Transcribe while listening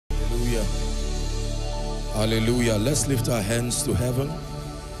Hallelujah. Hallelujah. Let's lift our hands to heaven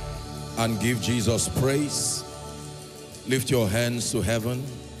and give Jesus praise. Lift your hands to heaven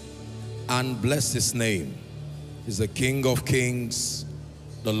and bless his name. He's the King of Kings,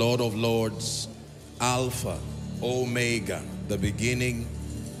 the Lord of Lords, Alpha, Omega, the beginning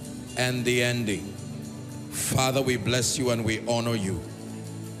and the ending. Father, we bless you and we honor you.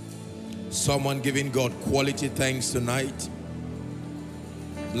 Someone giving God quality thanks tonight.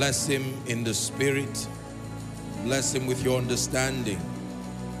 Bless him in the spirit. Bless him with your understanding.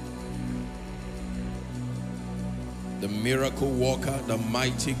 The miracle worker, the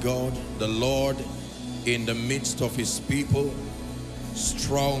mighty God, the Lord in the midst of his people,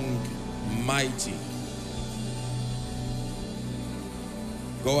 strong, mighty.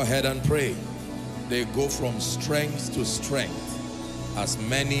 Go ahead and pray. They go from strength to strength, as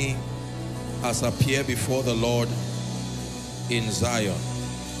many as appear before the Lord in Zion.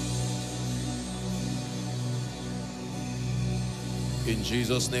 In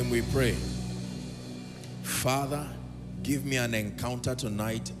Jesus' name we pray. Father, give me an encounter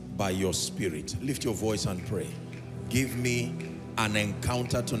tonight by your Spirit. Lift your voice and pray. Give me an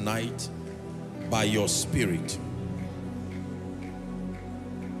encounter tonight by your Spirit.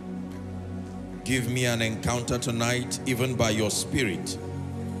 Give me an encounter tonight even by your Spirit.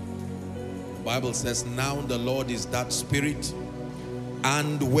 The Bible says, now the Lord is that Spirit,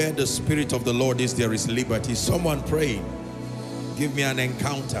 and where the Spirit of the Lord is, there is liberty. Someone pray. Give me an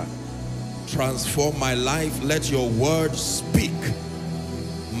encounter. Transform my life. Let your word speak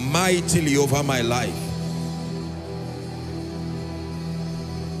mightily over my life.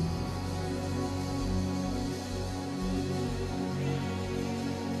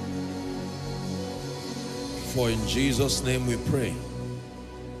 For in Jesus' name we pray.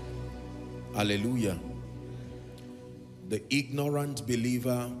 Hallelujah. The ignorant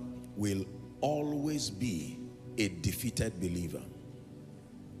believer will always be a defeated believer.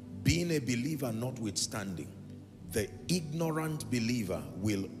 Being a believer notwithstanding, the ignorant believer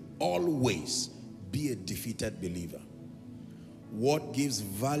will always be a defeated believer. What gives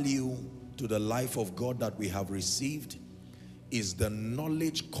value to the life of God that we have received is the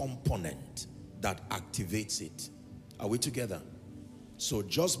knowledge component that activates it. Are we together? So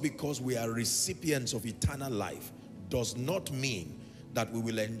just because we are recipients of eternal life does not mean that we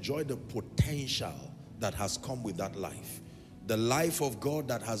will enjoy the potential that has come with that life. The life of God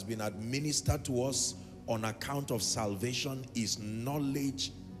that has been administered to us on account of salvation is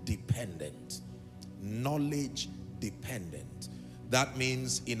knowledge dependent. Knowledge dependent. That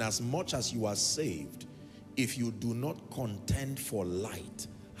means in as much as you are saved, if you do not contend for light,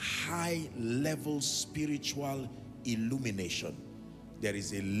 high level spiritual illumination, there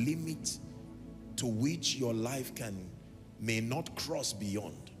is a limit to which your life may not cross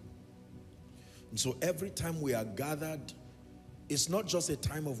beyond. And so every time we are gathered, it's not just a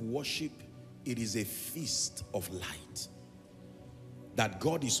time of worship, it is a feast of light. That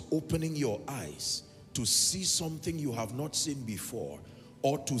God is opening your eyes to see something you have not seen before,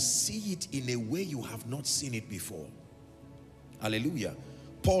 or to see it in a way you have not seen it before. Hallelujah.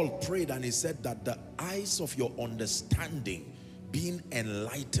 Paul prayed and he said that the eyes of your understanding being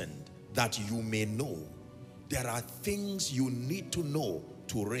enlightened, that you may know. There are things you need to know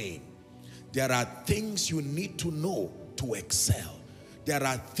to reign. There are things you need to know to excel. There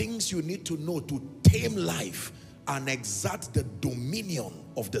are things you need to know to tame life and exert the dominion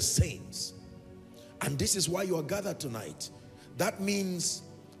of the saints. And this is why you are gathered tonight. That means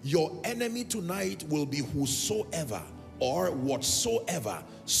your enemy tonight will be whosoever or whatsoever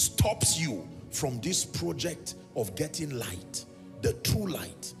stops you from this project of getting light, the true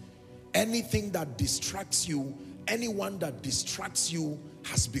light. Anything that distracts you, anyone that distracts you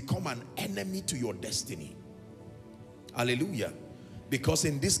has become an enemy to your destiny. Hallelujah. Because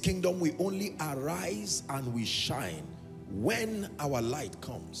in this kingdom we only arise and we shine when our light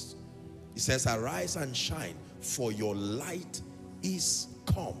comes. It says, arise and shine, for your light is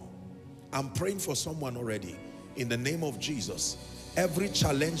come. I'm praying for someone already. In the name of Jesus, every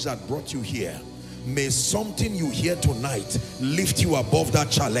challenge that brought you here, may something you hear tonight lift you above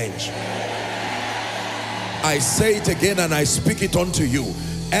that challenge. I say it again and I speak it unto you.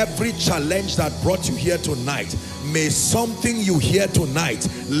 Every challenge that brought you here tonight, may something you hear tonight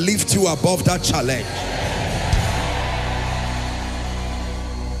lift you above that challenge.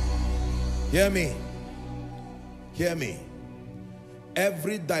 Hear me. Hear me.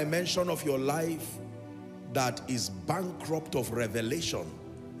 Every dimension of your life that is bankrupt of revelation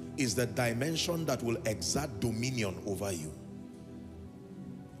is the dimension that will exert dominion over you.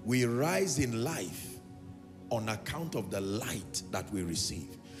 We rise in life on account of the light that we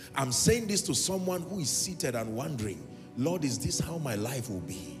receive. I'm saying this to someone who is seated and wondering, Lord, is this how my life will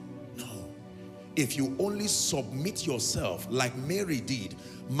be? No. If you only submit yourself like Mary did.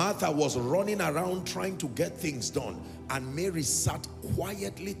 Martha was running around trying to get things done, and Mary sat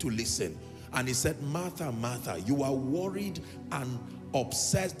quietly to listen. And he said, Martha, Martha, you are worried and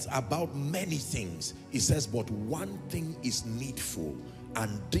upset about many things. He says, but one thing is needful,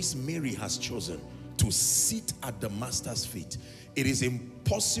 and this Mary has chosen, to sit at the Master's feet. It is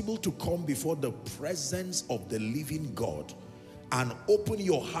impossible to come before the presence of the living God and open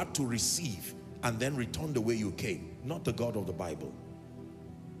your heart to receive and then return the way you came. Not the God of the Bible.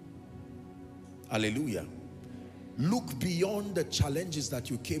 Hallelujah. Look beyond the challenges that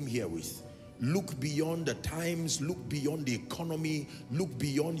you came here with. Look beyond the times. Look beyond the economy. Look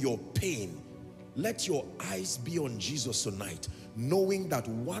beyond your pain. Let your eyes be on Jesus tonight, knowing that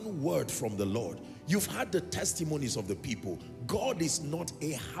one word from the Lord. You've heard the testimonies of the people. God is not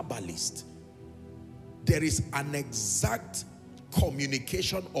a herbalist. There is an exact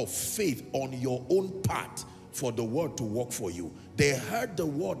communication of faith on your own part for the word to work for you. They heard the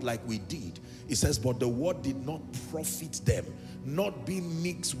word like we did. It says, but the word did not profit them, not being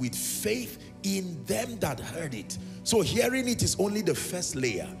mixed with faith in them that heard it. So hearing it is only the first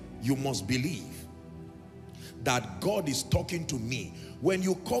layer. You must believe that God is talking to me. When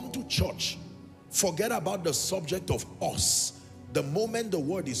you come to church, forget about the subject of us. The moment the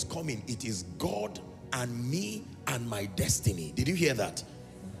word is coming, it is God and me and my destiny. Did you hear that?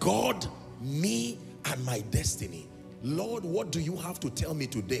 God, me, and my destiny. Lord, what do you have to tell me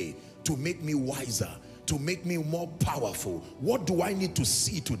today to make me wiser, to make me more powerful? What do I need to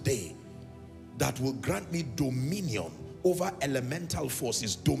see today that will grant me dominion over elemental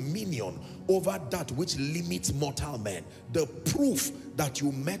forces, dominion over that which limits mortal men? The proof that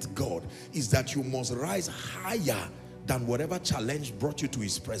you met God is that you must rise higher than whatever challenge brought you to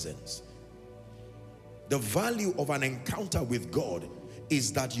his presence. The value of an encounter with God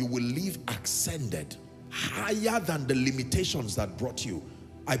is that you will live ascended, higher than the limitations that brought you.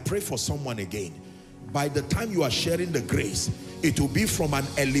 I pray for someone again. By the time you are sharing the grace, it will be from an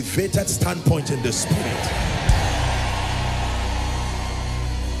elevated standpoint in the spirit.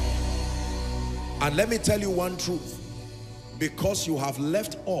 And let me tell you one truth. Because you have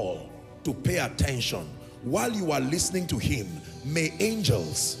left all to pay attention, while you are listening to him, may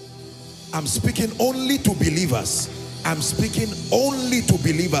angels, I'm speaking only to believers, I'm speaking only to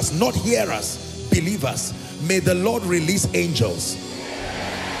believers, not hearers, believers. May the Lord release angels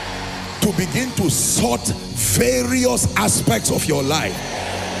to begin to sort various aspects of your life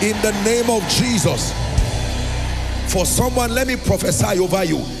in the name of Jesus. For someone, let me prophesy over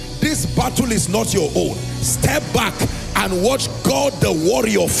you. This battle is not your own. Step back and watch God the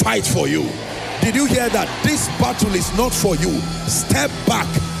warrior fight for you. Did you hear that? This battle is not for you. Step back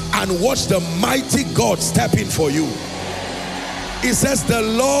and watch the mighty God step in for you. It says the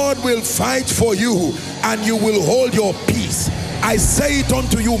Lord will fight for you and you will hold your peace. I say it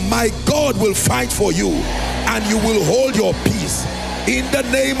unto you, my God will fight for you and you will hold your peace in the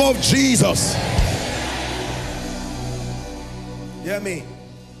name of Jesus. Hear me.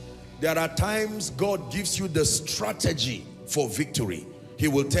 There are times God gives you the strategy for victory. He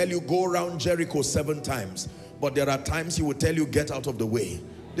will tell you go around Jericho 7 times, but there are times he will tell you get out of the way.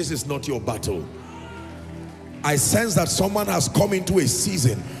 This is not your battle. I sense that someone has come into a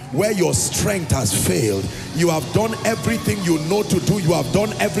season where your strength has failed. You have done everything you know to do. You have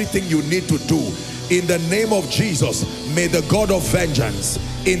done everything you need to do. In the name of Jesus, may the God of vengeance,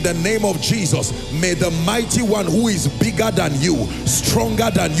 in the name of Jesus, may the mighty one who is bigger than you, stronger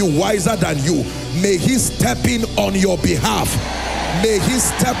than you, wiser than you, may he step in on your behalf. May he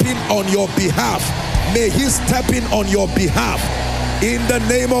step in on your behalf. May he step in on your behalf. In the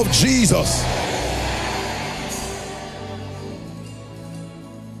name of Jesus.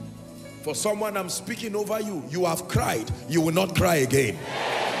 For someone, I'm speaking over you. You have cried. You will not cry again.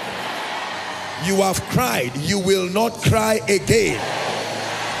 You have cried. You will not cry again.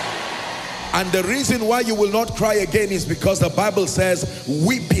 And the reason why you will not cry again is because the Bible says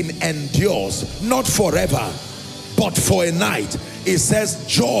weeping endures, not forever, but for a night. It says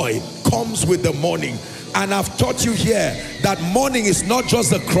joy comes with the morning. And I've taught you here that morning is not just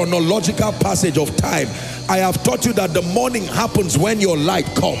the chronological passage of time. I have taught you that the morning happens when your light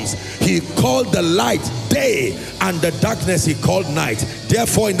comes. He called the light day and the darkness he called night.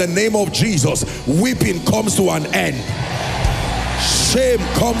 Therefore, in the name of Jesus, weeping comes to an end. Shame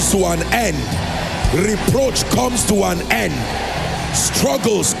comes to an end. Reproach comes to an end.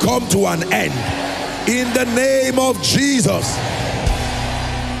 Struggles come to an end. In the name of Jesus.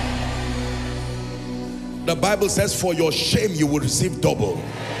 The Bible says for your shame you will receive double.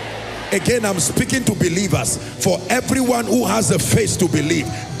 Again, I'm speaking to believers. For everyone who has the faith to believe,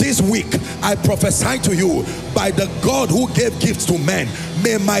 this week I prophesy to you, by the God who gave gifts to men,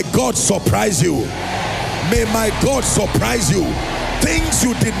 may my God surprise you. May my God surprise you. Things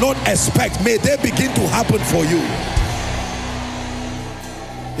you did not expect, may they begin to happen for you.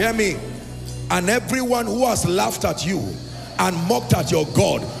 Hear me. And everyone who has laughed at you and mocked at your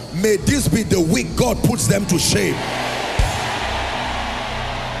God, may this be the week God puts them to shame.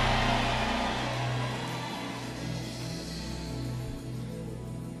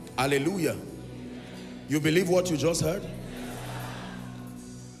 Hallelujah. You believe what you just heard?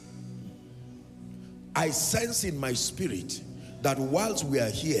 I sense in my spirit that whilst we are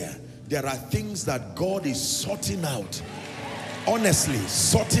here, there are things that God is sorting out. Honestly,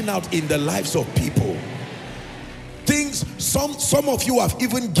 sorting out in the lives of people. Things, some of you have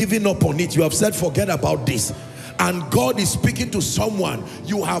even given up on it. You have said, forget about this. And God is speaking to someone.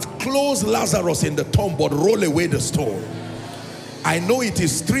 You have closed Lazarus in the tomb, but roll away the stone. I know it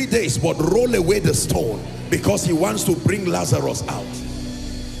is 3 days, but roll away the stone, because he wants to bring Lazarus out.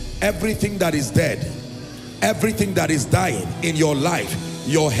 Everything that is dead, everything that is dying in your life,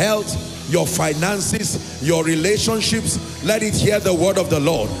 your health, your finances, your relationships, let it hear the word of the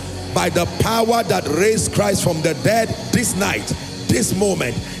Lord. By the power that raised Christ from the dead, this night, this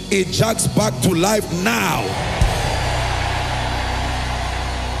moment, it jacks back to life now.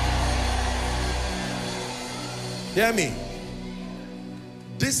 Hear me.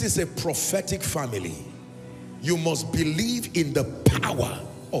 This is a prophetic family. You must believe in the power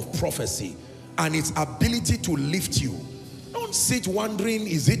of prophecy and its ability to lift you. Don't sit wondering,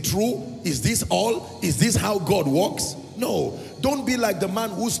 is it true? Is this all? Is this how God works? No. Don't be like the man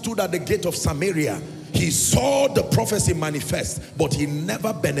who stood at the gate of Samaria. He saw the prophecy manifest, but he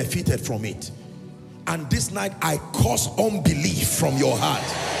never benefited from it. And this night, I curse unbelief from your heart.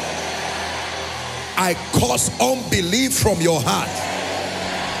 I curse unbelief from your heart.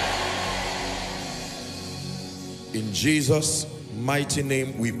 In Jesus' mighty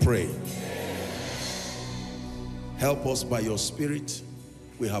name we pray. Help us by your Spirit.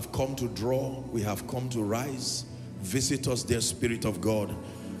 We have come to draw. We have come to rise. Visit us, dear Spirit of God.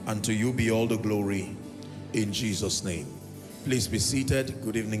 And to you be all the glory in Jesus' name. Please be seated.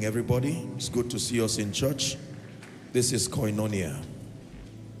 Good evening, everybody. It's good to see us in church. This is Koinonia.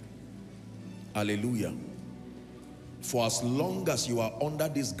 Hallelujah. For as long as you are under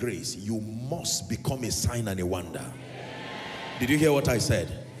this grace, you must become a sign and a wonder. Did you hear what I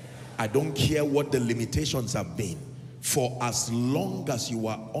said? I don't care what the limitations have been. For as long as you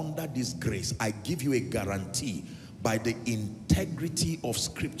are under this grace, I give you a guarantee by the integrity of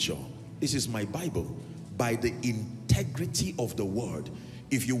Scripture. This is my Bible. By the integrity of the word,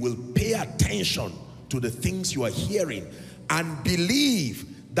 if you will pay attention to the things you are hearing and believe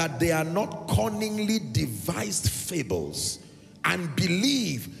that they are not cunningly devised fables, and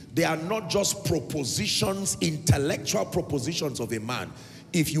believe they are not just propositions, intellectual propositions of a man.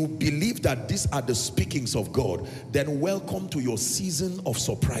 If you believe that these are the speakings of God, then welcome to your season of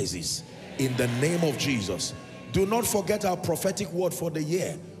surprises in the name of Jesus. Do not forget our prophetic word for the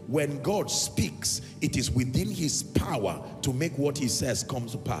year. When God speaks, it is within his power to make what he says come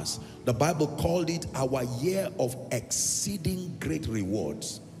to pass. The Bible called it our year of exceeding great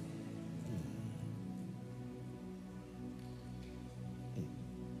rewards.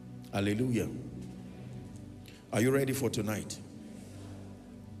 Hallelujah. Are you ready for tonight?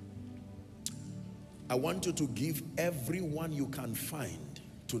 I want you to give everyone you can find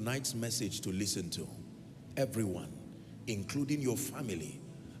tonight's message to listen to. Everyone, including your family.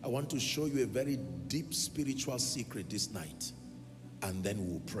 I want to show you a very deep spiritual secret this night, and then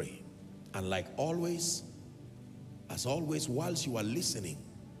we'll pray. And like always, as always, whilst you are listening,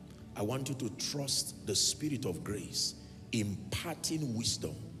 I want you to trust the Spirit of grace, imparting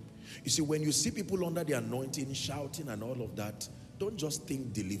wisdom. You see, when you see people under the anointing, shouting and all of that, don't just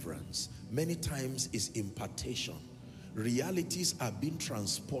think deliverance. Many times it's impartation. Realities are being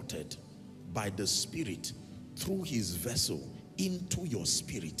transported by the Spirit through his vessel into your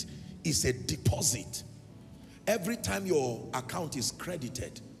spirit. It's a deposit. Every time your account is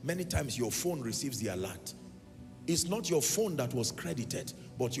credited, many times your phone receives the alert. It's not your phone that was credited,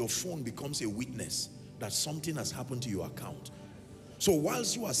 but your phone becomes a witness that something has happened to your account. So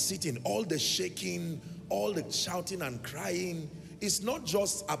whilst you are sitting, all the shaking, all the shouting and crying, it's not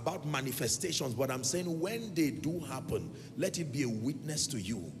just about manifestations, but I'm saying when they do happen, let it be a witness to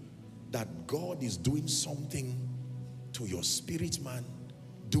you that God is doing something to your spirit, man,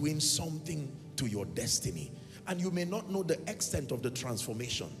 doing something to your destiny. And you may not know the extent of the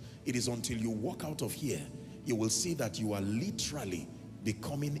transformation. It is until you walk out of here, you will see that you are literally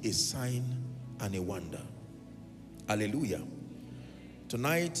becoming a sign and a wonder. Hallelujah.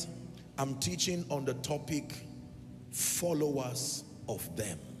 Tonight, I'm teaching on the topic, followers of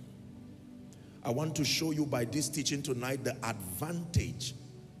them. I want to show you by this teaching tonight the advantage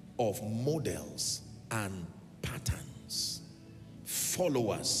of models and patterns.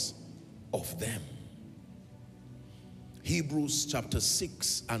 Followers of them. Hebrews chapter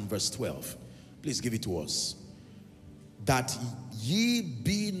 6 and verse 12. Please give it to us. That ye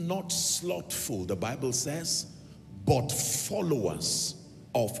be not slothful, the Bible says, but followers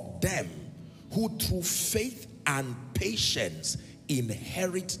of them who through faith and patience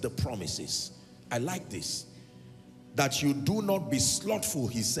inherit the promises. I like this. That you do not be slothful,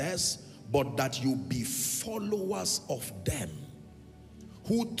 he says, but that you be followers of them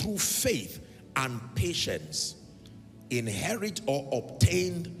who through faith and patience inherit or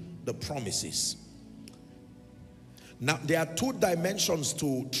obtain the promises. Now, there are two dimensions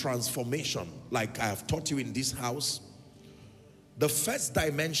to transformation, like I have taught you in this house. The first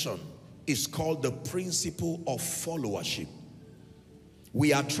dimension is called the principle of followership.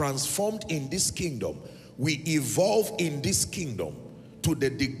 We are transformed in this kingdom. We evolve in this kingdom to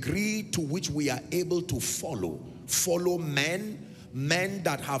the degree to which we are able to follow men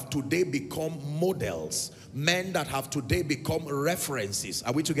that have today become models, men that have today become references.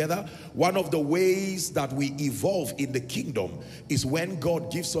 Are we together? One of the ways that we evolve in the kingdom is when God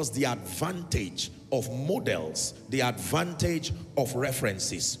gives us the advantage of models, the advantage of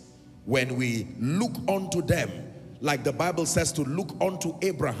references. When we look unto them, like the Bible says to look unto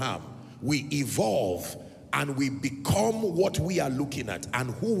Abraham, we evolve and we become what we are looking at and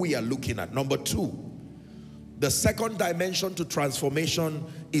who we are looking at. Number two, the second dimension to transformation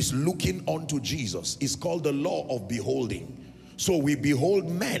is looking unto Jesus. It's called the law of beholding. So we behold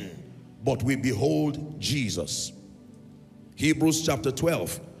men, but we behold Jesus. Hebrews chapter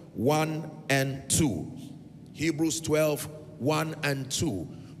 12, 1 and 2. Hebrews 12, 1 and 2.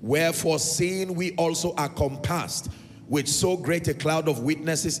 Wherefore, seeing we also are compassed with so great a cloud of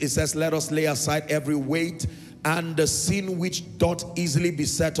witnesses, it says, let us lay aside every weight and the sin which doth easily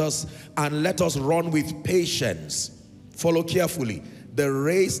beset us, and let us run with patience. Follow carefully. The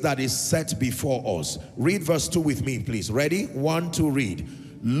race that is set before us. Read verse 2 with me, please. Ready? 1, 2, read.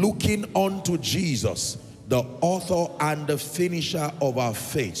 Looking unto Jesus, the author and the finisher of our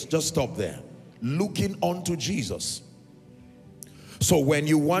faith. Just stop there. Looking unto Jesus. So when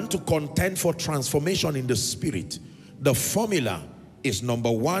you want to contend for transformation in the spirit, the formula is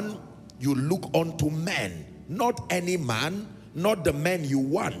number one, you look unto men. Not any man, not the men you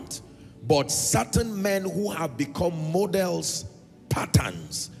want, but certain men who have become models,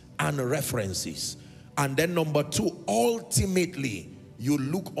 patterns, and references. And then number two, ultimately, you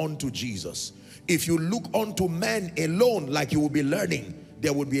look unto Jesus. If you look unto men alone, like you will be learning,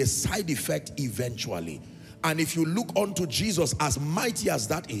 there will be a side effect eventually. And if you look unto Jesus, as mighty as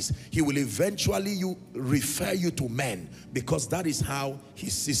that is, he will eventually refer you to men, because that is how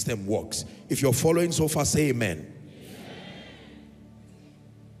his system works. If you're following so far, say amen.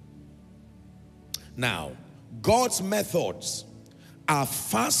 Now, God's methods are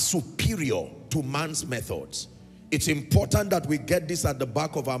far superior to man's methods. It's important that we get this at the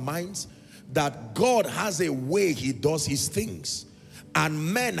back of our minds, that God has a way he does his things,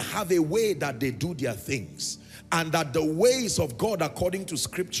 and men have a way that they do their things, and that the ways of God according to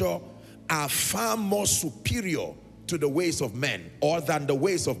scripture are far more superior to the ways of men, or than the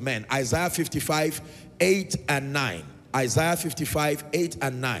ways of men. Isaiah 55, 8 and 9. Isaiah 55, 8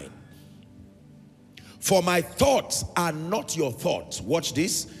 and 9. For my thoughts are not your thoughts. Watch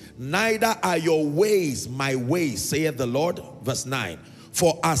this. Neither are your ways my ways, saith the Lord. Verse 9.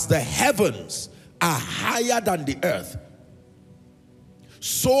 For as the heavens are higher than the earth,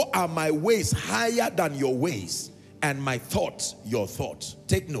 so are my ways higher than your ways, and my thoughts your thoughts.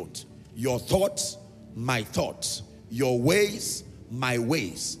 Take note. Your thoughts, my thoughts. Your ways, my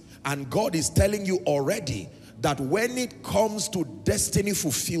ways. And God is telling you already that when it comes to destiny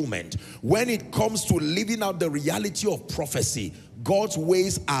fulfillment, when it comes to living out the reality of prophecy, God's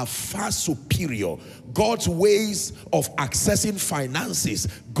ways are far superior. God's ways of accessing finances,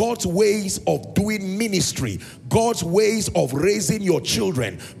 God's ways of doing ministry, God's ways of raising your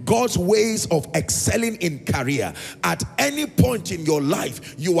children, God's ways of excelling in career. At any point in your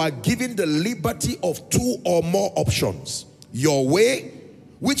life, you are given the liberty of 2 or more options. Your way,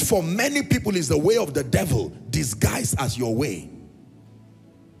 which for many people is the way of the devil, disguised as your way.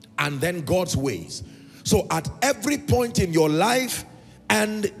 And then God's ways. So at every point in your life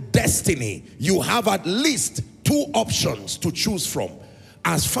and destiny, you have at least 2 options to choose from.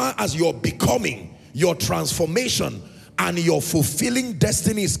 As far as your becoming, your transformation, and your fulfilling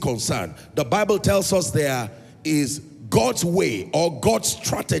destiny is concerned, the Bible tells us there is God's way or God's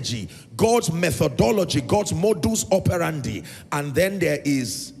strategy, God's methodology, God's modus operandi, and then there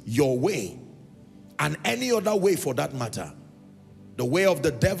is your way and any other way for that matter. The way of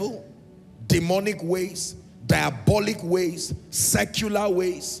the devil, demonic ways, diabolic ways, secular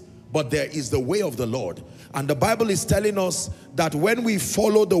ways, but there is the way of the Lord. And the Bible is telling us that when we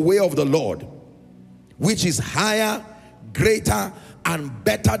follow the way of the Lord, which is higher, greater, and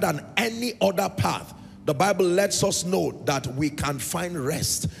better than any other path, the Bible lets us know that we can find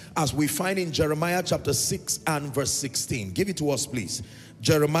rest, as we find in Jeremiah chapter 6 and verse 16. Give it to us, please.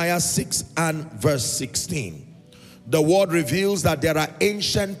 Jeremiah 6 and verse 16. The word reveals that there are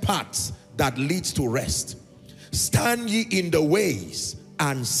ancient paths that leads to rest. Stand ye in the ways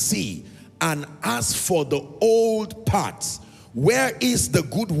and see, and ask for the old paths. Where is the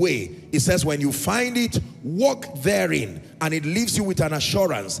good way? It says, when you find it, walk therein. And it leaves you with an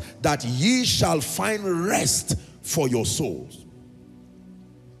assurance that ye shall find rest for your souls.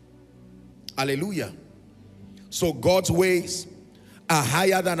 Hallelujah. So God's ways are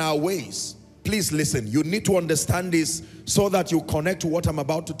higher than our ways. Please listen. You need to understand this so that you connect to what I'm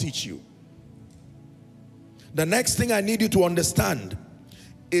about to teach you. The next thing I need you to understand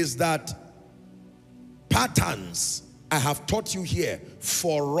is that patterns, I have taught you here,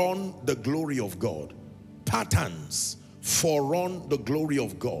 forerun the glory of God. Patterns forerun the glory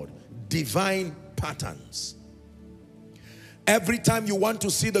of God. Divine patterns. Every time you want to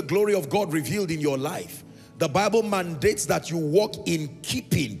see the glory of God revealed in your life, the Bible mandates that you walk in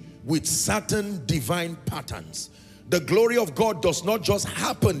keeping with certain divine patterns. The glory of God does not just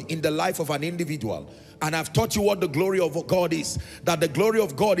happen in the life of an individual. And I've taught you what the glory of God is. That the glory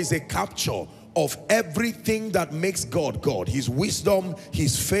of God is a capture of everything that makes God God. His wisdom,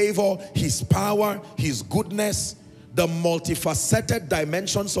 His favor, His power, His goodness, the multifaceted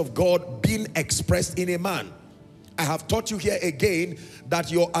dimensions of God being expressed in a man. I have taught you here again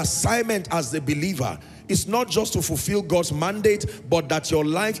that your assignment as the believer is not just to fulfill God's mandate, but that your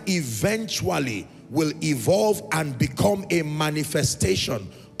life eventually will evolve and become a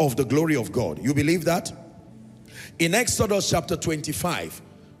manifestation of the glory of God. You believe that? In Exodus chapter 25,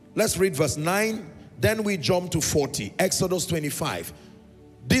 let's read verse 9, then we jump to 40. Exodus 25.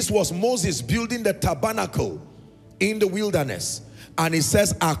 This was Moses building the tabernacle in the wilderness. And it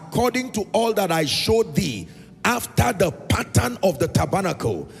says, according to all that I showed thee, after the pattern of the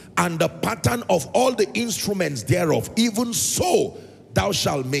tabernacle and the pattern of all the instruments thereof, even so thou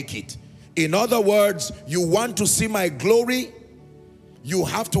shalt make it. In other words, you want to see my glory, you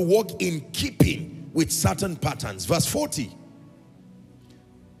have to walk in keeping with certain patterns. Verse 40.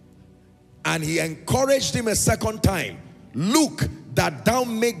 And he encouraged him a second time, look that thou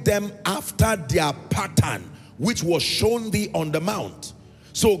make them after their pattern, which was shown thee on the mount.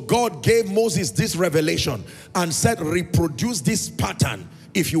 So God gave Moses this revelation and said, reproduce this pattern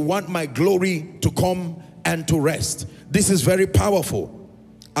if you want my glory to come and to rest. This is very powerful.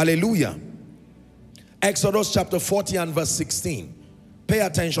 Hallelujah. Exodus chapter 40 and verse 16. Pay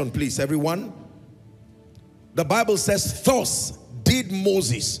attention, please, everyone. The Bible says, thus did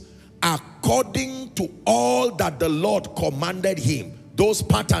Moses according to all that the Lord commanded him. Those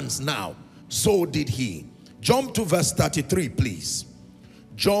patterns now, so did he. Jump to verse 33, please.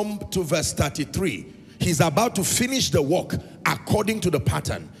 Jump to verse 33. He's about to finish the work according to the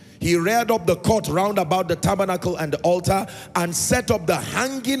pattern. He reared up the court round about the tabernacle and the altar and set up the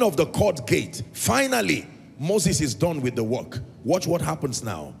hanging of the court gate. Finally, Moses is done with the work. Watch what happens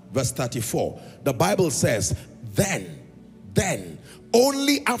now. Verse 34. The Bible says, then,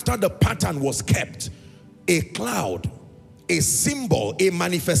 only after the pattern was kept, a cloud, a symbol, a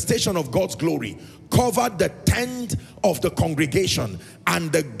manifestation of God's glory, covered the tent of the congregation,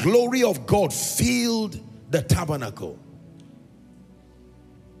 and the glory of God filled the tabernacle.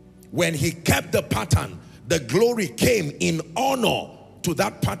 When he kept the pattern, the glory came in honor to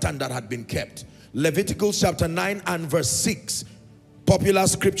that pattern that had been kept. Leviticus chapter 9 and verse 6. Popular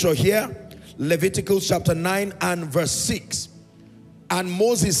scripture here. Leviticus chapter 9 and verse 6. And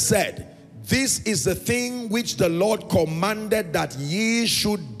Moses said, this is the thing which the Lord commanded that ye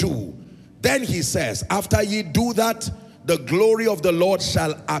should do. Then he says, after ye do that, the glory of the Lord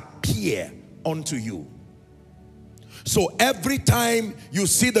shall appear unto you. So every time you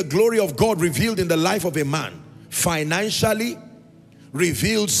see the glory of God revealed in the life of a man, financially,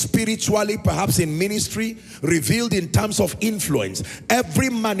 revealed spiritually, perhaps in ministry, revealed in terms of influence, every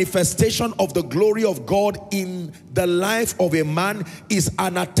manifestation of the glory of God in the life of a man is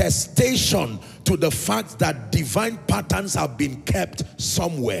an attestation to the fact that divine patterns have been kept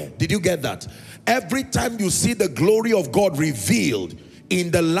somewhere. Did you get that? Every time you see the glory of God revealed in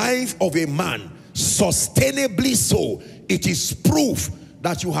the life of a man, sustainably so, it is proof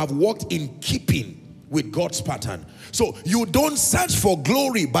that you have walked in keeping with God's pattern. So you don't search for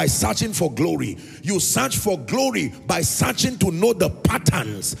glory by searching for glory. You search for glory by searching to know the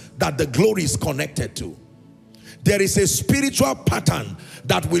patterns that the glory is connected to. There is a spiritual pattern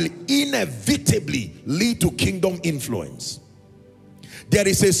that will inevitably lead to kingdom influence. There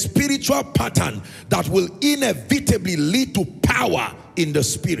is a spiritual pattern that will inevitably lead to power in the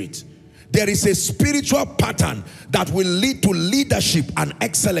spirit. There is a spiritual pattern that will lead to leadership and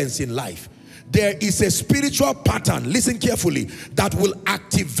excellence in life. There is a spiritual pattern, listen carefully, that will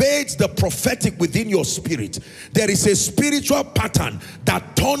activate the prophetic within your spirit. There is a spiritual pattern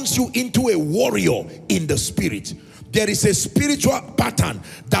that turns you into a warrior in the spirit. There is a spiritual pattern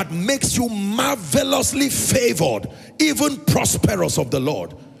that makes you marvelously favored, even prosperous of the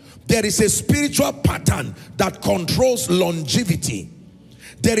Lord. There is a spiritual pattern that controls longevity.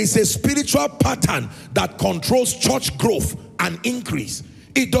 There is a spiritual pattern that controls church growth and increase.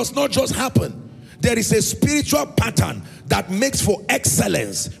 It does not just happen. There is a spiritual pattern that makes for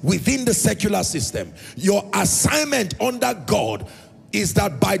excellence within the secular system. Your assignment under God is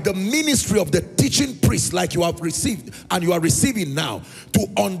that by the ministry of the teaching priest, like you have received and you are receiving now, to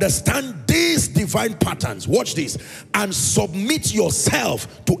understand these divine patterns, watch this, and submit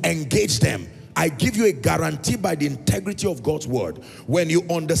yourself to engage them. I give you a guarantee by the integrity of God's word, when you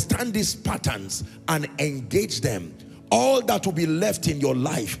understand these patterns and engage them, all that will be left in your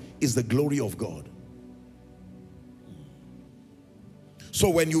life is the glory of God. So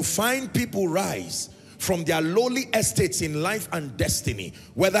when you find people rise from their lowly estates in life and destiny,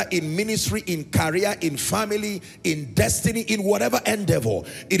 whether in ministry, in career, in family, in destiny, in whatever endeavor,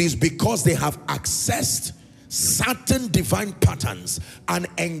 it is because they have accessed certain divine patterns and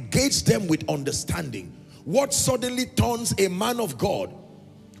engaged them with understanding. What suddenly turns a man of God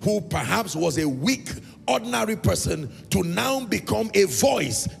who perhaps was a weak, ordinary person to now become a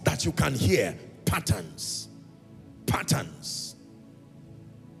voice that you can hear? Patterns. Patterns.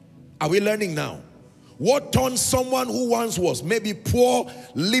 Are we learning now? What turns someone who once was maybe poor,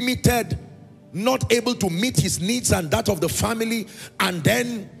 limited, not able to meet his needs and that of the family, and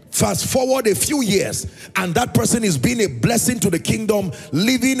then fast forward a few years and that person is being a blessing to the kingdom,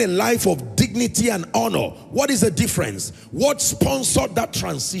 living a life of dignity and honor? What is the difference? What sponsored that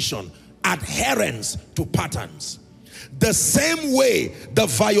transition? Adherence to patterns. The same way the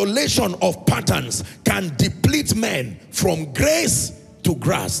violation of patterns can deplete men from grace to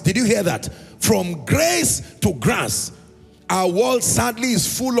grass. Did you hear that? From grace to grass. Our world sadly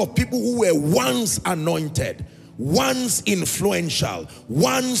is full of people who were once anointed, once influential,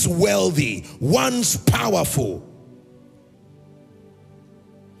 once wealthy, once powerful.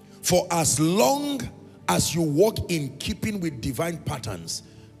 For as long as you walk in keeping with divine patterns,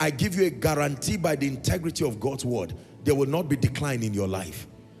 I give you a guarantee by the integrity of God's word, there will not be decline in your life.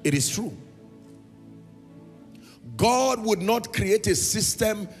 It is true. God would not create a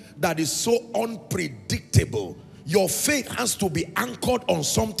system that is so unpredictable. Your faith has to be anchored on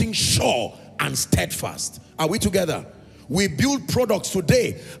something sure and steadfast. Are we together? We build products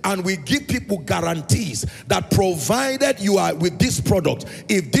today and we give people guarantees that provided you are with this product,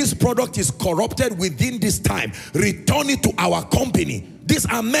 if this product is corrupted within this time, return it to our company. These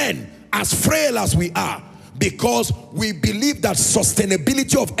are men as frail as we are, because we believe that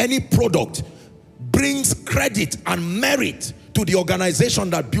sustainability of any product brings credit and merit to the organization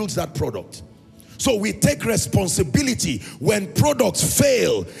that builds that product. So we take responsibility when products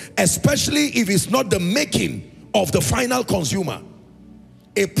fail, especially if it's not the making of the final consumer.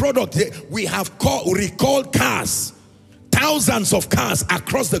 A product, we have recalled cars, thousands of cars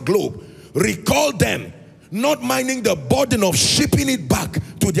across the globe, recalled them, not minding the burden of shipping it back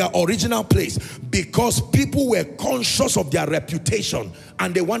to their original place, because people were conscious of their reputation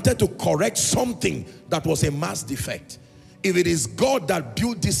and they wanted to correct something that was a mass defect. If it is God that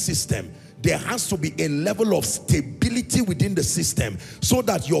built this system, there has to be a level of stability within the system so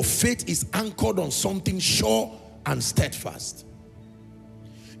that your faith is anchored on something sure and steadfast.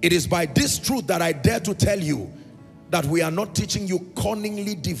 It is by this truth that I dare to tell you that we are not teaching you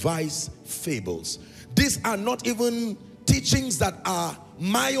cunningly devised fables. These are not even teachings that are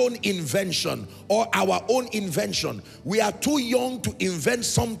my own invention or our own invention. We are too young to invent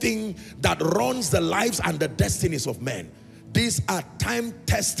something that runs the lives and the destinies of men. These are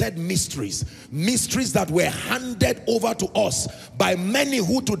time-tested mysteries, mysteries that were handed over to us by many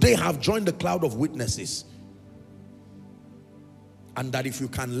who today have joined the cloud of witnesses. And that if you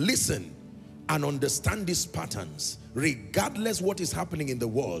can listen and understand these patterns, regardless what is happening in the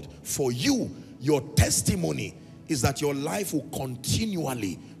world, for you, your testimony is that your life will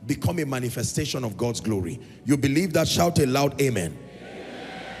continually become a manifestation of God's glory. You believe that? Shout a loud amen.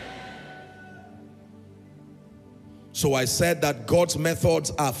 So I said that God's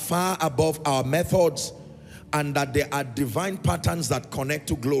methods are far above our methods, and that there are divine patterns that connect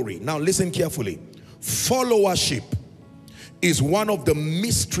to glory. Now listen carefully. Followership is one of the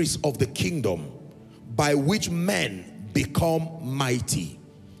mysteries of the kingdom by which men become mighty.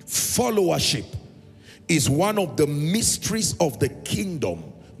 Followership is one of the mysteries of the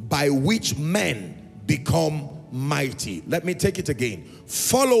kingdom by which men become mighty. Let me take it again.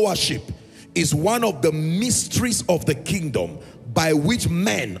 Followership is one of the mysteries of the kingdom by which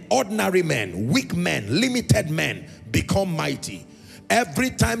men, ordinary men, weak men, limited men become mighty. Every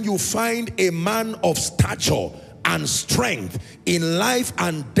time you find a man of stature and strength in life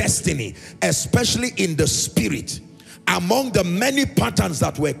and destiny, especially in the spirit, among the many patterns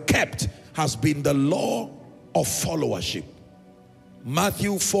that were kept has been the law of followership.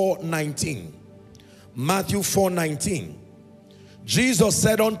 Matthew 4:19. Matthew 4:19. Jesus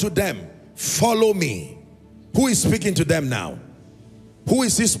said unto them, follow me. Who is speaking to them now? Who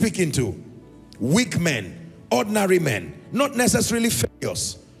is he speaking to? Weak men, ordinary men, not necessarily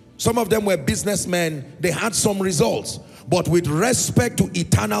failures. Some of them were businessmen, they had some results, but with respect to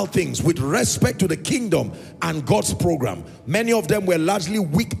eternal things, with respect to the kingdom and God's program, many of them were largely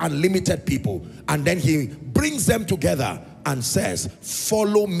weak and limited people. And then he brings them together and says,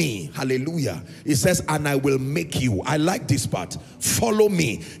 follow me. Hallelujah. He says, and I will make you. I like this part. Follow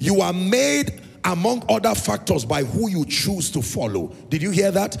me. You are made, among other factors, by who you choose to follow. Did you hear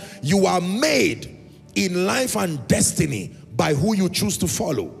that? You are made in life and destiny by who you choose to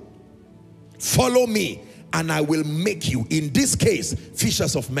follow. Follow me and I will make you, in this case,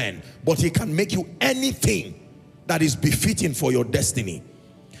 fishers of men, but he can make you anything that is befitting for your destiny.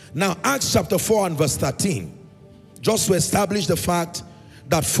 Now, Acts chapter 4 and verse 13, just to establish the fact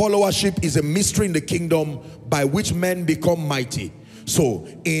that followership is a mystery in the kingdom by which men become mighty. So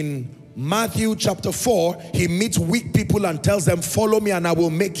in Matthew chapter 4, he meets weak people and tells them, follow me and I will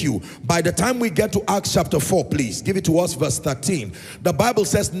make you. By the time we get to Acts chapter 4, please give it to us, verse 13. The Bible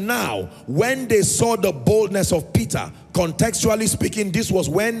says, now when they saw the boldness of Peter, contextually speaking, this was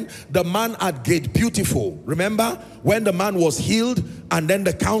when the man at Gate Beautiful, remember when the man was healed and then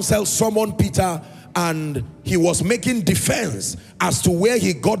the council summoned Peter and he was making defense as to where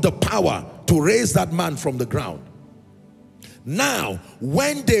he got the power to raise that man from the ground. Now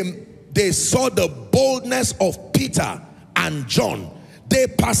when they saw the boldness of Peter and John, they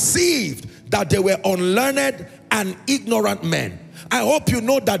perceived that they were unlearned and ignorant men. I hope you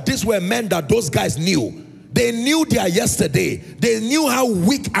know that these were men that those guys knew. They knew their yesterday. They knew how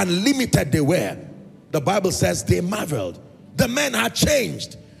weak and limited they were. The Bible says they marveled. The men had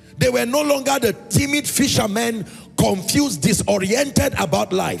changed. They were no longer the timid fishermen, confused, disoriented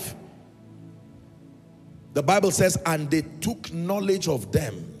about life. The Bible says, and they took knowledge of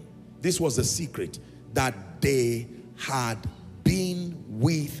them. This was the secret, that they had been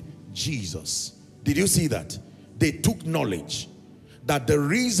with Jesus. Did you see that? They took knowledge that the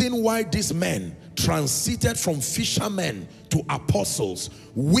reason why these men transited from fishermen to apostles,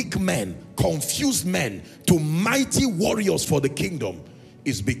 weak men, confused men, to mighty warriors for the kingdom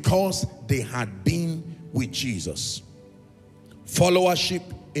is because they had been with Jesus. Followership,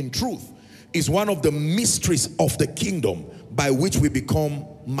 in truth, is one of the mysteries of the kingdom by which we become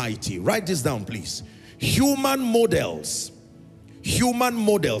mighty. Write this down, please. Human models,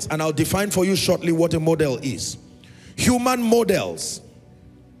 and I'll define for you shortly what a model is. Human models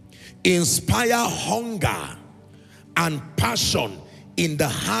inspire hunger and passion in the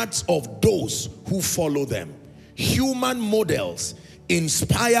hearts of those who follow them. Human models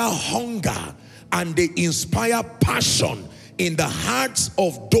inspire hunger and they inspire passion in the hearts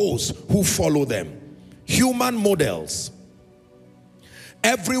of those who follow them. Human models.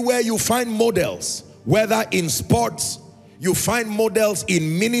 Everywhere you find models, whether in sports, you find models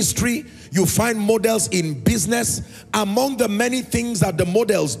in ministry, you find models in business. Among the many things that the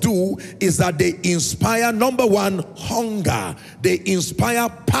models do is that they inspire, number one, hunger. They inspire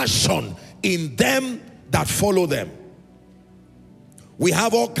passion in them that follow them. We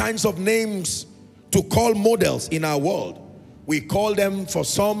have all kinds of names to call models in our world. We call them, for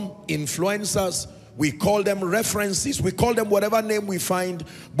some, influencers. We call them references. We call them whatever name we find.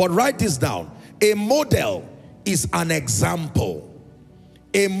 But write this down. A model is an example.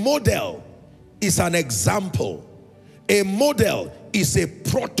 A model is an example. A model is a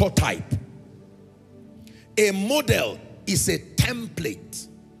prototype. A model is a template.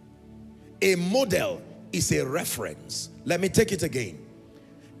 A model is a reference. Let me take it again.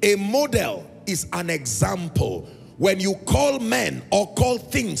 A model is an example. When you call men or call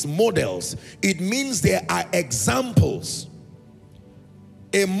things models, it means they are examples.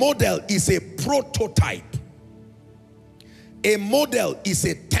 A model is a prototype. A model is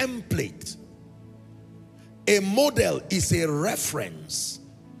a template. A model is a reference.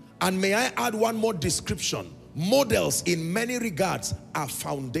 And may I add one more description? Models in many regards are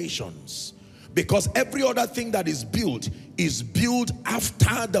foundations, because every other thing that is built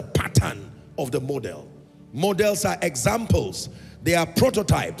after the pattern of the model. Models are examples, they are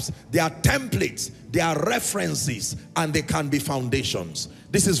prototypes, they are templates, they are references, and they can be foundations.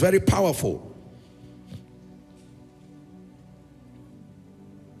 This is very powerful.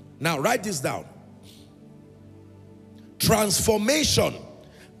 Now write this down. Transformation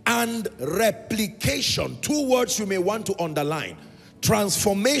and replication. Two words you may want to underline.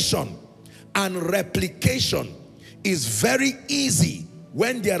 Transformation and replication is very easy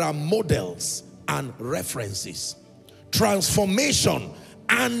when there are models and references. Transformation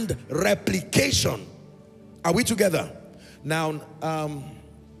and replication. Are we together? Now,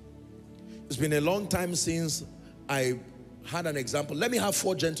 it's been a long time since I had an example. Let me have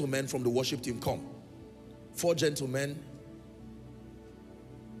 4 gentlemen from the worship team come. 4 gentlemen.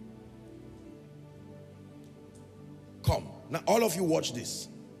 Come. Now, all of you watch this.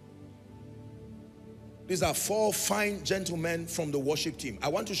 These are 4 fine gentlemen from the worship team. I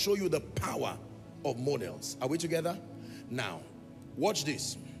want to show you the power of models. Are we together? Now, watch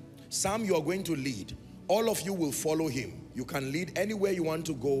this. Sam, you are going to lead. All of you will follow him. You can lead anywhere you want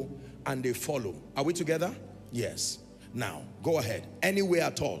to go, and they follow. Are we together? Yes. Now, go ahead. Anywhere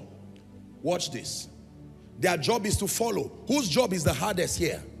at all. Watch this. Their job is to follow. Whose job is the hardest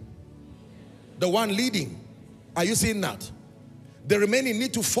here? The one leading. Are you seeing that? The remaining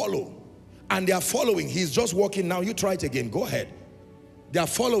need to follow. And they are following. He's just walking now. You try it again. Go ahead. They are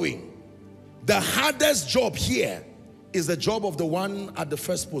following. The hardest job here is the job of the one at the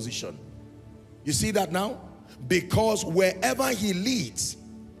first position. You see that now? Because wherever he leads.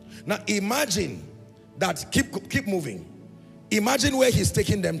 Now imagine that, keep moving. Imagine where he's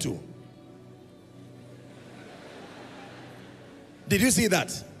taking them to. Did you see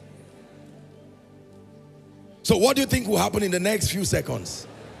that? So what do you think will happen in the next few seconds?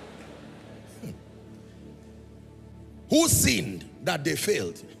 Who sinned that they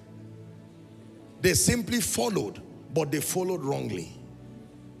failed? They simply followed, but they followed wrongly.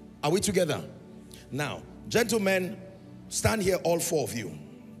 Are we together? Now, gentlemen, stand here, all 4 of you.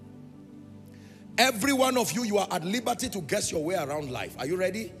 Every one of you, you are at liberty to guess your way around life. Are you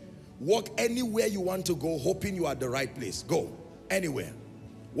ready? Walk anywhere you want to go, hoping you are at the right place. Go, anywhere.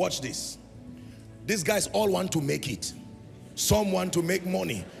 Watch this. These guys all want to make it. Some want to make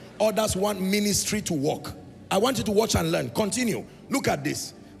money. Others want ministry to work. I want you to watch and learn. Continue. Look at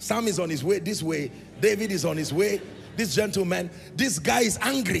this. Sam is on his way this way. David is on his way. This gentleman, this guy is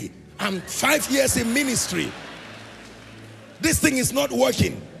angry. I'm 5 years in ministry. This thing is not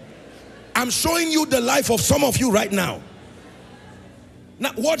working. I'm showing you the life of some of you right now.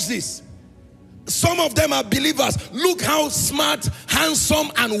 Now watch this. Some of them are believers. Look how smart,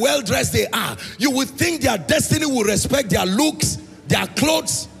 handsome, and well-dressed they are. You would think their destiny will respect their looks, their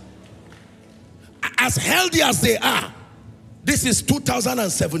clothes. As healthy as they are. This is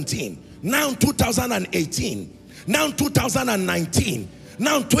 2017. Now 2018. Now 2019.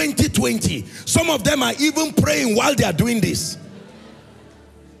 Now 2020. Some of them are even praying while they are doing this.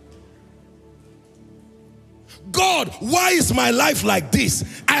 God, why is my life like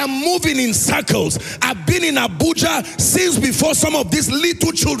this? I am moving in circles. I've been in Abuja since before some of these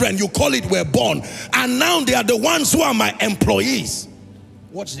little children, you call it, were born. And now they are the ones who are my employees.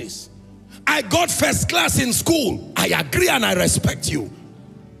 Watch this. I got first class in school. I agree and I respect you.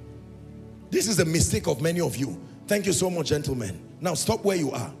 This is the mistake of many of you. Thank you so much, gentlemen. Now stop where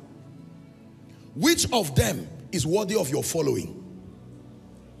you are. Which of them is worthy of your following?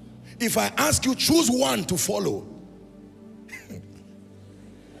 If I ask you, choose one to follow.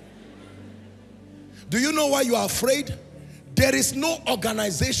 Do you know why you are afraid? There is no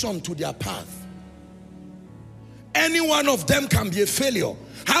organization to their path. Any one of them can be a failure.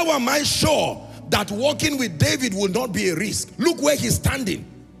 How am I sure that walking with David will not be a risk? Look where he's standing.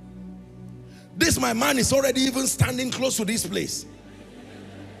 This, my man, is already even standing close to this place.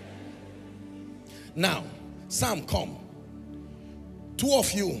 Now, Sam, come. 2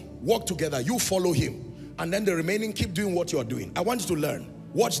 of you walk together. You follow him. And then the remaining keep doing what you're doing. I want you to learn.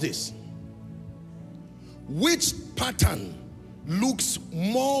 Watch this. Which pattern looks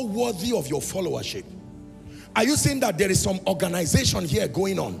more worthy of your followership? Are you seeing that there is some organization here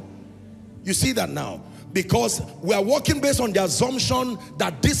going on? You see that now? Because we are working based on the assumption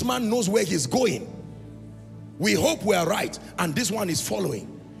that this man knows where he's going. We hope we are right, and this one is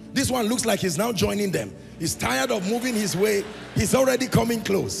following. This one looks like he's now joining them. He's tired of moving his way. He's already coming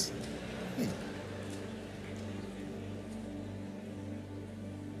close.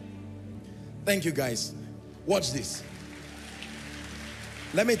 Thank you, guys. Watch this.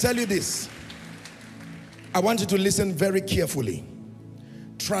 Let me tell you this. I want you to listen very carefully.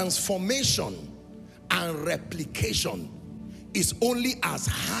 Transformation and replication is only as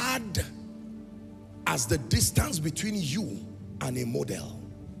hard as the distance between you and a model.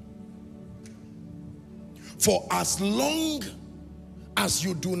 For as long as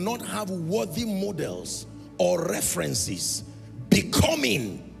you do not have worthy models or references,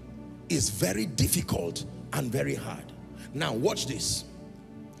 becoming is very difficult and very hard. Now watch this.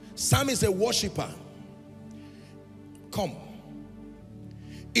 Sam is a worshiper. Come.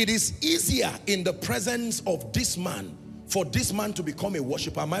 It is easier in the presence of this man for this man to become a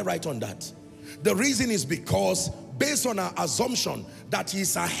worshiper. Am I right on that? The reason is because based on our assumption that he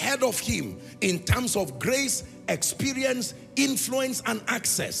is ahead of him in terms of grace, experience, influence, and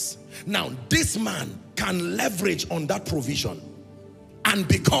access. Now this man can leverage on that provision and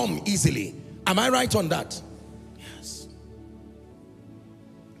become easily. Am I right on that? Yes.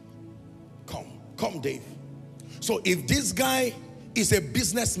 Come Dave. So if this guy is a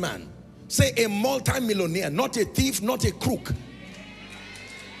businessman, say a multi-millionaire, not a thief, not a crook.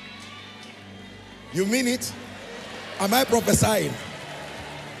 You mean it? Am I prophesying?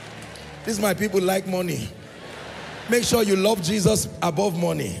 These my people like money. Make sure you love Jesus above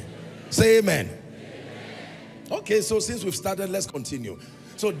money. Say amen. Okay, so since we've started, let's continue.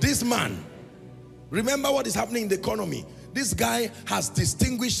 So this man, remember what is happening in the economy. This guy has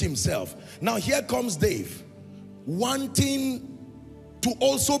distinguished himself. Now here comes Dave, wanting to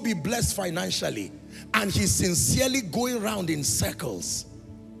also be blessed financially, and he's sincerely going around in circles.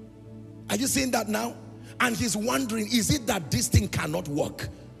 Are you seeing that now? And he's wondering, is it that this thing cannot work?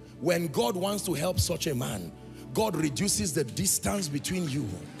 When God wants to help such a man, God reduces the distance between you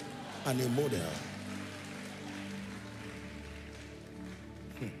and a model.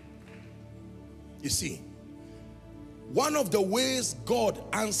 You see, one of the ways God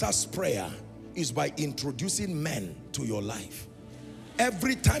answers prayer is by introducing men to your life.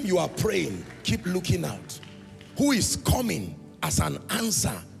 Every time you are praying, keep looking out. Who is coming as an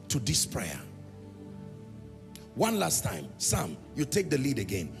answer to this prayer? One last time, Sam, you take the lead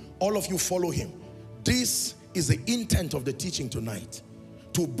again. All of you follow him. This is the intent of the teaching tonight.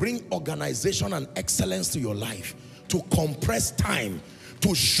 To bring organization and excellence to your life. To compress time.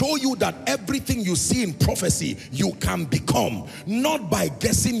 To show you that everything you see in prophecy, you can become. Not by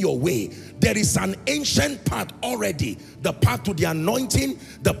guessing your way. There is an ancient path already. The path to the anointing,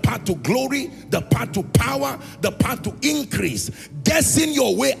 the path to glory, the path to power, the path to increase. Guessing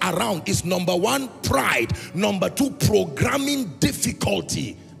your way around is number one, pride. Number two, programming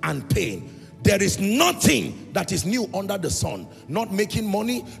difficulty and pain. There is nothing that is new under the sun. Not making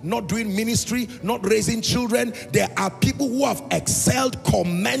money, not doing ministry, not raising children. There are people who have excelled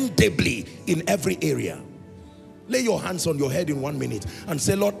commendably in every area. Lay your hands on your head in 1 minute and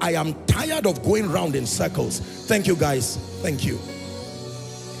say, Lord, I am tired of going round in circles. Thank you, guys. Thank you.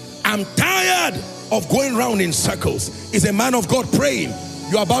 I'm tired of going round in circles. Is a man of God praying?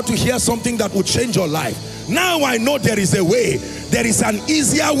 You're about to hear something that will change your life. Now I know there is a way. There is an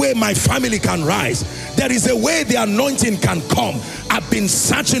easier way my family can rise. There is a way the anointing can come. I've been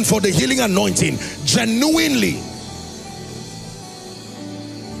searching for the healing anointing genuinely.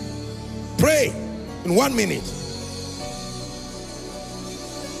 Pray in 1 minute.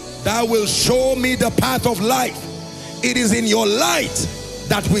 Thou will show me the path of life. It is in your light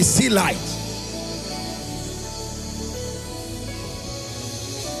that we see light.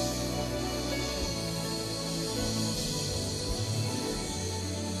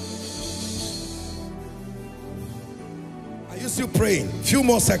 Are you still praying? Few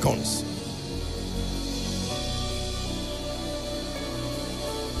more seconds.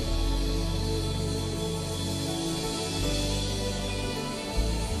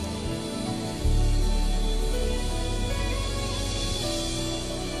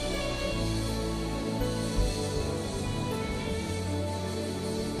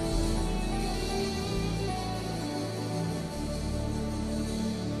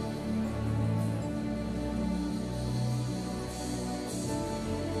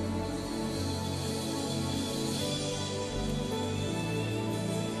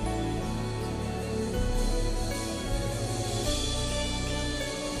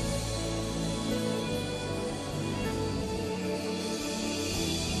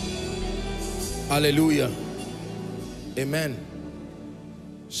 Hallelujah. Amen.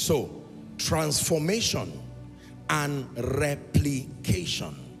 So, transformation and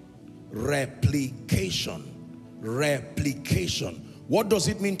replication. Replication. Replication. What does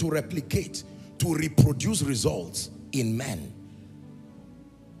it mean to replicate? To reproduce results in men.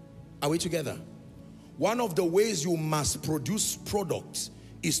 Are we together? One of the ways you must produce products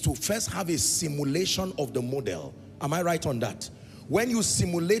is to first have a simulation of the model. Am I right on that? When you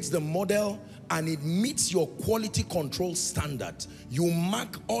simulate the model and it meets your quality control standard, you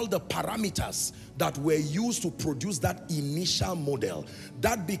mark all the parameters that were used to produce that initial model.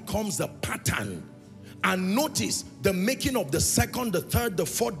 That becomes the pattern. And notice the making of the second, the third, the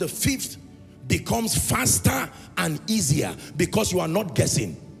fourth, the fifth becomes faster and easier because you are not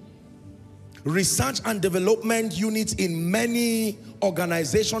guessing. Research and development units in many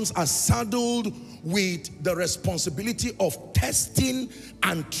organizations are saddled with the responsibility of testing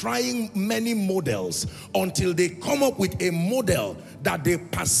and trying many models until they come up with a model that they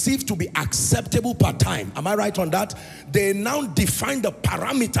perceive to be acceptable per time. Am I right on that? They now define the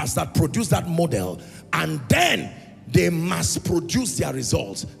parameters that produce that model, and then they mass produce their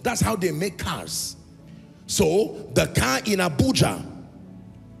results. That's how they make cars. So the car in Abuja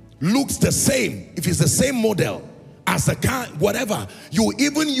looks the same if it's the same model as the car, whatever. You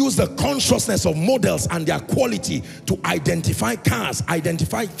even use the consciousness of models and their quality to identify cars,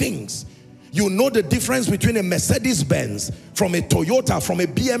 identify things. You know the difference between a Mercedes-Benz from a Toyota, from a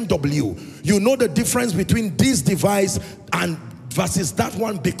BMW. You know the difference between this device and versus that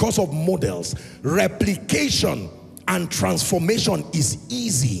one because of models. Replication and transformation is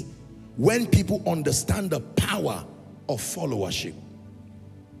easy when people understand the power of followership.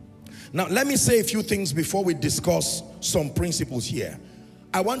 Now, let me say a few things before we discuss some principles here.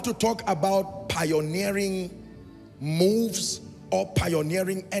 I want to talk about pioneering moves or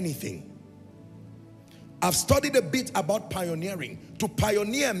pioneering anything. I've studied a bit about pioneering. To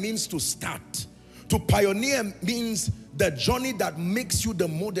pioneer means to start. To pioneer means the journey that makes you the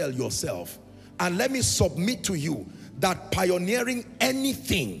model yourself. And let me submit to you that pioneering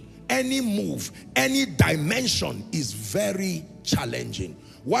anything, any move, any dimension is very challenging.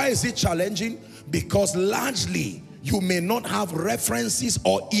 Why is it challenging? Because largely you may not have references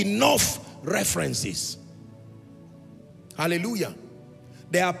or enough references. Hallelujah.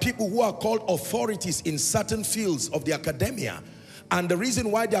 There are people who are called authorities in certain fields of the academia. And the reason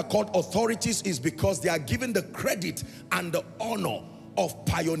why they are called authorities is because they are given the credit and the honor of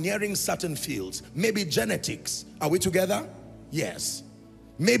pioneering certain fields. Maybe genetics. Are we together? Yes.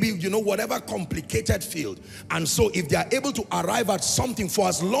 Maybe, you know, whatever complicated field. And so if they are able to arrive at something for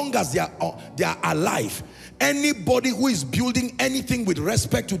as long as they are alive, anybody who is building anything with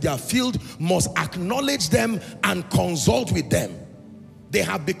respect to their field must acknowledge them and consult with them. They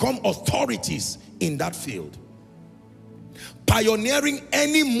have become authorities in that field. Pioneering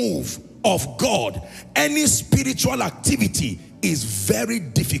any move of God, any spiritual activity is very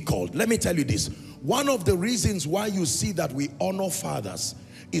difficult. Let me tell you this. One of the reasons why you see that we honor fathers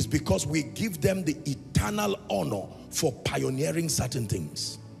is because we give them the eternal honor for pioneering certain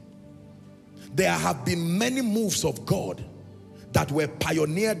things. There have been many moves of God that were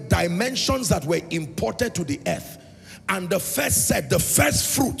pioneered, dimensions that were imported to the earth. And the first set, the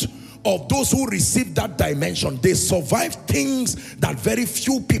first fruit of those who received that dimension, they survived things that very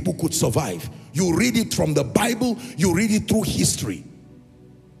few people could survive. You read it from the Bible, you read it through history.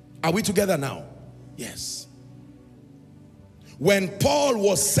 Are we together now? Yes. When Paul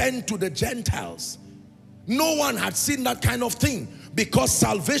was sent to the Gentiles, no one had seen that kind of thing because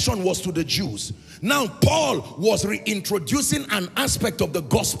salvation was to the Jews. Now Paul was reintroducing an aspect of the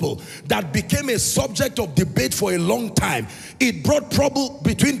gospel that became a subject of debate for a long time. It brought trouble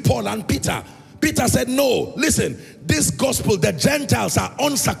between Paul and Peter. Peter said, no, listen, this gospel, the Gentiles are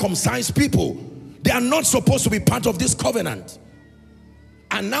uncircumcised people. They are not supposed to be part of this covenant.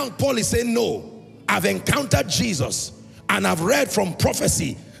 And now Paul is saying, no, I've encountered Jesus and I've read from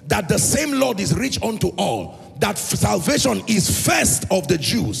prophecy that the same Lord is rich unto all, that salvation is first of the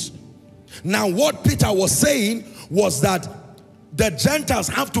Jews. Now what Peter was saying was that the Gentiles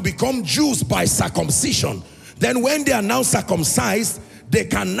have to become Jews by circumcision. Then when they are now circumcised, they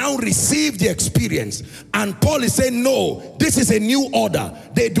can now receive the experience. And Paul is saying, no, this is a new order.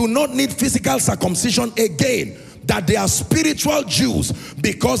 They do not need physical circumcision again. That they are spiritual Jews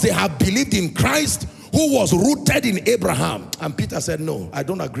because they have believed in Christ, who was rooted in Abraham. And Peter said, no, I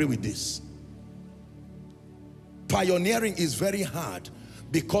don't agree with this. Pioneering is very hard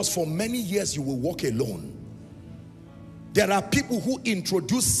because for many years you will walk alone. There are people who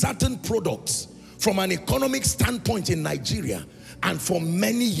introduce certain products from an economic standpoint in Nigeria, And for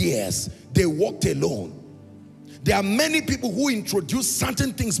many years, they walked alone. There are many people who introduce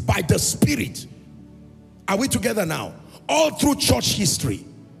certain things by the Spirit. Are we together now? All through church history.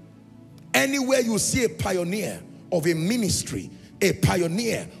 Anywhere you see a pioneer of a ministry, a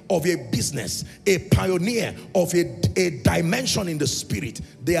pioneer of a business, a pioneer of a dimension in the Spirit,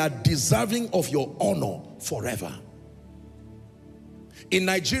 they are deserving of your honor forever. In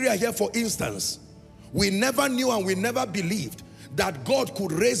Nigeria here, for instance, we never knew and we never believed that God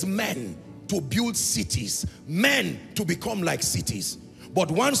could raise men to build cities, men to become like cities. But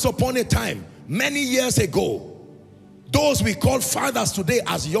once upon a time, many years ago, those we call fathers today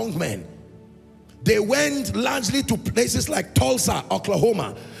as young men, they went largely to places like Tulsa,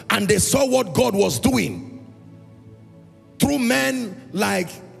 Oklahoma, and they saw what God was doing through men like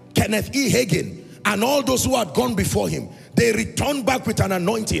Kenneth E. Hagin and all those who had gone before him. They returned back with an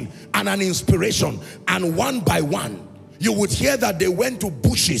anointing and an inspiration, and one by one, you would hear that they went to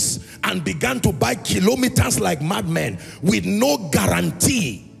bushes and began to buy kilometers like madmen with no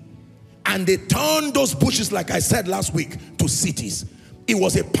guarantee. And they turned those bushes, like I said last week, to cities. It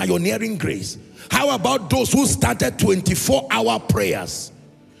was a pioneering grace. How about those who started 24-hour prayers?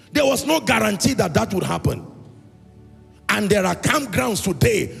 There was no guarantee that that would happen. And there are campgrounds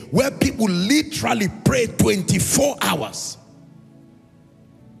today where people literally pray 24 hours.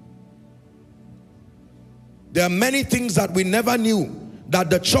 There are many things that we never knew that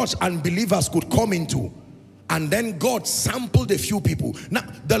the church and believers could come into. And then God sampled a few people. Now,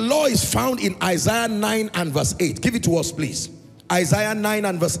 the law is found in Isaiah 9 and verse 8. Give it to us, please. Isaiah 9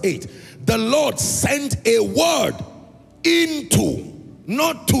 and verse 8. The Lord sent a word into,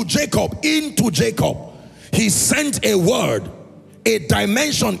 not to Jacob, into Jacob. He sent a word, a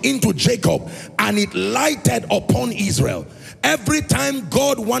dimension into Jacob, and it lighted upon Israel. Every time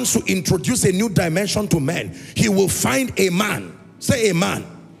God wants to introduce a new dimension to men, he will find a man. Say a man.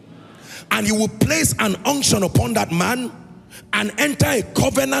 And he will place an unction upon that man and enter a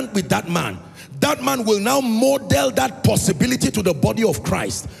covenant with that man. That man will now model that possibility to the body of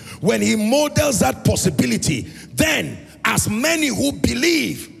Christ. When he models that possibility, then as many who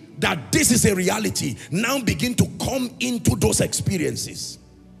believe that this is a reality now begin to come into those experiences.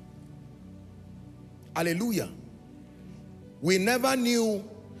 Hallelujah. We never knew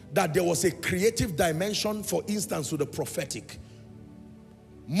that there was a creative dimension, for instance, to the prophetic.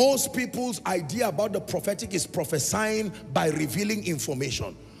 Most people's idea about the prophetic is prophesying by revealing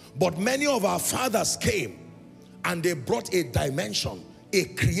information. But many of our fathers came and they brought a dimension, a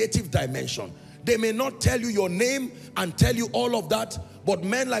creative dimension. They may not tell you your name and tell you all of that, but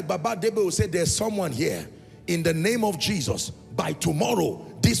men like Baba Debe will say, there's someone here, in the name of Jesus, by tomorrow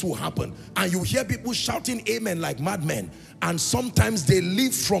this will happen. And you hear people shouting amen like madmen, and sometimes they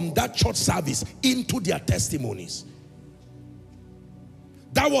live from that church service into their testimonies.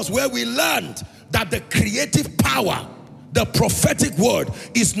 That was where we learned that the creative power, the prophetic word,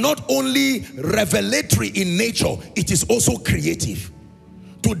 is not only revelatory in nature, it is also creative.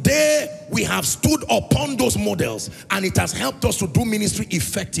 Today, we have stood upon those models and it has helped us to do ministry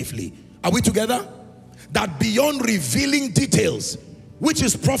effectively. Are we together? That beyond revealing details, which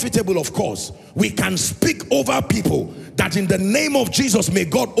is profitable of course, we can speak over people that in the name of Jesus, may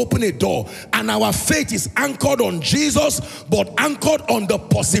God open a door. And our faith is anchored on Jesus, but anchored on the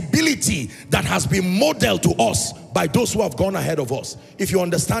possibility that has been modeled to us by those who have gone ahead of us. If you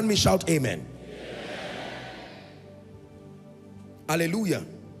understand me, shout amen. Hallelujah.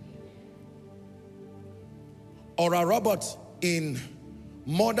 Oral Roberts in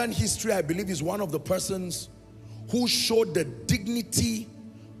modern history, I believe, is one of the persons who showed the dignity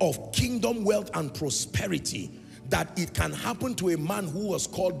of kingdom wealth and prosperity, that it can happen to a man who was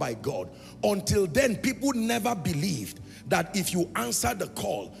called by God. Until then, people never believed that if you answer the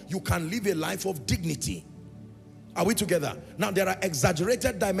call, you can live a life of dignity. Are we together? Now, there are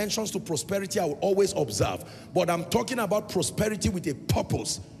exaggerated dimensions to prosperity I will always observe, but I'm talking about prosperity with a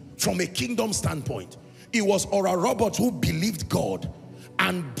purpose from a kingdom standpoint. It was Oral Roberts who believed God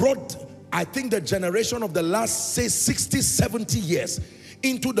and brought, I think, the generation of the last, say, 60, 70 years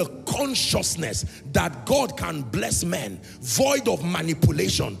into the consciousness that God can bless men, void of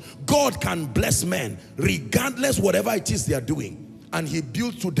manipulation. God can bless men, regardless whatever it is they are doing. And he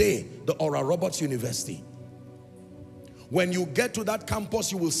built today the Oral Roberts University. When you get to that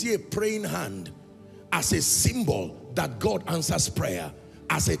campus, you will see a praying hand as a symbol that God answers prayer,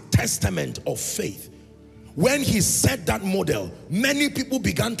 as a testament of faith. When he set that model, many people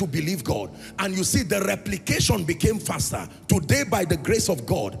began to believe God. And you see, the replication became faster. Today, by the grace of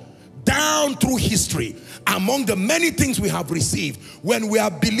God, down through history, among the many things we have received, when we are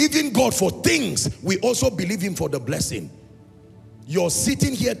believing God for things, we also believe him for the blessing. You're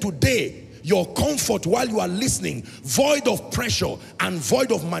sitting here today, your comfort while you are listening, void of pressure and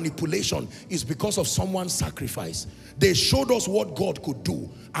void of manipulation, is because of someone's sacrifice. They showed us what God could do,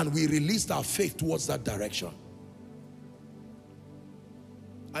 and we released our faith towards that direction.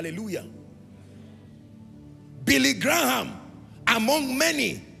 Hallelujah. Billy Graham, among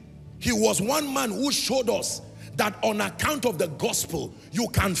many, he was one man who showed us that on account of the gospel, you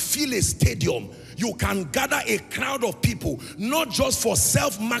can fill a stadium, you can gather a crowd of people, not just for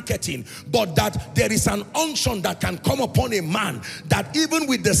self-marketing, but that there is an unction that can come upon a man, that even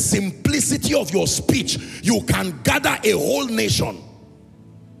with the simplicity of your speech, you can gather a whole nation.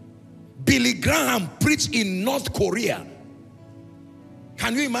 Billy Graham preached in North Korea.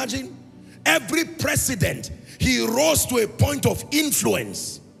 Can you imagine? Every president, he rose to a point of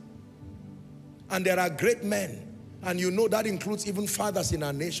influence. And there are great men, and you know that includes even fathers in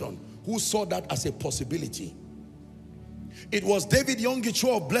our nation, who saw that as a possibility. It was David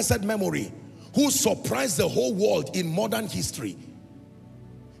Yonggi-Cho of blessed memory who surprised the whole world in modern history.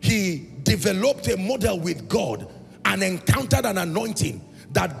 He developed a model with God and encountered an anointing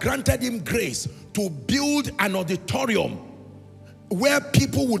that granted him grace to build an auditorium where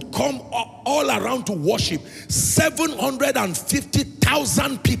people would come all around to worship.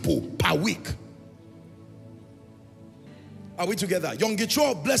 750,000 people per week. Are we together?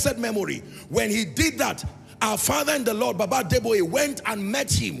 Yonggi-Cho of blessed memory. When he did that, our father in the Lord, Baba Deboe, went and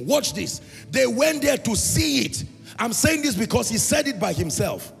met him. Watch this. They went there to see it. I'm saying this because he said it by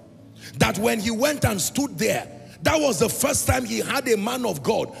himself. That when he went and stood there, that was the first time he had a man of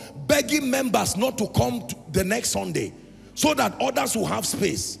God begging members not to come the next Sunday, so that others will have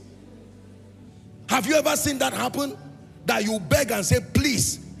space. Have you ever seen that happen? That you beg and say,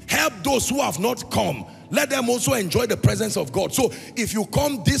 please help those who have not come. Let them also enjoy the presence of God. So if you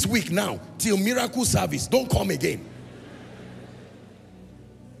come this week now till miracle service, don't come again.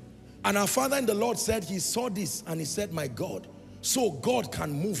 And our father in the Lord said he saw this and he said, my God, so God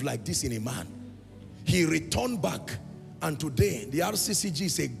can move like this in a man. He returned back, and today the RCCG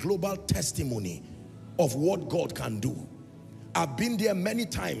is a global testimony of what God can do. I've been there many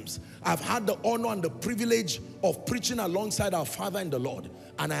times. I've had the honor and the privilege of preaching alongside our father in the Lord,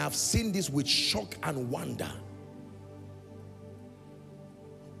 and I have seen this with shock and wonder.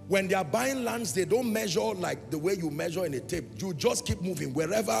 When they are buying lands, they don't measure like the way you measure in a tape. You just keep moving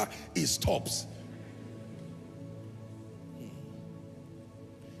wherever it stops.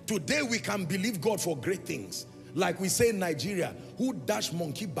 Today we can believe God for great things. Like we say in Nigeria, who dash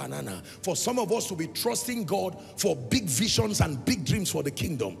monkey banana? For some of us to be trusting God for big visions and big dreams for the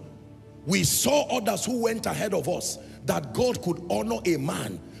kingdom. We saw others who went ahead of us, that God could honor a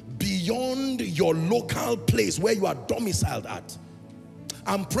man beyond your local place where you are domiciled at.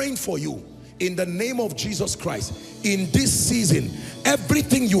 I'm praying for you in the name of Jesus Christ. In this season,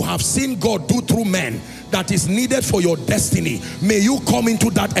 everything you have seen God do through men that is needed for your destiny, may you come into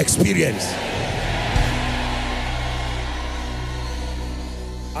that experience.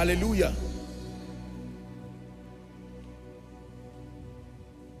 Hallelujah.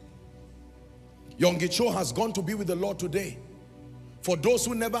 Yonggi-Cho has gone to be with the Lord today. For those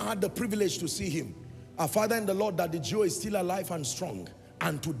who never had the privilege to see him, our father in the Lord, Daddy Joe, is still alive and strong.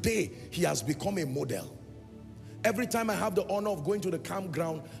 And today, he has become a model. Every time I have the honor of going to the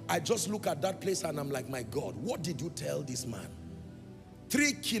campground, I just look at that place and I'm like, my God, what did you tell this man?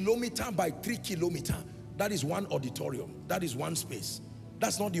 3 kilometers by 3 kilometers. That is one auditorium. That is one space.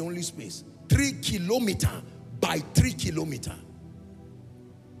 That's not the only space. 3 kilometers by 3 kilometers.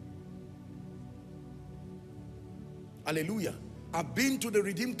 Hallelujah. I've been to the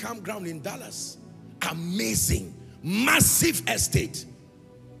Redeemed Campground in Dallas. Amazing. Massive estate.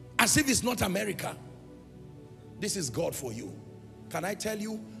 As if it's not America. This is God for you. Can I tell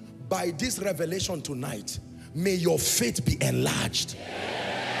you, by this revelation tonight, may your faith be enlarged.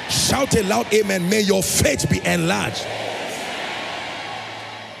 Yes. Shout a loud amen. May your faith be enlarged. Yes.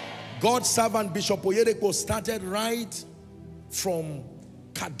 God's servant Bishop Oyedepo started right from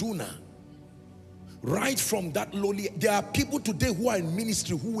Kaduna. Right from that lowly. There are people today who are in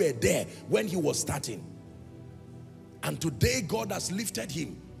ministry who were there when he was starting. And today God has lifted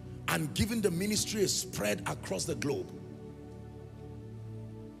him and given the ministry a spread across the globe.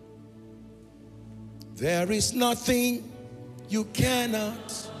 There is nothing you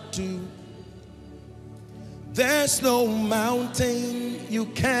cannot do. There's no mountain you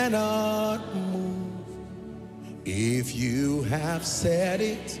cannot move. If you have said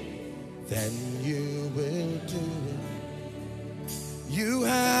it, then you will do it. You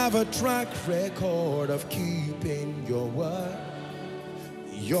have a track record of keeping your word.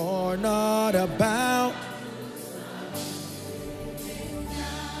 You're not about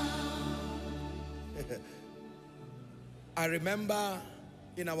I remember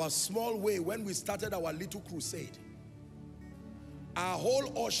in our small way when we started our little crusade, our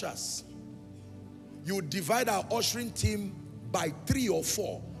whole ushers, you would divide our ushering team by 3 or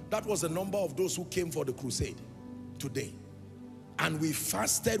 4. That was the number of those who came for the crusade today. And we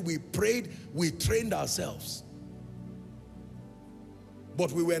fasted, we prayed, we trained ourselves.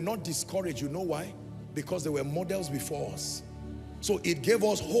 But we were not discouraged. You know why? Because there were models before us. So it gave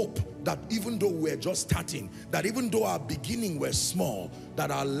us hope that even though we're just starting, that even though our beginning were small, that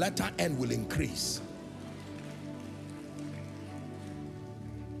our latter end will increase.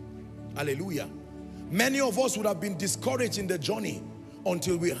 Hallelujah. Many of us would have been discouraged in the journey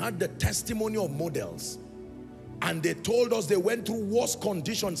until we had the testimony of models. And they told us they went through worse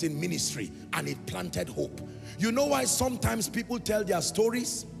conditions in ministry, and it planted hope. You know why sometimes people tell their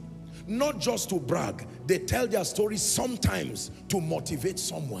stories? Not just to brag. They tell their stories sometimes to motivate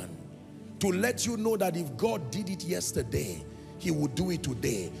someone, to let you know that if God did it yesterday, He would do it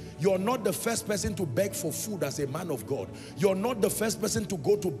today. You're not the first person to beg for food as a man of God. You're not the first person to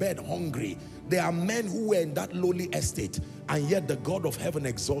go to bed hungry. There are men who were in that lowly estate, and yet the God of heaven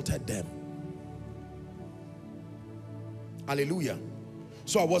exalted them. Hallelujah.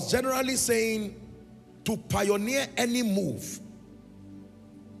 So I was generally saying, to pioneer any move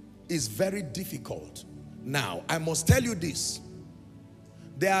is very difficult. Now, I must tell you this.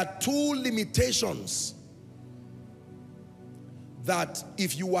 There are 2 limitations that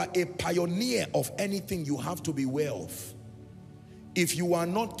if you are a pioneer of anything, you have to be aware of. If you are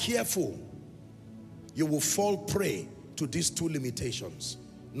not careful, you will fall prey to these 2 limitations.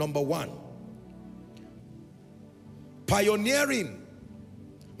 Number 1, pioneering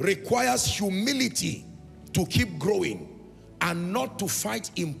requires humility to keep growing and not to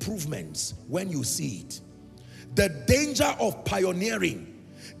fight improvements when you see it. The danger of pioneering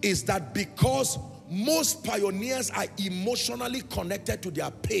is that because most pioneers are emotionally connected to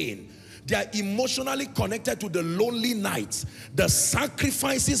their pain, they are emotionally connected to the lonely nights, the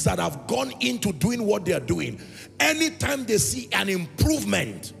sacrifices that have gone into doing what they are doing. Anytime they see an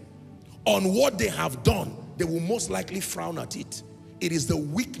improvement on what they have done, they will most likely frown at it. It is the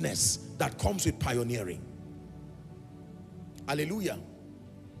weakness that comes with pioneering. Hallelujah.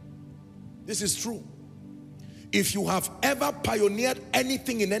 This is true. If you have ever pioneered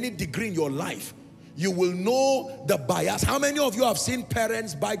anything in any degree in your life, you will know the bias. How many of you have seen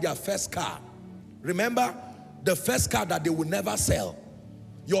parents buy their first car? Remember, the first car that they will never sell.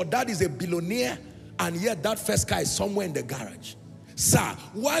 Your dad is a billionaire, and yet that first car is somewhere in the garage. Sir,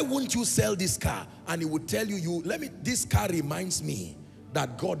 why won't you sell this car? And he would tell you, this car reminds me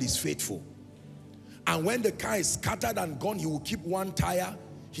that God is faithful. And when the car is scattered and gone, he will keep one tire,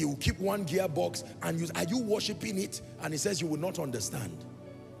 he will keep one gearbox, and you, are you worshiping it? And he says, you will not understand.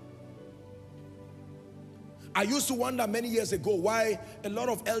 I used to wonder many years ago why a lot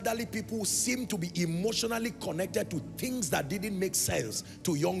of elderly people seem to be emotionally connected to things that didn't make sense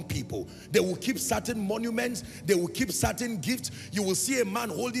to young people. They will keep certain monuments, they will keep certain gifts. You will see a man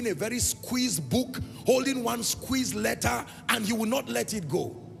holding a very squeezed book, holding one squeezed letter, and he will not let it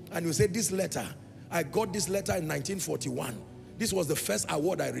go. And you say, this letter, I got this letter in 1941. This was the first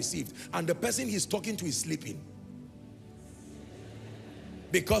award I received. And the person he's talking to is sleeping.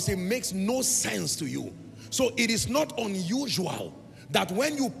 Because it makes no sense to you. So it is not unusual that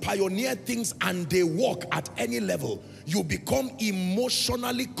when you pioneer things and they work at any level, you become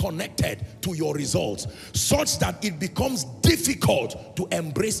emotionally connected to your results, such that it becomes difficult to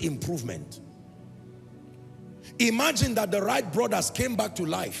embrace improvement. Imagine that the Wright brothers came back to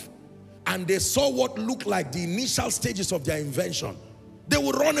life and they saw what looked like the initial stages of their invention. They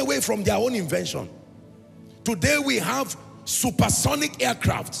would run away from their own invention. Today we have supersonic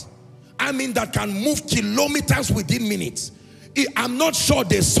aircraft, that can move kilometers within minutes. I'm not sure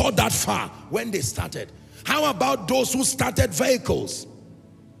they saw that far when they started. How about those who started vehicles?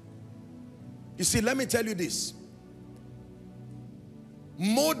 You see, let me tell you this.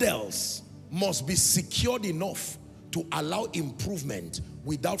 Models must be secured enough to allow improvement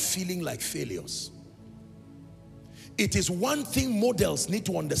without feeling like failures. It is one thing models need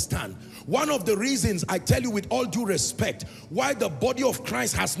to understand. One of the reasons, I tell you with all due respect, why the body of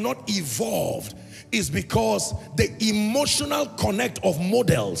Christ has not evolved is because the emotional connect of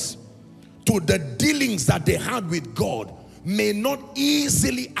models to the dealings that they had with God may not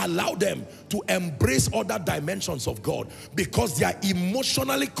easily allow them to embrace other dimensions of God, because they are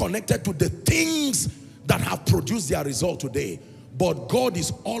emotionally connected to the things that have produced their result today. But God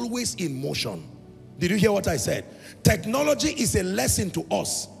is always in motion. Did you hear what I said? Technology is a lesson to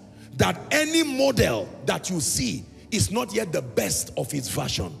us that any model that you see is not yet the best of its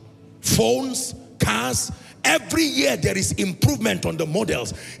version. Phones, cars, every year there is improvement on the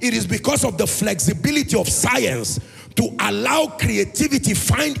models. It is because of the flexibility of science to allow creativity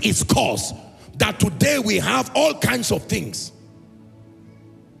find its course that today we have all kinds of things.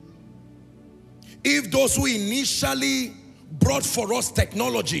 If those who initially brought for us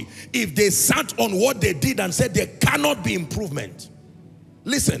technology, if they sat on what they did and said there cannot be improvement.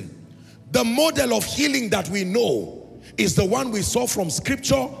 Listen, the model of healing that we know is the one we saw from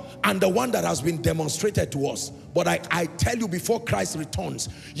scripture and the one that has been demonstrated to us. But I tell you, before Christ returns,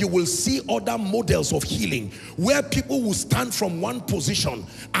 you will see other models of healing where people will stand from one position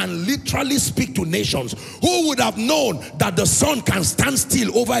and literally speak to nations. Who would have known that the sun can stand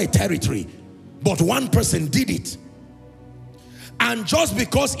still over a territory? But one person did it. And just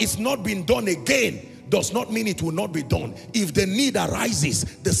because it's not been done again does not mean it will not be done. If the need arises,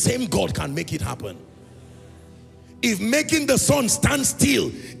 the same God can make it happen. If making the sun stand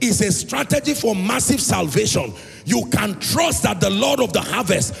still is a strategy for massive salvation, you can trust that the Lord of the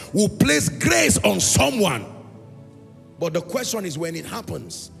harvest will place grace on someone. But the question is, when it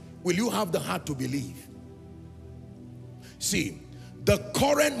happens, will you have the heart to believe? See, the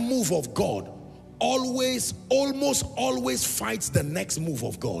current move of God almost always fights the next move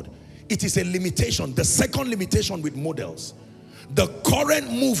of God. It is a limitation, the second limitation with models. The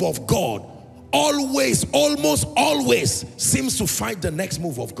current move of God almost always seems to fight the next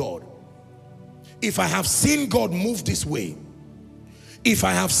move of God. If I have seen God move this way, if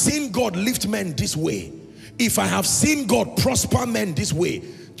I have seen God lift men this way, if I have seen God prosper men this way,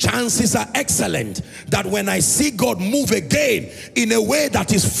 chances are excellent that when I see God move again in a way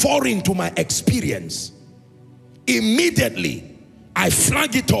that is foreign to my experience, immediately I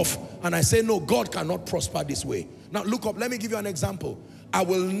flag it off and I say, no, God cannot prosper this way. Now look up, let me give you an example. I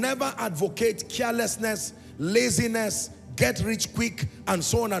will never advocate carelessness, laziness, get rich quick, and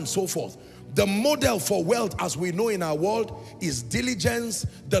so on and so forth. The model for wealth, as we know in our world, is diligence,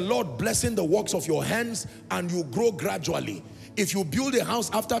 the Lord blessing the works of your hands, and you grow gradually. If you build a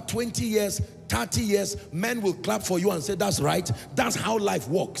house after 20 years, 30 years, men will clap for you and say, that's right. That's how life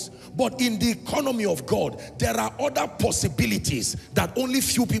works. But in the economy of God, there are other possibilities that only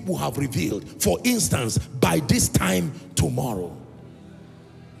few people have revealed. For instance, by this time tomorrow.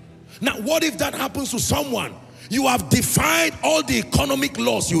 Now, what if that happens to someone? You have defied all the economic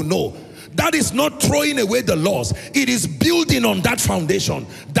laws you know. That is not throwing away the laws. It is building on that foundation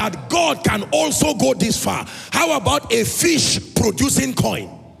that God can also go this far. How about a fish producing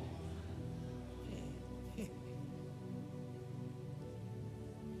coin?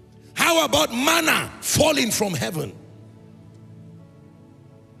 How about manna falling from heaven?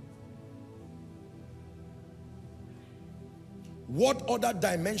 What other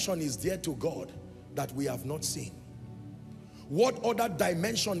dimension is there to God that we have not seen? What other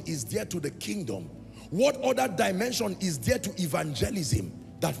dimension is there to the kingdom? What other dimension is there to evangelism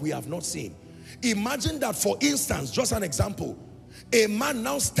that we have not seen? Imagine that, for instance, just an example, a man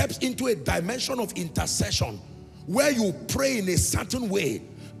now steps into a dimension of intercession where you pray in a certain way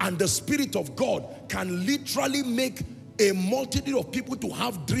and the Spirit of God can literally make a multitude of people to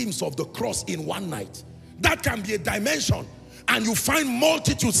have dreams of the cross in one night. That can be a dimension. And you find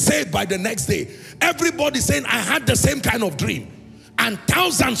multitudes saved by the next day. Everybody saying, I had the same kind of dream. And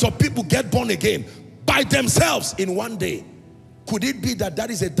thousands of people get born again by themselves in one day. Could it be that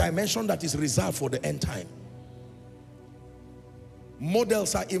that is a dimension that is reserved for the end time?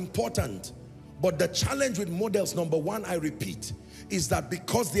 Models are important. But the challenge with models, number one, I repeat, is that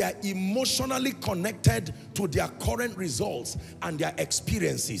because they are emotionally connected to their current results and their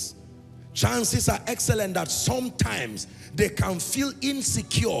experiences, chances are excellent that sometimes they can feel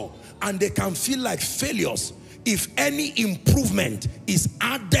insecure and they can feel like failures if any improvement is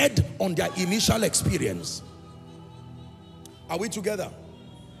added on their initial experience. Are we together?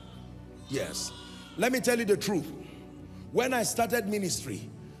 Yes. Let me tell you the truth. When I started ministry,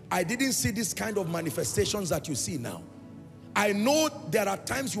 I didn't see this kind of manifestations that you see now. I know there are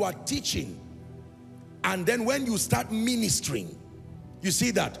times you are teaching and then when you start ministering, you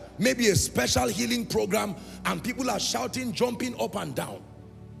see that maybe a special healing program and people are shouting, jumping up and down.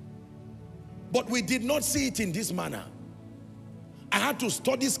 But we did not see it in this manner. I had to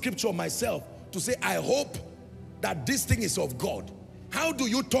study scripture myself to say, I hope that this thing is of God. How do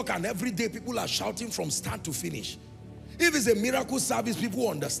you talk and every day people are shouting from start to finish? If it's a miracle service, people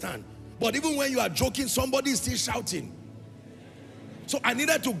understand. But even when you are joking, somebody is still shouting. So I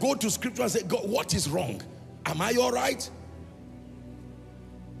needed to go to scripture and say, God, what is wrong? Am I all right?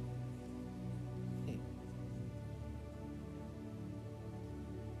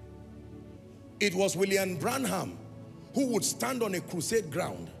 It was William Branham who would stand on a crusade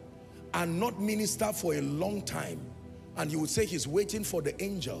ground and not minister for a long time, and he would say he's waiting for the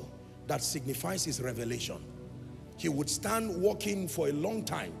angel that signifies his revelation. He would stand walking for a long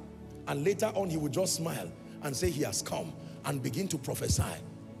time, and later on he would just smile and say he has come and begin to prophesy.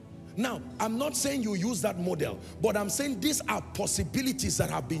 Now, I'm not saying you use that model, but I'm saying these are possibilities that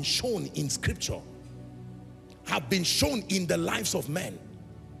have been shown in scripture, have been shown in the lives of men.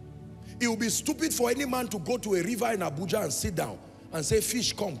 It would be stupid for any man to go to a river in Abuja and sit down and say,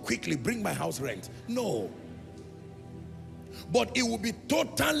 fish, come quickly, bring my house rent. No. But it will be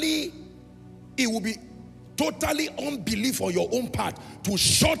totally unbelief on your own part to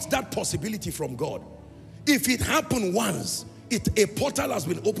shut that possibility from God. If it happened once, a portal has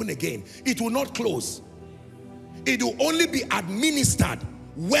been opened again. It will not close. It will only be administered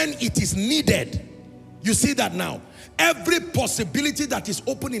when it is needed. You see that now? Every possibility that is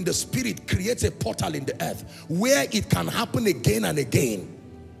open in the spirit creates a portal in the earth where it can happen again and again.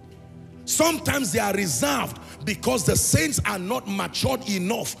 Sometimes they are reserved because the saints are not matured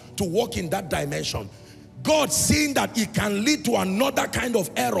enough to walk in that dimension. God, seeing that it can lead to another kind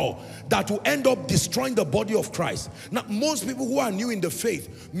of error that will end up destroying the body of Christ. Now, most people who are new in the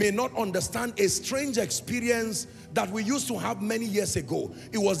faith may not understand a strange experience that we used to have many years ago.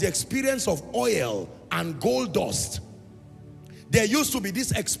 It was the experience of oil and gold dust. There used to be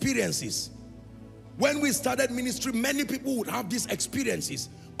these experiences. When we started ministry, many people would have these experiences.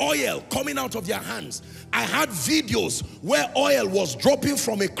 Oil coming out of their hands. I had videos where oil was dropping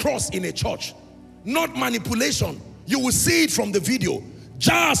from a cross in a church. Not manipulation. You will see it from the video.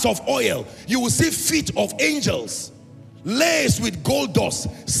 Jars of oil. You will see feet of angels laced with gold dust,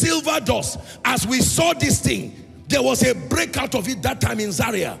 silver dust. As we saw this thing, there was a breakout of it that time in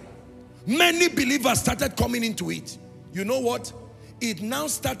Zaria. Many believers started coming into it. You know what? It now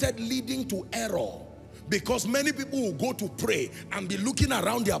started leading to error, because many people will go to pray and be looking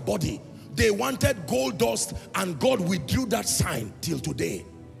around their body. They wanted gold dust, and God withdrew that sign till today.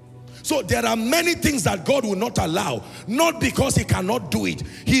 So there are many things that God will not allow, not because he cannot do it.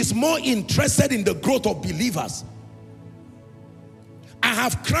 He is more interested in the growth of believers. I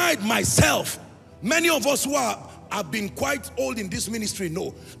have cried myself. Many of us who have been quite old in this ministry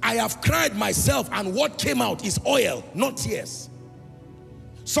know. I have cried myself, and what came out is oil, not tears.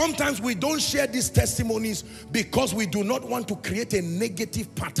 Sometimes we don't share these testimonies because we do not want to create a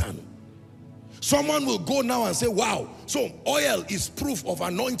negative pattern. Someone will go now and say, wow, so oil is proof of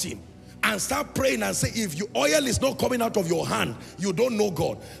anointing, and start praying and say, if your oil is not coming out of your hand, you don't know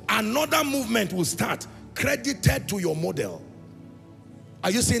God. Another movement will start, credited to your model.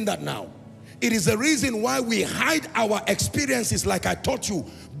 Are you seeing that now? It is the reason why we hide our experiences, like I taught you,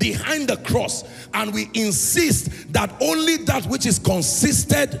 behind the cross, and we insist that only that which is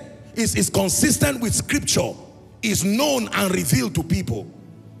consistent with scripture is known and revealed to people.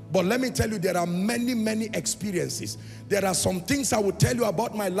 But let me tell you, there are many, many experiences. There are some things I will tell you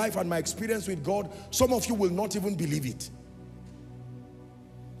about my life and my experience with God. Some of you will not even believe it.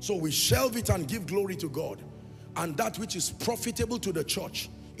 So we shelve it and give glory to God. And that which is profitable to the church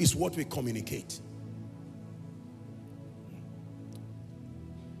is what we communicate.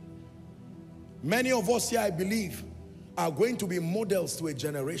 Many of us here, I believe, are going to be models to a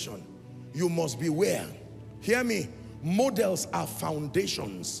generation. You must beware. Hear me. Models are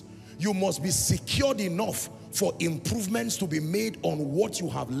foundations. You must be secured enough for improvements to be made on what you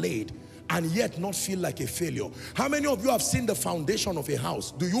have laid, and yet not feel like a failure. How many of you have seen the foundation of a house?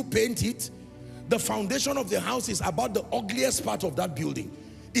 Do you paint it? The foundation of the house is about the ugliest part of that building.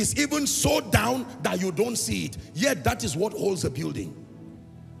 It's even so down that you don't see it, yet that is what holds the building.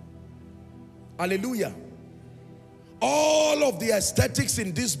 Hallelujah. All of the aesthetics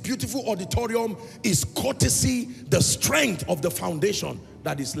in this beautiful auditorium is courtesy, the strength of the foundation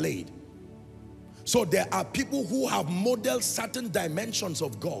that is laid. So there are people who have modeled certain dimensions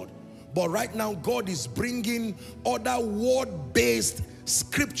of God, but right now God is bringing other word-based,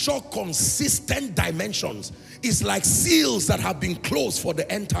 scripture consistent dimensions. It's like seals that have been closed for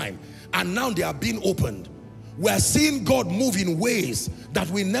the end time, and now they are being opened. We are seeing God move in ways that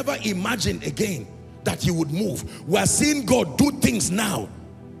we never imagined again that he would move. We are seeing God do things now.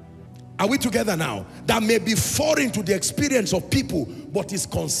 Are we together now? That may be foreign to the experience of people, but is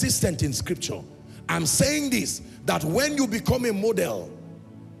consistent in scripture. I'm saying this, that when you become a model,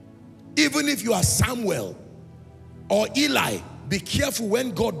 even if you are Samuel or Eli, be careful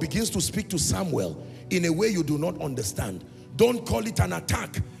when God begins to speak to Samuel in a way you do not understand. Don't call it an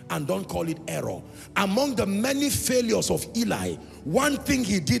attack, and don't call it error. Among the many failures of Eli, one thing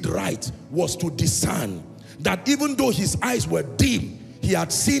he did right was to discern that even though his eyes were dim, he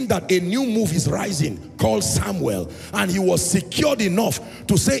had seen that a new move is rising called Samuel, and he was secured enough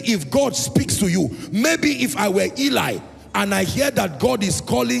to say, if God speaks to you, maybe if I were Eli and I hear that God is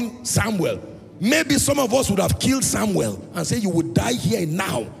calling Samuel, maybe some of us would have killed Samuel and say, you would die here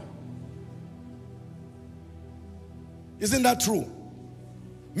now. Isn't that true?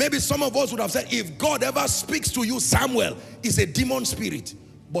 Maybe some of us would have said, if God ever speaks to you, Samuel is a demon spirit.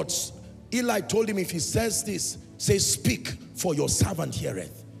 But Eli told him, if he says this, say, speak, for your servant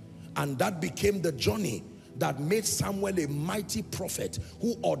heareth. And that became the journey that made Samuel a mighty prophet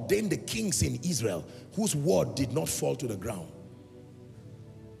who ordained the kings in Israel, whose word did not fall to the ground.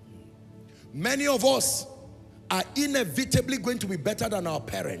 Many of us are inevitably going to be better than our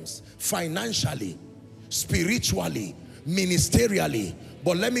parents, financially, spiritually, ministerially.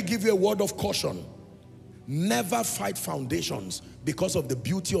 But let me give you a word of caution. Never fight foundations because of the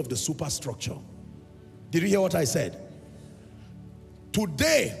beauty of the superstructure. Did you hear what I said?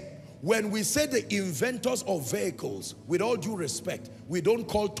 Today, when we say the inventors of vehicles, with all due respect, we don't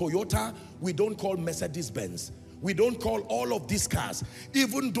call Toyota, we don't call Mercedes-Benz, we don't call all of these cars,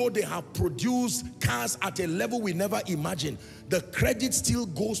 even though they have produced cars at a level we never imagined. The credit still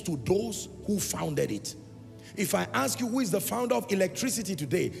goes to those who founded it. If I ask you who is the founder of electricity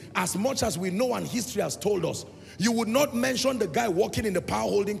today, as much as we know and history has told us, you would not mention the guy working in the power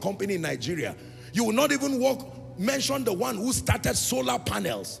holding company in Nigeria. You will not even mention the one who started solar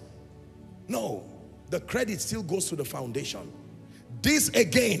panels. No, the credit still goes to the foundation. This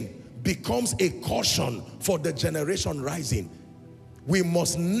again becomes a caution for the generation rising. We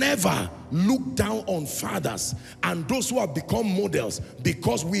must never look down on fathers and those who have become models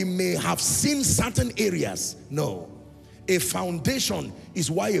because we may have seen certain areas. No, a foundation is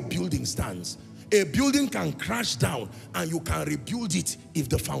why a building stands. A building can crash down and you can rebuild it if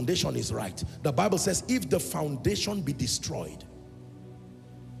the foundation is right. The Bible says, if the foundation be destroyed.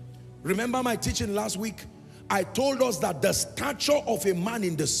 Remember my teaching last week? I told us that the stature of a man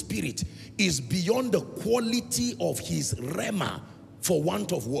in the spirit is beyond the quality of his rhema, for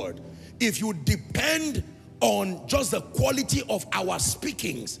want of word. If you depend on just the quality of our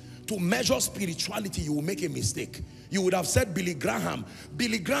speakings to measure spirituality, you will make a mistake. You would have said Billy Graham.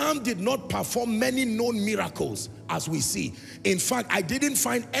 Billy Graham did not perform many known miracles as we see. In fact, I didn't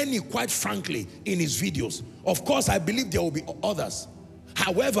find any, quite frankly, in his videos. Of course, I believe there will be others.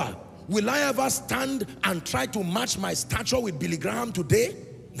 However, will I ever stand and try to match my stature with Billy Graham today?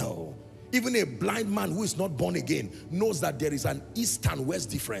 No. Even a blind man who is not born again knows that there is an east and west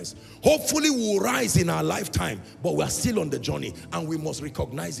difference. Hopefully we will rise in our lifetime, but we are still on the journey and we must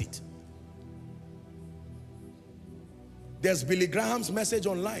recognize it. There's Billy Graham's message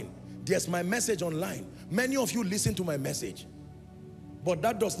online. There's my message online. Many of you listen to my message. But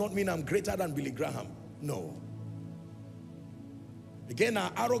that does not mean I'm greater than Billy Graham. No. Again,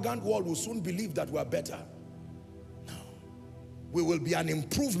 our arrogant world will soon believe that we are better. No. We will be an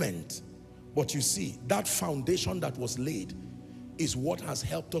improvement. But you see, that foundation that was laid is what has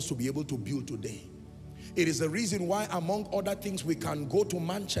helped us to be able to build today. It is the reason why, among other things, we can go to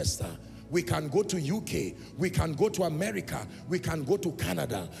Manchester, we can go to UK, we can go to America, we can go to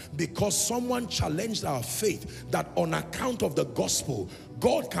Canada, because someone challenged our faith that on account of the gospel,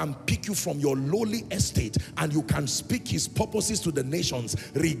 God can pick you from your lowly estate and you can speak his purposes to the nations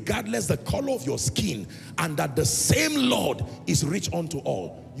regardless the color of your skin, and that the same Lord is rich unto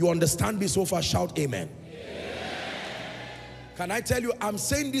all. You understand me so far? Shout amen. Can I tell you, I'm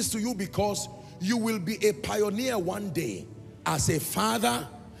saying this to you because you will be a pioneer one day as a father,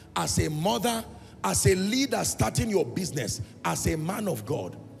 as a mother, as a leader starting your business, as a man of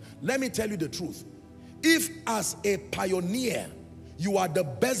God. Let me tell you the truth. If as a pioneer, you are the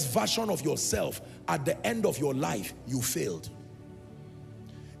best version of yourself, at the end of your life, you failed.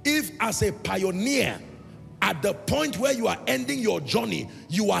 If as a pioneer, at the point where you are ending your journey,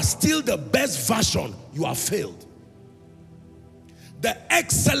 you are still the best version, you have failed. The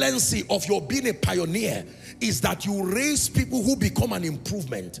excellency of your being a pioneer is that you raise people who become an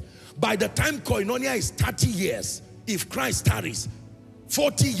improvement. By the time Koinonia is 30 years, if Christ tarries,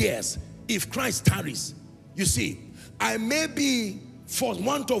 40 years, if Christ tarries. You see, I may be, for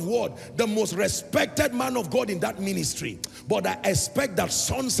want of word, the most respected man of God in that ministry, but I expect that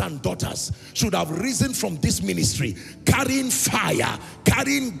sons and daughters should have risen from this ministry carrying fire,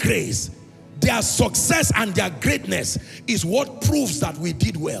 carrying grace. Their success and their greatness is what proves that we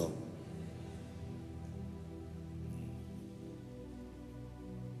did well.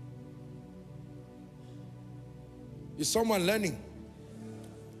 Is someone learning?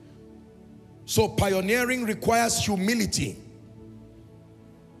 So pioneering requires humility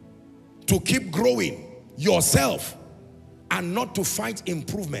to keep growing yourself and not to fight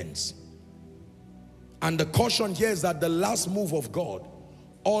improvements. And the caution here is that the last move of God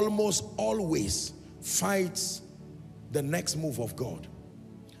almost always fights the next move of God.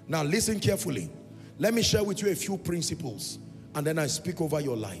 Now listen carefully. Let me share with you a few principles and then I speak over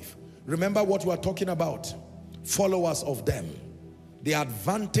your life. Remember what we are talking about? Followers of them. The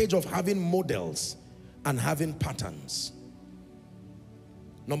advantage of having models and having patterns.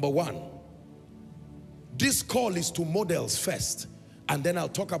 Number one, this call is to models first, and then I'll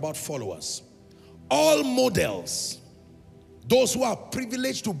talk about followers. All models, those who are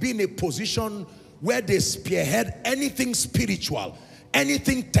privileged to be in a position where they spearhead anything spiritual,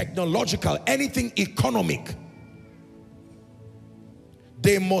 anything technological, anything economic,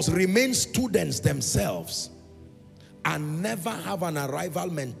 they must remain students themselves and never have an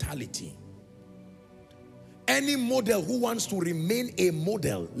arrival mentality. Any model who wants to remain a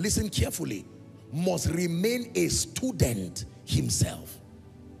model, listen carefully, must remain a student himself.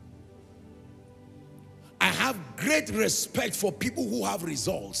 I have great respect for people who have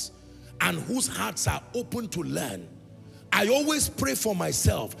results and whose hearts are open to learn. I always pray for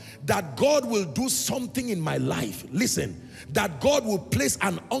myself that God will do something in my life. Listen, that God will place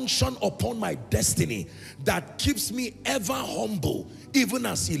an unction upon my destiny that keeps me ever humble, even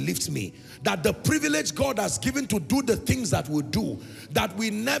as He lifts me. That the privilege God has given to do the things that we do, that we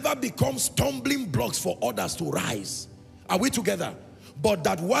never become stumbling blocks for others to rise. Are we together? But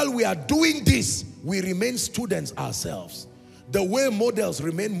that while we are doing this, we remain students ourselves. The way models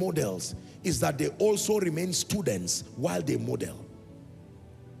remain models is that they also remain students while they model.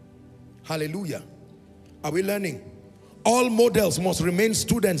 Hallelujah. Are we learning? All models must remain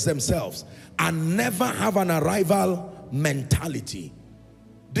students themselves and never have an arrival mentality.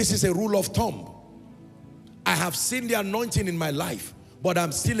 This is a rule of thumb. I have seen the anointing in my life, but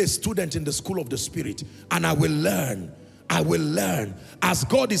I'm still a student in the school of the Spirit, and I will learn. I will learn. As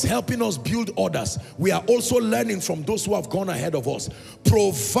God is helping us build others, we are also learning from those who have gone ahead of us.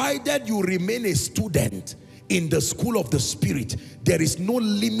 Provided you remain a student in the school of the Spirit, there is no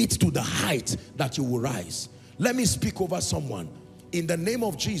limit to the height that you will rise. Let me speak over someone. In the name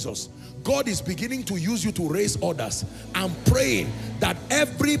of Jesus, God is beginning to use you to raise others. I'm praying that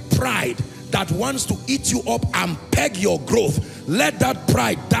every pride that wants to eat you up and peg your growth, let that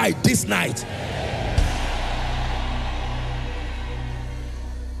pride die this night.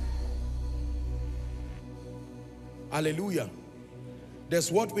 Hallelujah. There's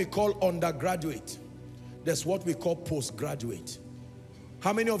what we call undergraduate. There's what we call postgraduate.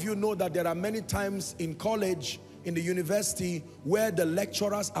 How many of you know that there are many times in college, in the university, where the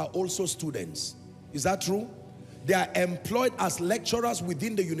lecturers are also students? Is that true? They are employed as lecturers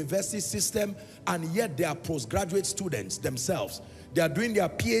within the university system, and yet they are postgraduate students themselves. They are doing their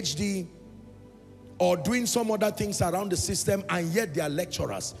PhD or doing some other things around the system, and yet they are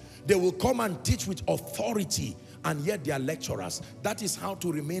lecturers. They will come and teach with authority, and yet they are lecturers. That is how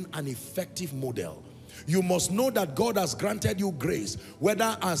to remain an effective model. You must know that God has granted you grace,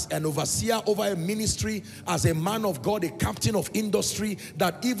 whether as an overseer over a ministry, as a man of God, a captain of industry,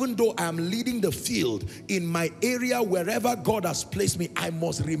 that even though I am leading the field in my area, wherever God has placed me, I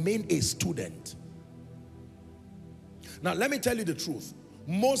must remain a student. Now, let me tell you the truth.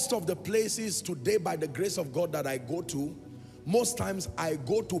 Most of the places today, by the grace of God, that I go to, most times I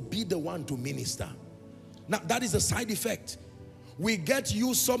go to be the one to minister. Now, that is a side effect. We get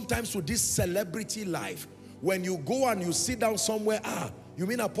used sometimes to this celebrity life. When you go and you sit down somewhere, you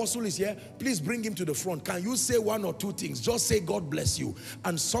mean Apostle is here? Please bring him to the front. Can you say one or two things? Just say God bless you.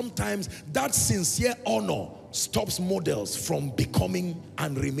 And sometimes that sincere honor stops models from becoming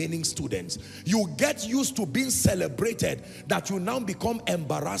and remaining students. You get used to being celebrated that you now become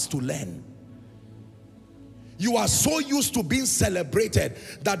embarrassed to learn. You are so used to being celebrated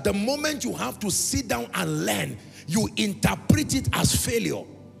that the moment you have to sit down and learn, you interpret it as failure.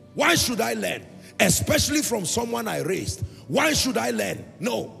 Why should I learn? Especially from someone I raised. Why should I learn?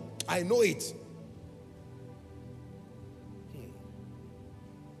 No, I know it.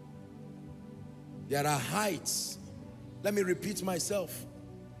 There are heights. Let me repeat myself.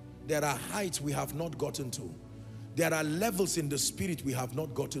 There are heights we have not gotten to. There are levels in the spirit we have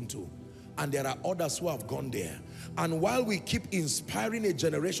not gotten to. And there are others who have gone there. And while we keep inspiring a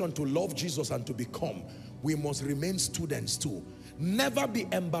generation to love Jesus and to become, we must remain students too. Never be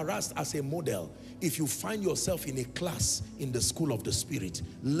embarrassed as a model if you find yourself in a class in the school of the Spirit.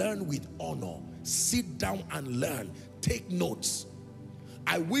 Learn with honor. Sit down and learn. Take notes.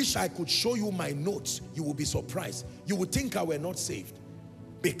 I wish I could show you my notes. You will be surprised. You would think I were not saved.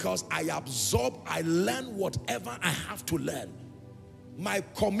 Because I absorb, I learn whatever I have to learn. My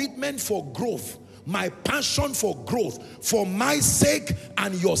commitment for growth, My passion for growth, for my sake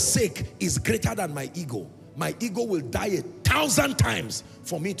and your sake, is greater than my ego. My ego will die 1,000 times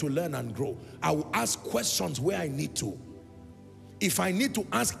for me to learn and grow. I will ask questions where I need to. If I need to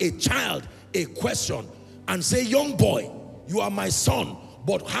ask a child a question and say, young boy, you are my son,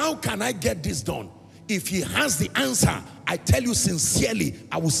 but how can I get this done? If he has the answer, I tell you sincerely,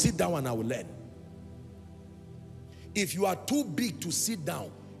 I will sit down and I will learn. If you are too big to sit down,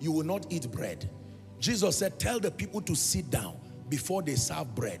 you will not eat bread. Jesus said, tell the people to sit down before they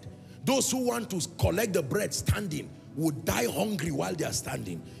serve bread. Those who want to collect the bread standing will die hungry while they are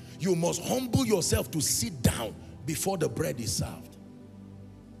standing. You must humble yourself to sit down before the bread is served.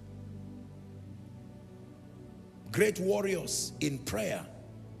 Great warriors in prayer,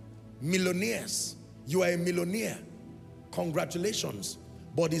 millionaires. You are a millionaire. Congratulations.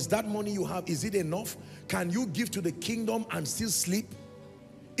 But is that money you have, is it enough? Can you give to the kingdom and still sleep?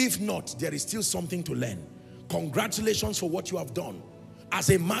 If not, there is still something to learn. Congratulations for what you have done. As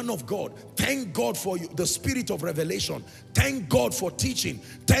a man of God, thank God for you, the spirit of revelation. Thank God for teaching.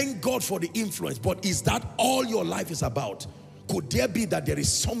 Thank God for the influence. But is that all your life is about? Could there be that there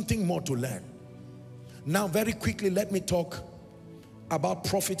is something more to learn? Now, very quickly, let me talk about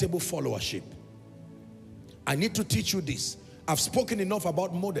profitable followership. I need to teach you this. I've spoken enough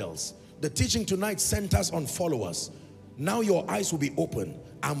about models. The teaching tonight centers on followers. Now your eyes will be open.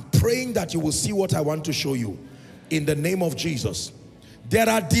 I'm praying that you will see what I want to show you in the name of Jesus. There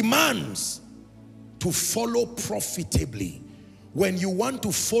are demands to follow profitably. When you want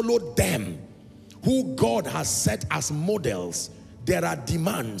to follow them who God has set as models, there are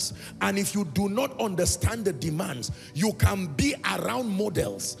demands. And if you do not understand the demands, you can be around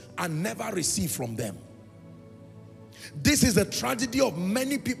models and never receive from them. This is the tragedy of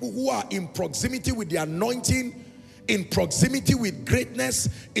many people who are in proximity with the anointing, in proximity with greatness,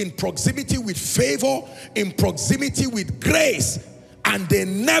 in proximity with favor, in proximity with grace, and they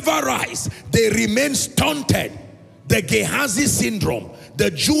never rise. They remain stunted. The Gehazi syndrome,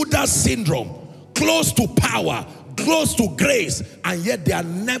 the Judas syndrome, close to power, close to grace, and yet they are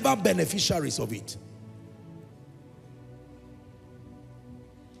never beneficiaries of it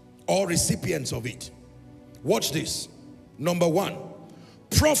or recipients of it. Watch this. Number one,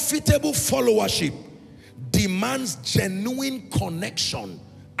 profitable followership demands genuine connection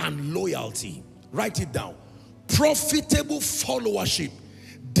and loyalty. Write it down. Profitable followership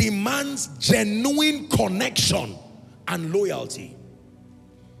demands genuine connection and loyalty.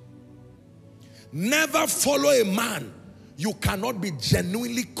 Never follow a man you cannot be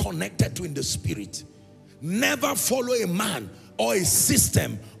genuinely connected to in the spirit. Never follow a man or a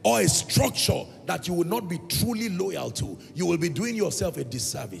system or a structure that you will not be truly loyal to. You will be doing yourself a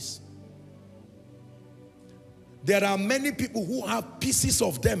disservice. There are many people who have pieces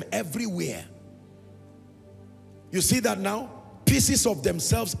of them everywhere. You see that now? Pieces of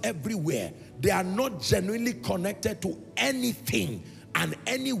themselves everywhere. They are not genuinely connected to anything and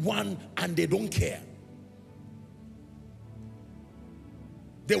anyone, and they don't care.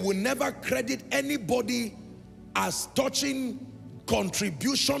 They will never credit anybody as touching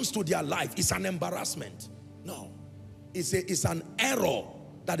contributions to their life. It's an embarrassment. No. It's an error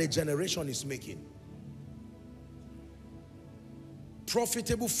that a generation is making.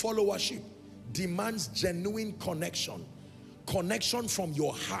 Profitable followership demands genuine connection. Connection from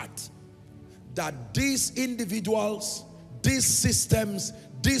your heart. That these individuals, these systems,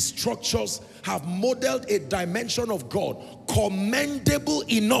 these structures have modeled a dimension of God commendable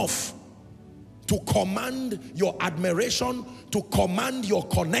enough to command your admiration, to command your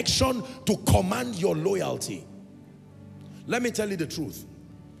connection, to command your loyalty. Let me tell you the truth.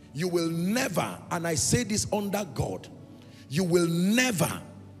 You will never, and I say this under God, you will never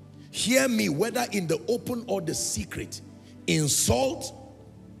hear me, whether in the open or the secret, insult,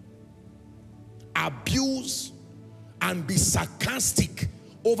 abuse, and be sarcastic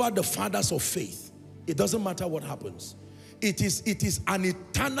over the fathers of faith. It doesn't matter what happens. It is an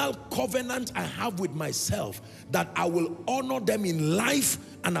eternal covenant I have with myself that I will honor them in life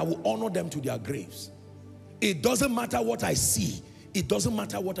and I will honor them to their graves. It doesn't matter what I see. It doesn't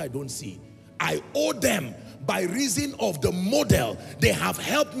matter what I don't see. I owe them by reason of the model. They have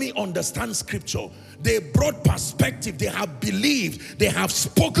helped me understand scripture. They brought perspective. They have believed. They have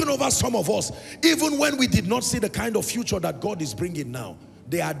spoken over some of us, even when we did not see the kind of future that God is bringing now.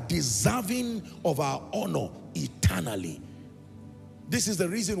 They are deserving of our honor eternally. This is the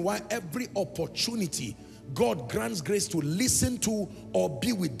reason why every opportunity God grants grace to listen to or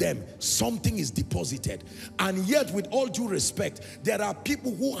be with them, something is deposited. And yet, with all due respect, there are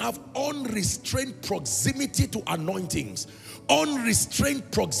people who have unrestrained proximity to anointings, unrestrained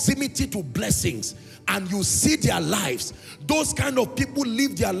proximity to blessings, and you see their lives, those kind of people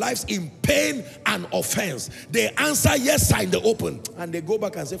live their lives in pain and offense. They answer yes sir in the open, and they go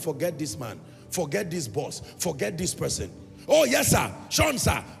back and say, forget this man, forget this boss, forget this person. Oh yes sir, Sean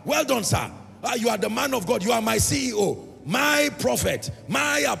sir, well done sir, you are the man of God, you are my CEO, my prophet,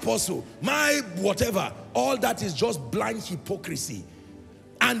 my apostle, my whatever. All that is just blind hypocrisy.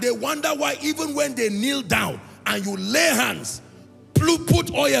 And they wonder why even when they kneel down and you lay hands,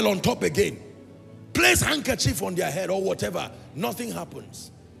 put oil on top again, place handkerchief on their head or whatever, nothing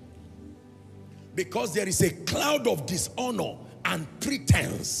happens. Because there is a cloud of dishonor and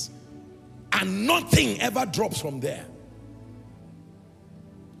pretense, and nothing ever drops from there.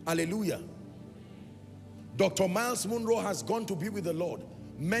 Hallelujah. Dr. Miles Monroe has gone to be with the Lord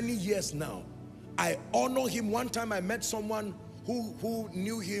many years now. I honor him. One time I met someone who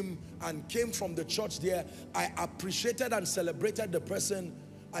knew him and came from the church there. I appreciated and celebrated the person.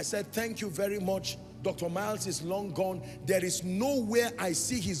 I said, thank you very much. Dr. Miles is long gone. There is nowhere I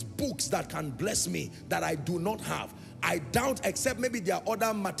see his books that can bless me that I do not have. I doubt, except maybe there are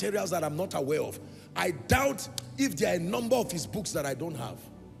other materials that I'm not aware of. I doubt if there are a number of his books that I don't have.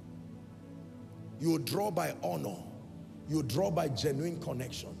 You draw by honor. You draw by genuine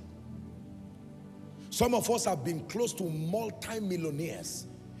connection. Some of us have been close to multi-millionaires.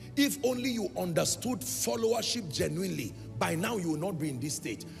 If only you understood followership genuinely, by now you will not be in this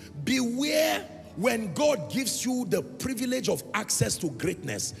state. Beware when God gives you the privilege of access to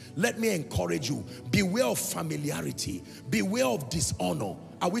greatness. Let me encourage you. Beware of familiarity. Beware of dishonor.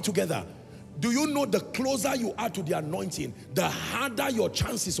 Are we together? Do you know the closer you are to the anointing, the harder your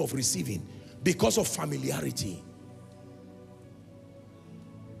chances of receiving because of familiarity?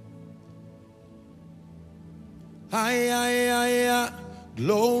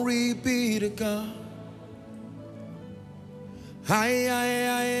 Glory be to God.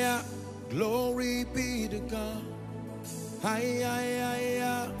 Glory be to God.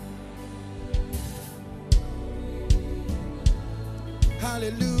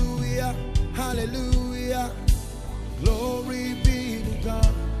 Hallelujah, hallelujah. Glory be to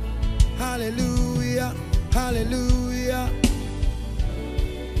God. Hallelujah, hallelujah.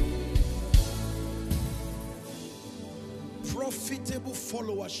 Profitable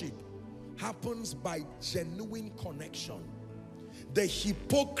followership happens by genuine connection. The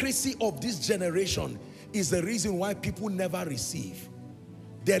hypocrisy of this generation is the reason why people never receive.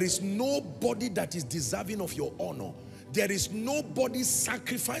 There is nobody that is deserving of your honor. There is nobody's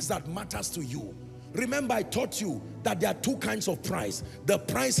sacrifice that matters to you. Remember, I taught you that there are two kinds of price. The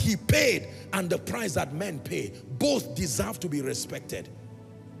price he paid and the price that men pay. Both deserve to be respected.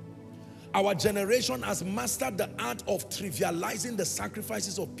 Our generation has mastered the art of trivializing the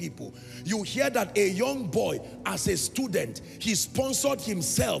sacrifices of people. You hear that a young boy, as a student, he sponsored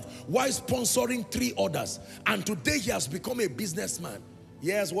himself while sponsoring 3 others. And today he has become a businessman.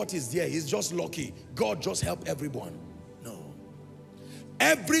 Yes, what is there? He's just lucky. God just helped everyone. No.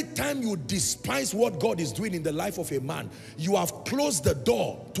 Every time you despise what God is doing in the life of a man, you have closed the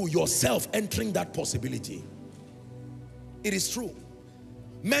door to yourself entering that possibility. It is true.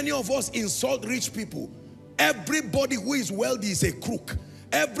 Many of us insult rich people. Everybody who is wealthy is a crook.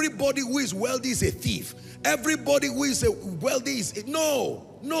 Everybody who is wealthy is a thief. Everybody who is wealthy is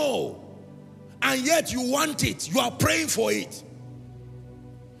no. And yet you want it. You are praying for it.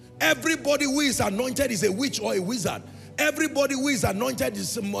 Everybody who is anointed is a witch or a wizard. Everybody who is anointed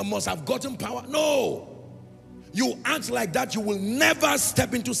must have gotten power. No. You act like that, you will never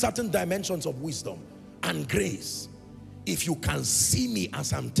step into certain dimensions of wisdom and grace. If you can see me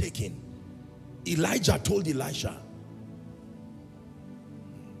as I'm taking. Elijah told Elisha.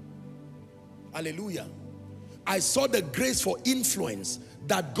 Hallelujah. I saw the grace for influence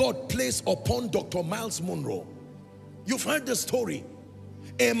that God placed upon Dr. Miles Monroe. You've heard the story.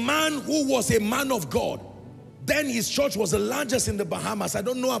 A man who was a man of God. Then his church was the largest in the Bahamas. I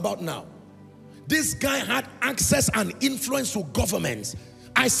don't know about now. This guy had access and influence to governments.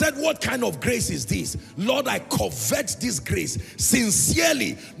 I said, what kind of grace is this? Lord, I covet this grace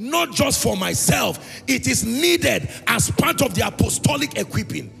sincerely, not just for myself. It is needed as part of the apostolic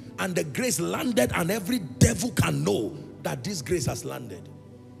equipping. And the grace landed, and every devil can know that this grace has landed.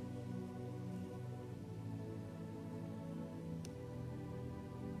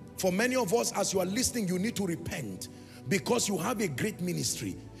 For many of us, as you are listening, you need to repent because you have a great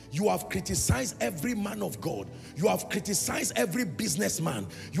ministry. You have criticized every man of God. You have criticized every businessman.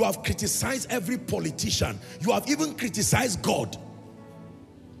 You have criticized every politician. You have even criticized God.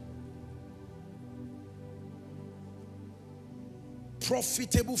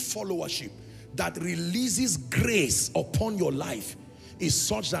 Profitable followership. that releases grace upon your life is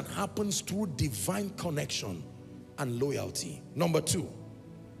such that happens through divine connection and loyalty. Number 2,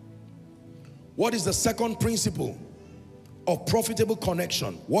 what is the second principle of profitable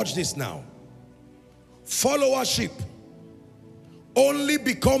connection? Watch this now. Followership only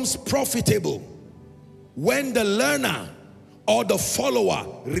becomes profitable when the learner or the follower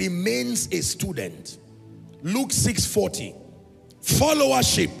remains a student. Luke 6:40.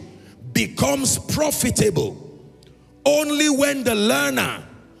 Followership becomes profitable only when the learner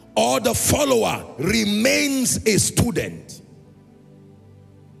or the follower remains a student.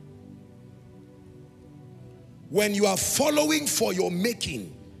 When you are following for your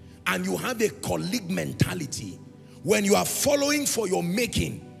making and you have a colleague mentality, when you are following for your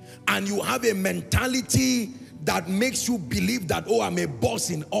making and you have a mentality that makes you believe that, oh, I'm a boss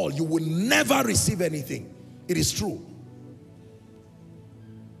in all, you will never receive anything. It is true.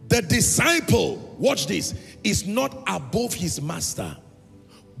 The disciple, watch this, is not above his master,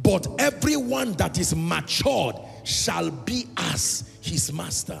 but everyone that is matured shall be as his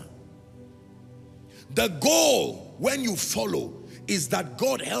master. The goal when you follow is that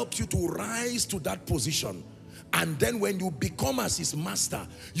God helps you to rise to that position. And then when you become as his master,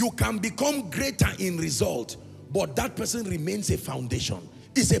 you can become greater in result, but that person remains a foundation.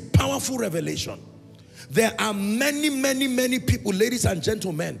 It's a powerful revelation. There are many people, ladies and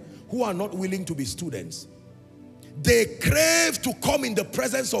gentlemen, who are not willing to be students. They crave to come in the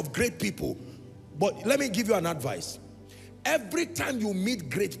presence of great people. But let me give you an advice. Every time you meet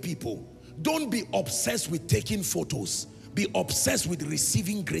great people, don't be obsessed with taking photos. Be obsessed with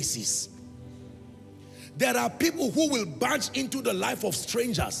receiving graces. There are people who will barge into the life of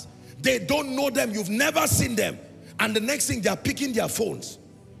strangers. They don't know them. You've never seen them. And the next thing, they are picking their phones,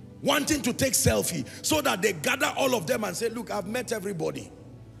 wanting to take selfie, so that they gather all of them and say, look, I've met everybody.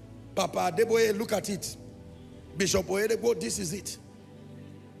 Papa Adeboye, look at it. Bishop Oyedebo, this is it.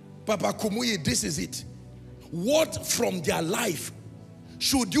 Papa Kumuyi, this is it. What from their life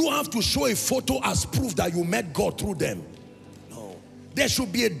should you have to show a photo as proof that you met God through them? No. There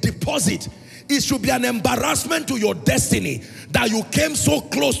should be a deposit. It should be an embarrassment to your destiny that you came so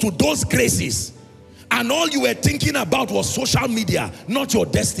close to those graces and all you were thinking about was social media, not your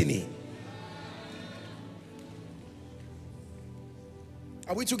destiny.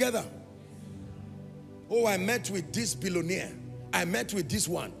 Are we together? Oh, I met with this billionaire. I met with this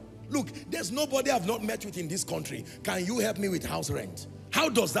one. Look, there's nobody I've not met with in this country. Can you help me with house rent? How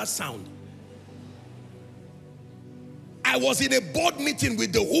does that sound? I was in a board meeting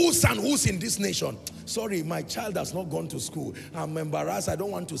with the who's and who's in this nation. Sorry, my child has not gone to school. I'm embarrassed. I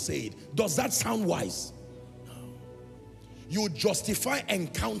don't want to say it. Does that sound wise? No. You justify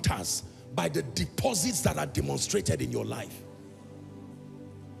encounters by the deposits that are demonstrated in your life.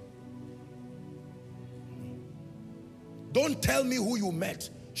 Don't tell me who you met.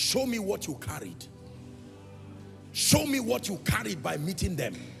 Show me what you carried. Show me what you carried by meeting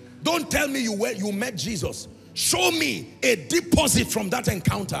them. Don't tell me you met Jesus. Show me a deposit from that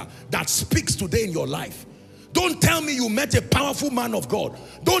encounter that speaks today in your life. Don't tell me you met a powerful man of God.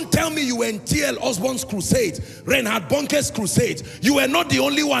 Don't tell me you were in T.L. Osborne's crusade, Reinhard Bonke's crusade. You were not the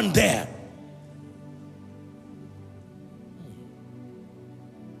only one there.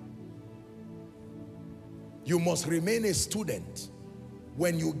 You must remain a student.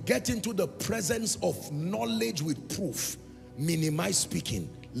 When you get into the presence of knowledge with proof, minimize speaking.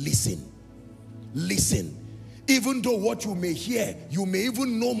 Listen. Listen. Even though what you may hear, you may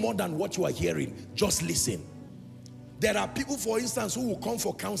even know more than what you are hearing. Just listen. There are people, for instance, who will come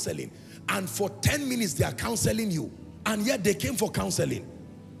for counseling, and for 10 minutes they are counseling you, and yet they came for counseling.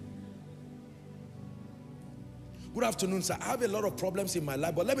 Good afternoon, sir. I have a lot of problems in my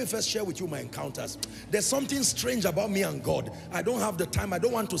life, but let me first share with you my encounters. There's something strange about me and God. I don't have the time. I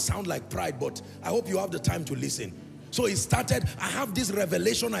don't want to sound like pride, but I hope you have the time to listen. So it started, I have this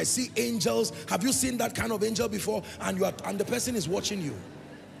revelation. I see angels. Have you seen that kind of angel before? And the person is watching you.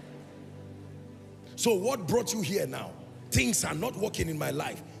 So what brought you here now? Things are not working in my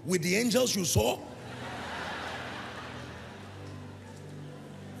life. With the angels you saw?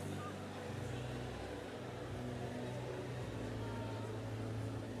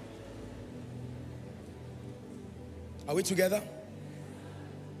 Are we together?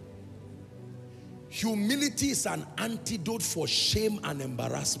 Humility is an antidote for shame and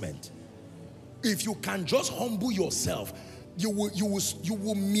embarrassment. If you can just humble yourself, you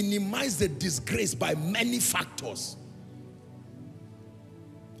will minimize the disgrace by many factors.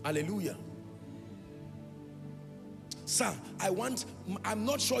 Hallelujah. Sir, I'm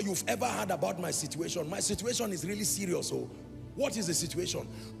not sure you've ever heard about my situation. My situation is really serious. So What is the situation?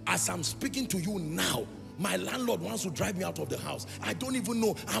 As I'm speaking to you now, my landlord wants to drive me out of the house. I don't even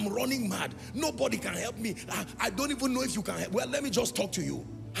know. I'm running mad. Nobody can help me. I don't even know if you can help. Well, let me just talk to you.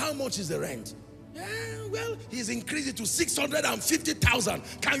 How much is the rent? Yeah, well, he's increased it to 650,000.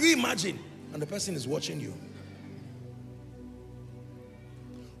 Can you imagine? And the person is watching you.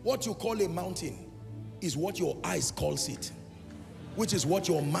 What you call a mountain is what your eyes calls it, which is what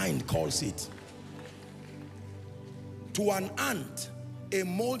your mind calls it. To an ant, a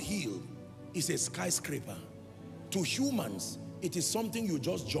molehill is a skyscraper. To humans, it is something you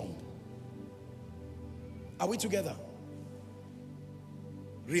just jump. Are we together?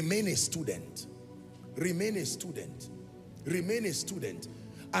 Remain a student. Remain a student. Remain a student.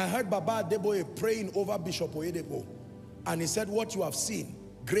 I heard Baba Adeboye praying over Bishop Oyedepo, and he said, what you have seen,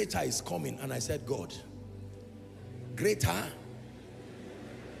 greater is coming. And I said, God, greater?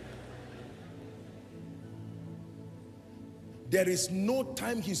 There is no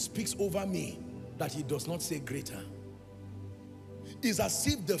time he speaks over me that he does not say greater. It's as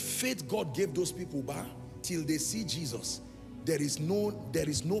if the faith God gave those people back till they see Jesus, there is no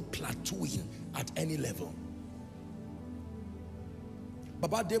plateauing at any level.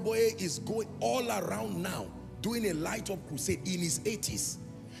 Baba Adeboye is going all around now, doing a light up crusade in his 80s.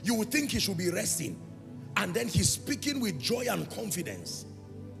 You would think he should be resting, and then he's speaking with joy and confidence.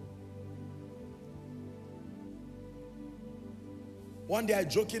 One day I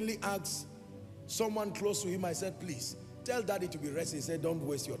jokingly asked someone close to him, I said, please, tell daddy to be resting. He said, don't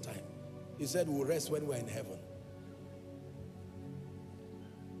waste your time. He said, we'll rest when we're in heaven.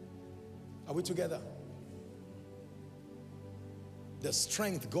 Are we together? The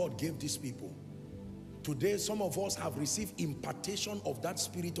strength God gave these people. Today, some of us have received impartation of that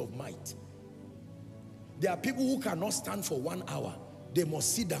spirit of might. There are people who cannot stand for 1 hour. They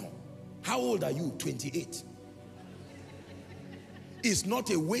must sit down. How old are you? 28. It's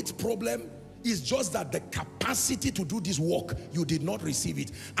not a weight problem. It's just that the capacity to do this work, you did not receive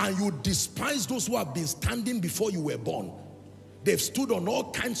it. And you despise those who have been standing before you were born. They've stood on all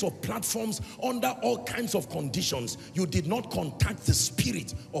kinds of platforms, under all kinds of conditions. You did not contact the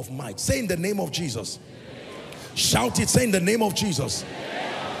spirit of might. Say in the name of Jesus. Shout it, say in the name of Jesus.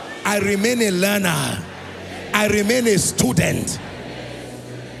 I remain a learner. I remain a student.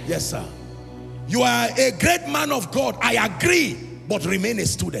 Yes, sir. You are a great man of God. I agree. But remain a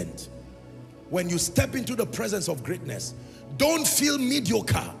student. When you step into the presence of greatness, don't feel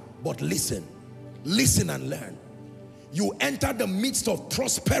mediocre, but listen. Listen and learn. You enter the midst of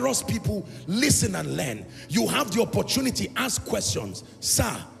prosperous people, listen and learn. You have the opportunity, ask questions.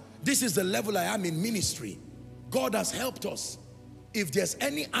 Sir, this is the level I am in ministry. God has helped us. If there's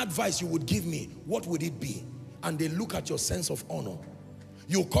any advice you would give me, what would it be? And they look at your sense of honor.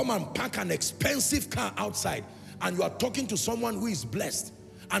 You come and park an expensive car outside, and you are talking to someone who is blessed,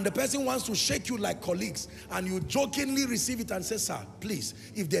 and the person wants to shake you like colleagues, and you jokingly receive it and say, sir, please,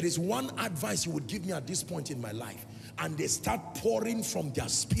 if there is one advice you would give me at this point in my life, and they start pouring from their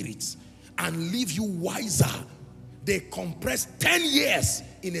spirits and leave you wiser. They compress 10 years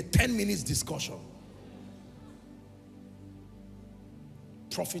in a 10 minutes discussion.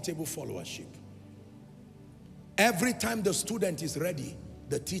 Profitable followership. Every time the student is ready,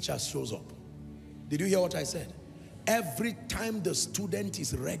 the teacher shows up. Did you hear what I said? Every time the student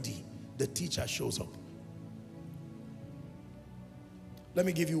is ready, the teacher shows up. Let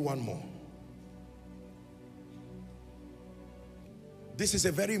me give you one more. This is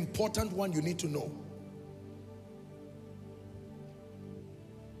a very important one you need to know.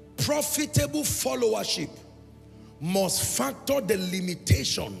 Profitable followership must factor the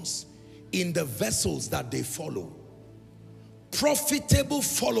limitations in the vessels that they follow. Profitable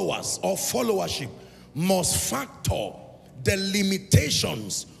followers or followership must factor the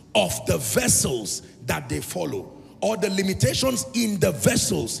limitations of the vessels that they follow, or the limitations in the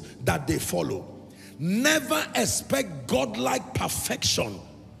vessels that they follow. Never expect godlike perfection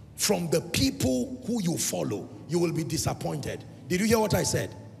from the people who you follow. You will be disappointed. Did you hear what I said?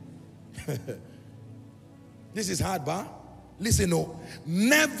 This is hard, bah? Listen, no.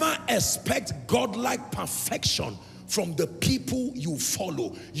 Never expect godlike perfection from the people you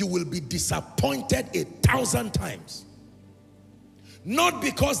follow. You will be disappointed 1,000 times. Not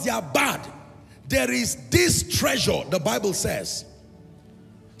because they are bad. There is this treasure, the Bible says.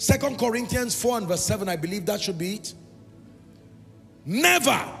 2 Corinthians 4 and verse 7, I believe that should be it.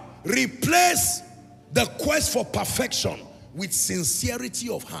 Never replace the quest for perfection with sincerity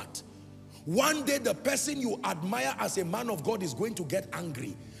of heart. One day the person you admire as a man of God is going to get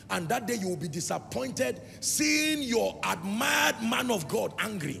angry. And that day you will be disappointed seeing your admired man of God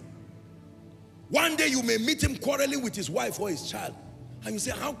angry. One day you may meet him quarreling with his wife or his child. And you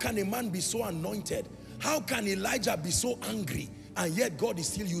say, how can a man be so anointed? How can Elijah be so angry? And yet God is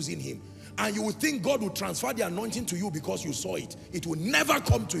still using him. And you would think God will transfer the anointing to you because you saw it. It will never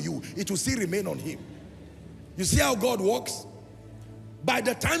come to you. It will still remain on him. You see how God works? By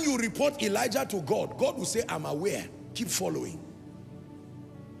the time you report Elijah to God, God will say, I'm aware. Keep following.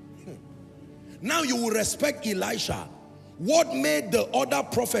 Now you will respect Elisha. What made the other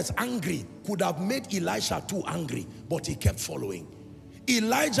prophets angry could have made Elisha too angry, but he kept following.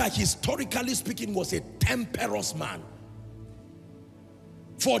 Elijah, historically speaking, was a temperous man.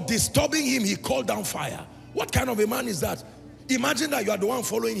 For disturbing him, he called down fire. What kind of a man is that? Imagine that you are the one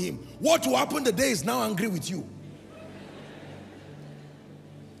following him. What will happen the day he's now angry with you?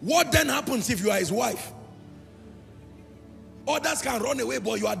 What then happens if you are his wife? Others can run away,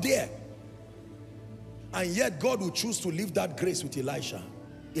 but you are there. And yet God will choose to leave that grace with Elijah.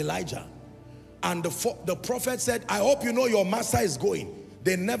 And the prophet said, I hope you know your master is going.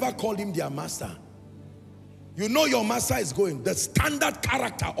 They never called him their master. You know your master is going. The standard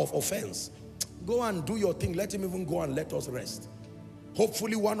character of offense. Go and do your thing. Let him even go and let us rest.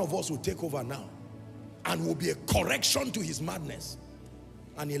 Hopefully one of us will take over now. And will be a correction to his madness.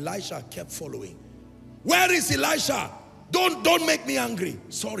 And Elisha kept following. Where is Elisha? Don't make me angry.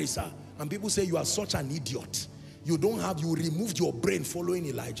 Sorry, sir. And people say you are such an idiot. You removed your brain following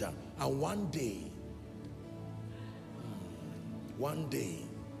Elijah. And one day,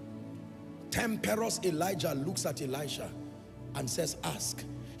 temperous Elijah looks at Elisha and says, ask.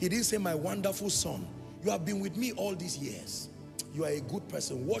 He didn't say, my wonderful son, you have been with me all these years. You are a good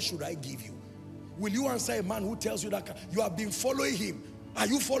person. What should I give you? Will you answer a man who tells you that you have been following him? Are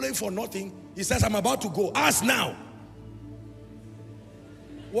you following for nothing? He says, I'm about to go. Ask now.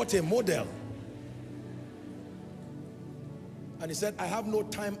 What a model. And he said, I have no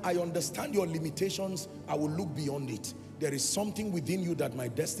time. I understand your limitations. I will look beyond it. There is something within you that my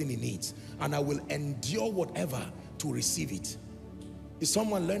destiny needs. And I will endure whatever to receive it. Is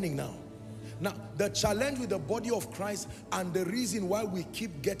someone learning now? Now, the challenge with the body of Christ and the reason why we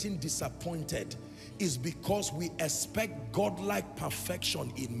keep getting disappointed is because we expect godlike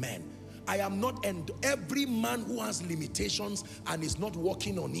perfection in men. I am not, and every man who has limitations and is not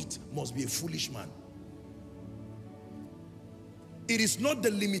working on it must be a foolish man. It is not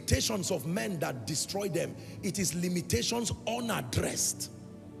the limitations of men that destroy them. It is limitations unaddressed.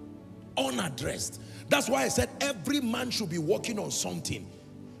 Unaddressed. That's why I said every man should be working on something.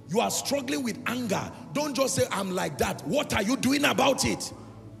 You are struggling with anger. Don't just say, I'm like that. What are you doing about it?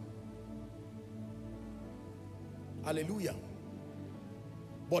 Hallelujah.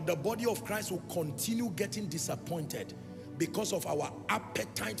 But the body of Christ will continue getting disappointed because of our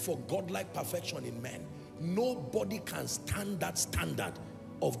appetite for godlike perfection in men. Nobody can stand that standard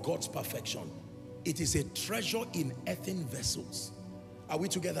of God's perfection. It is a treasure in earthen vessels. Are we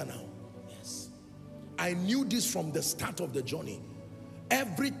together now? Yes. I knew this from the start of the journey.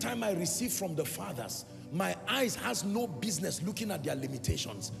 Every time I receive from the fathers, my eyes has no business looking at their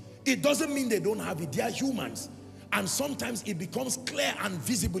limitations. It doesn't mean they don't have it. They are humans. And sometimes it becomes clear and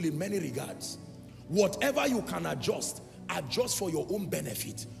visible in many regards. Whatever you can adjust, adjust for your own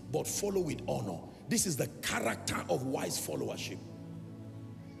benefit, but follow with honor. This is the character of wise followership.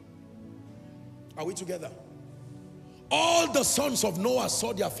 Are we together? All the sons of Noah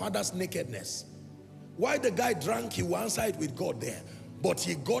saw their father's nakedness. Why the guy drank, he will answer it with God there. But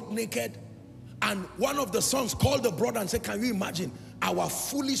he got naked, and one of the sons called the brother and said, can you imagine our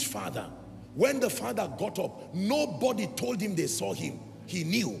foolish father? When the father got up, nobody told him they saw him. He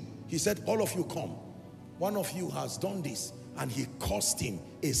knew. He said, all of you come. One of you has done this. And he cursed him.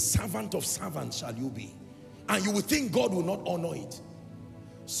 A servant of servants shall you be. And you would think God will not honor it.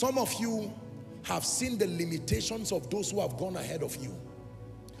 Some of you have seen the limitations of those who have gone ahead of you.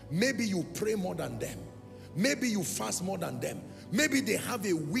 Maybe you pray more than them. Maybe you fast more than them. Maybe they have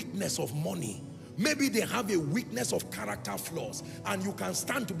a weakness of money. Maybe they have a weakness of character flaws, and you can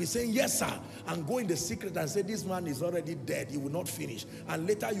stand to be saying, yes, sir, and go in the secret and say, this man is already dead. He will not finish. And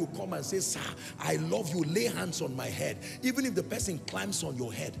later you come and say, sir, I love you. Lay hands on my head. Even if the person climbs on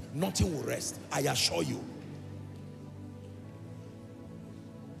your head, nothing will rest. I assure you.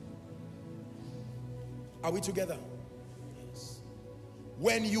 Are we together? Yes.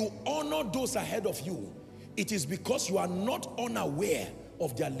 When you honor those ahead of you, it is because you are not unaware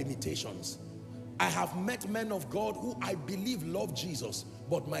of their limitations. I have met men of God who I believe love Jesus,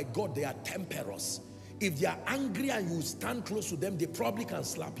 but my God, they are temperous. If they are angry and you stand close to them, they probably can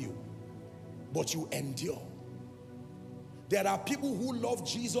slap you, but you endure. There are people who love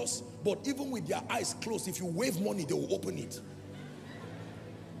Jesus, but even with their eyes closed, if you wave money, they will open it.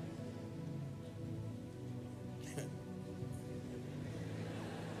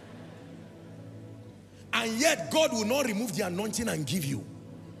 And yet God will not remove the anointing and give you.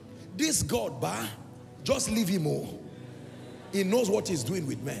 This God, just leave him all. He knows what he's doing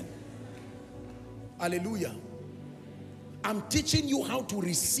with men. Hallelujah. I'm teaching you how to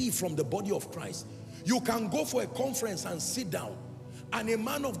receive from the body of Christ. You can go for a conference and sit down, and a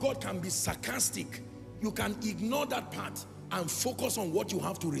man of God can be sarcastic. You can ignore that part and focus on what you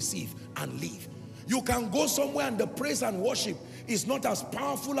have to receive and leave. You can go somewhere and the praise and worship is not as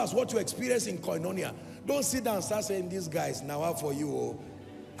powerful as what you experience in Koinonia. Don't sit down and start saying, "These guys, now how for you?" Oh.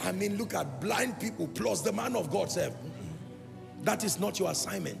 I mean, look at blind people plus the man of God said, that is not your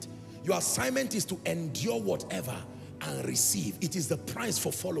assignment. Your assignment is to endure whatever and receive. It is the price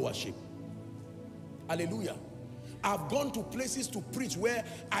for followership. Hallelujah. I've gone to places to preach where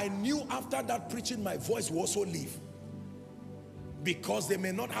I knew after that preaching my voice will also leave, because they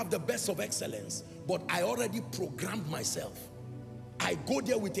may not have the best of excellence, but I already programmed myself. I go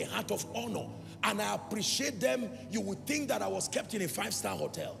there with a heart of honor and I appreciate them. You would think that I was kept in a 5-star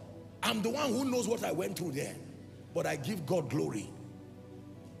hotel. I'm the one who knows what I went through there, but I give God glory.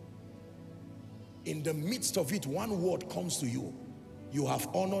 In the midst of it, one word comes to you: you have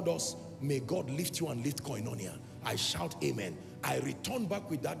honored us. May God lift you and lift Koinonia. I shout amen. I return back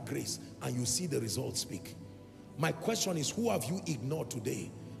with that grace, and you see the results speak. My question is, who have you ignored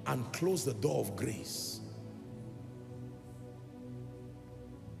today and closed the door of grace?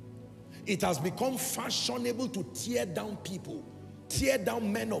 It has become fashionable to tear down people, tear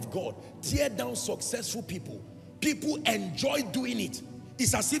down men of God, tear down successful people. People enjoy doing it.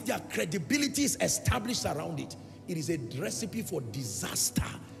 It's as if their credibility is established around it. It is a recipe for disaster,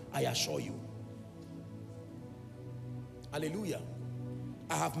 I assure you. Hallelujah.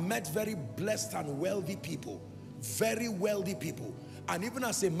 I have met very blessed and wealthy people, very wealthy people. And even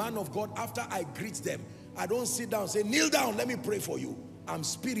as a man of God, after I greet them, I don't sit down and say, "Kneel down, let me pray for you." I'm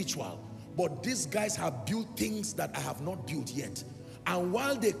spiritual. But these guys have built things that I have not built yet. And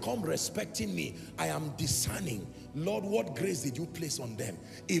while they come respecting me, I am discerning, Lord, what grace did you place on them?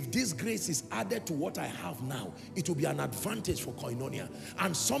 If this grace is added to what I have now, it will be an advantage for Koinonia.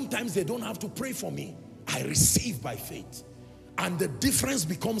 And sometimes they don't have to pray for me. I receive by faith. And the difference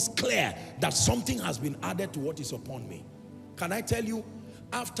becomes clear that something has been added to what is upon me. Can I tell you,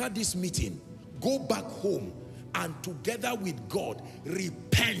 after this meeting, go back home and together with God,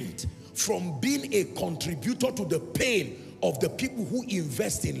 repent from being a contributor to the pain of the people who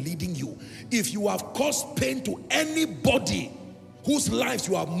invest in leading you. If you have caused pain to anybody whose lives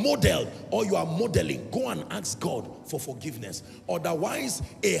you have modeled or you are modeling, go and ask God for forgiveness. Otherwise,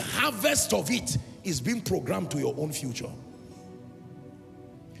 a harvest of it is being programmed to your own future.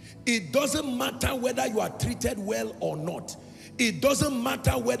 It doesn't matter whether you are treated well or not. It doesn't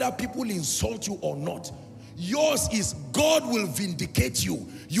matter whether people insult you or not. Yours is, God will vindicate you.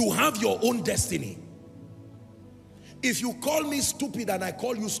 You have your own destiny. If you call me stupid and I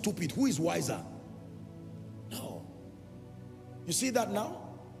call you stupid, who is wiser? No. You see that now?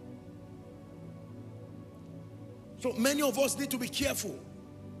 So many of us need to be careful.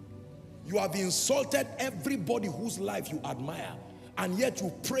 You have insulted everybody whose life you admire, and yet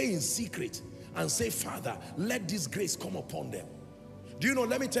you pray in secret and say, "Father, let this grace come upon them." Do you know,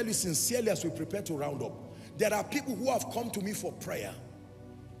 let me tell you sincerely as we prepare to round up, there are people who have come to me for prayer.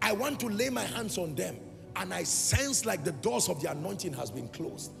 I want to lay my hands on them, and I sense like the doors of the anointing has been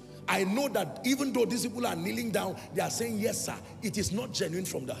closed. I know that even though these people are kneeling down, they are saying, "Yes, sir," it is not genuine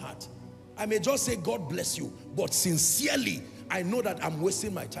from the heart. I may just say, "God bless you," but sincerely, I know that I'm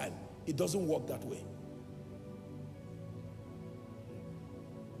wasting my time. It doesn't work that way.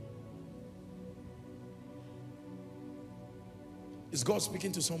 Is God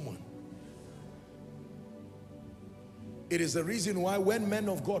speaking to someone? It is the reason why when men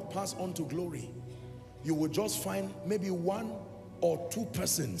of God pass on to glory, you will just find maybe 1 or 2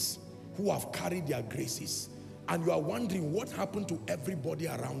 persons who have carried their graces, and you are wondering what happened to everybody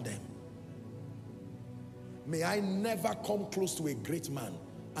around them. May I never come close to a great man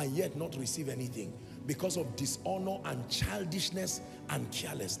and yet not receive anything because of dishonor and childishness and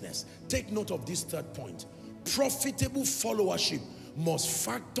carelessness. Take note of this third point. Profitable followership must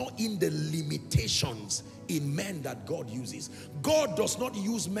factor in the limitations in men that God uses. God does not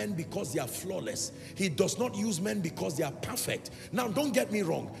use men because they are flawless. He does not use men because they are perfect. Now, don't get me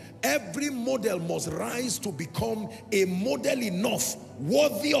wrong. Every model must rise to become a model enough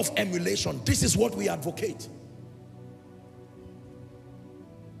worthy of emulation. This is what we advocate.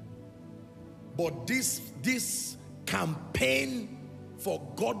 But this campaign for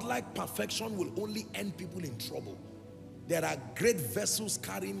godlike perfection will only end people in trouble. There are great vessels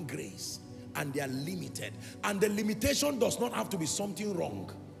carrying grace, and they are limited. And the limitation does not have to be something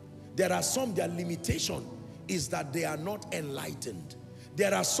wrong. There are some, their limitation is that they are not enlightened.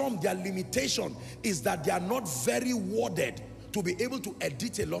 There are some, their limitation is that they are not very worded to be able to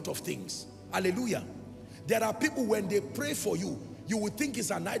edit a lot of things. Hallelujah. There are people, when they pray for you, you would think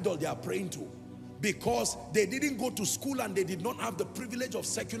it's an idol they are praying to, because they didn't go to school and they did not have the privilege of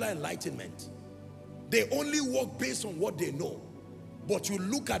secular enlightenment. They only work based on what they know. But you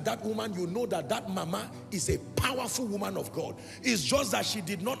look at that woman, you know that that mama is a powerful woman of God. It's just that she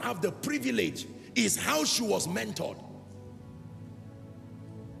did not have the privilege. It's how she was mentored.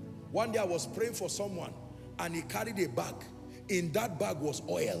 One day I was praying for someone and he carried a bag. In that bag was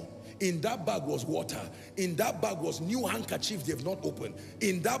oil. In that bag was water. In that bag was new handkerchief they've not opened.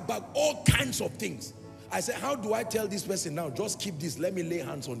 In that bag, all kinds of things. I said, how do I tell this person now? Just keep this. Let me lay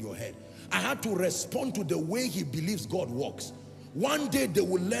hands on your head. I had to respond to the way he believes God works. One day they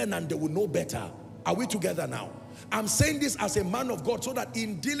will learn and they will know better. Are we together now? I'm saying this as a man of God so that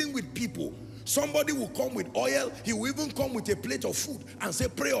in dealing with people, somebody will come with oil. He will even come with a plate of food and say,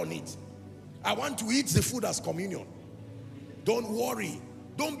 pray on it. I want to eat the food as communion. Don't worry.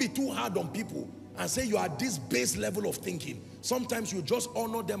 Don't be too hard on people and say you are this base level of thinking. Sometimes you just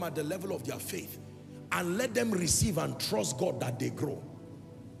honor them at the level of their faith and let them receive and trust God that they grow.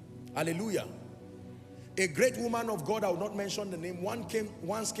 Hallelujah. A great woman of God, I will not mention the name,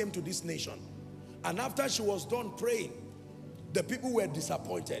 once came to this nation. And after she was done praying, the people were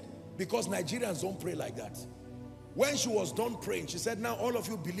disappointed because Nigerians don't pray like that. When she was done praying, she said, now all of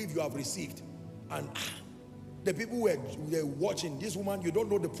you believe you have received. And the people were watching. This woman, you don't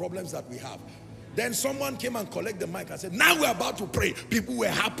know the problems that we have. Then someone came and collected the mic and said, now we're about to pray. People were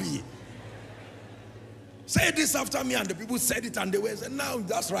happy. Say this after me, and the people said it and they were saying, now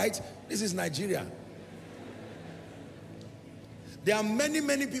that's right. This is Nigeria. There are many,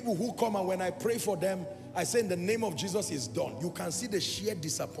 many people who come, and when I pray for them, I say in the name of Jesus is done. You can see the sheer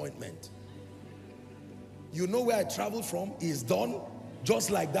disappointment. You know where I traveled from? Is done,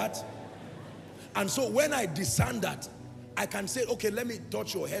 just like that. And so when I discern that, I can say, okay, let me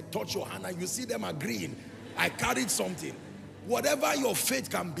touch your head, touch your hand, and you see them agreeing. I carried something. Whatever your faith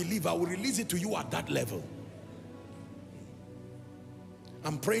can believe, I will release it to you at that level.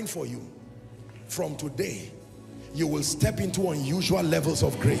 I'm praying for you. From today, you will step into unusual levels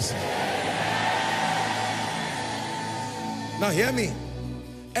of grace. Now hear me.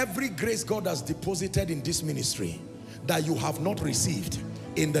 Every grace God has deposited in this ministry that you have not received,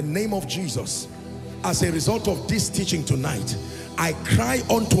 in the name of Jesus, as a result of this teaching tonight, I cry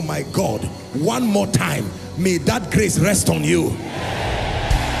unto my God one more time, may that grace rest on you.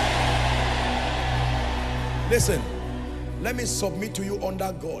 Listen, let me submit to you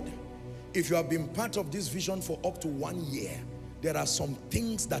under God. If you have been part of this vision for up to 1 year, there are some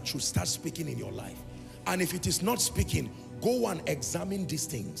things that should start speaking in your life. And if it is not speaking, go and examine these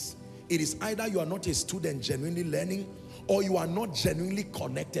things. It is either you are not a student genuinely learning, or you are not genuinely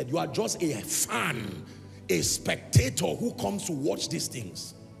connected. You are just a fan, a spectator who comes to watch these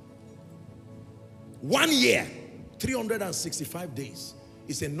things. 1 year, 365 days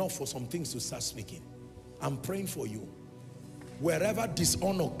is enough for some things to start speaking. I'm praying for you. Wherever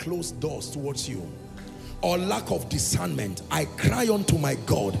dishonor closed doors towards you, or lack of discernment, I cry unto my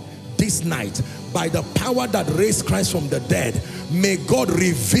God this night, by the power that raised Christ from the dead, may God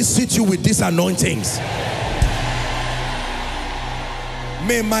revisit you with these anointings.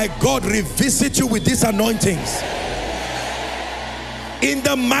 May my God revisit you with these anointings. In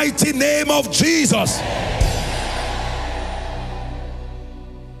the mighty name of Jesus.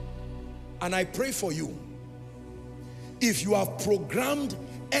 And I pray for you. If you have programmed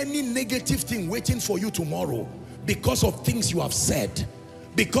any negative thing waiting for you tomorrow because of things you have said,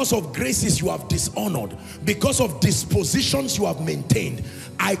 because of graces you have dishonored, because of dispositions you have maintained,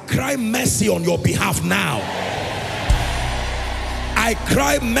 I cry mercy on your behalf now. I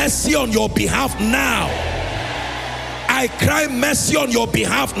cry mercy on your behalf now. I cry mercy on your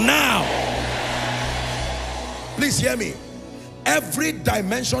behalf now. Please hear me. Every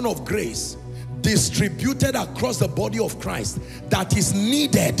dimension of grace distributed across the body of Christ that is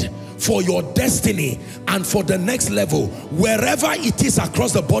needed for your destiny and for the next level, wherever it is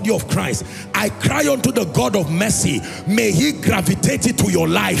across the body of Christ, I cry unto the God of mercy, may he gravitate it to your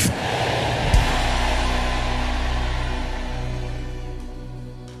life.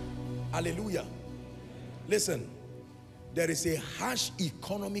 Hallelujah. Listen, there is a harsh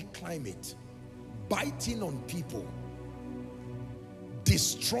economic climate biting on people,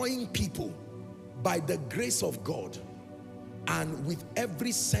 destroying people. By the grace of God and with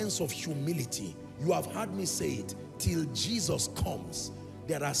every sense of humility, you have heard me say it, till Jesus comes,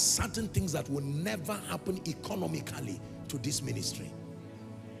 there are certain things that will never happen economically to this ministry.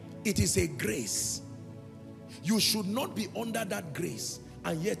 It is a grace. You should not be under that grace,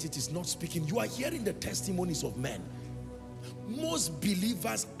 and yet it is not speaking. You are hearing the testimonies of men. Most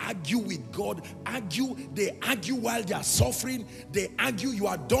believers argue with God, they argue while they are suffering, they argue, you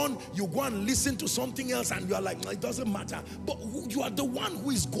are done, you go and listen to something else and you are like, no, it doesn't matter. But you are the one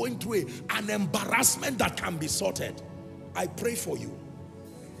who is going through an embarrassment that can be sorted. I pray for you.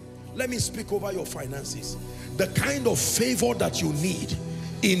 Let me speak over your finances. The kind of favor that you need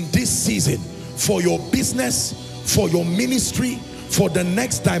in this season for your business, for your ministry, for the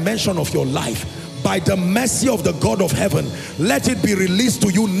next dimension of your life, by the mercy of the God of heaven, let it be released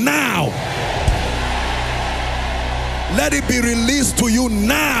to you now. Let it be released to you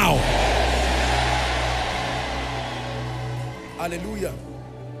now. Hallelujah.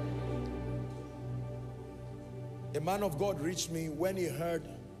 A man of God reached me when he heard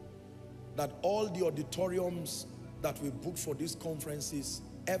that all the auditoriums that we booked for these conferences,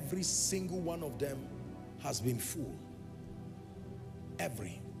 every single one of them has been full.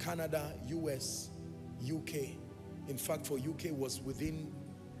 Every. Canada, US, UK. In fact, for UK was within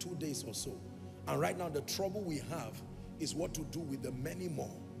 2 days or so. And right now the trouble we have is what to do with the many more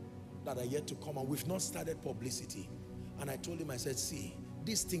that are yet to come. And we've not started publicity. And I told him, I said, see,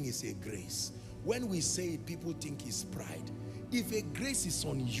 this thing is a grace. When we say it, people think it's pride. If a grace is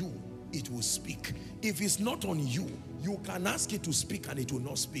on you, it will speak. If it's not on you, you can ask it to speak and it will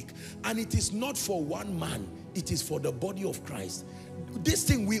not speak. And it is not for one man, it is for the body of Christ. This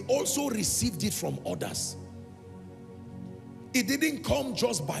thing, we also received it from others. It didn't come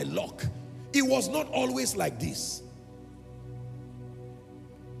just by luck. It was not always like this.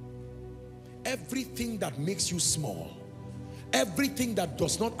 Everything that makes you small, everything that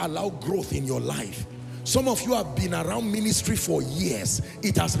does not allow growth in your life. Some of you have been around ministry for years,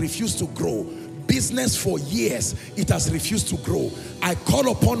 it has refused to grow. Business for years, it has refused to grow. I call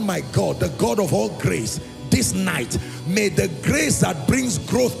upon my God, the God of all grace, this night. May the grace that brings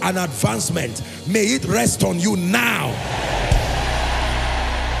growth and advancement, may it rest on you now.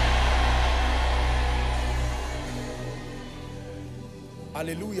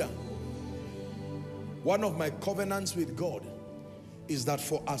 Hallelujah. One of my covenants with God is that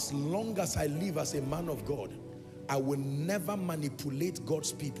for as long as I live as a man of God, I will never manipulate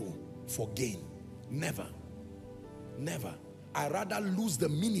God's people for gain. Never. Never. I rather lose the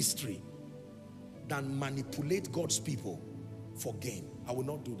ministry than manipulate God's people for gain. I will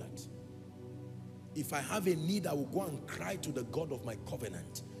not do that. If I have a need, I will go and cry to the God of my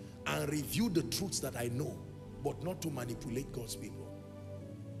covenant and review the truths that I know, but not to manipulate God's people.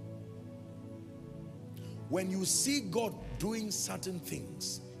 When you see God doing certain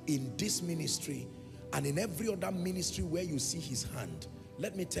things in this ministry and in every other ministry where you see his hand,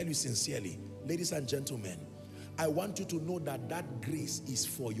 let me tell you sincerely, ladies and gentlemen, I want you to know that that grace is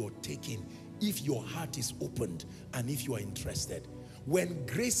for your taking if your heart is opened and if you are interested. When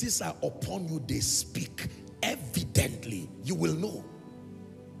graces are upon you, they speak evidently. You will know.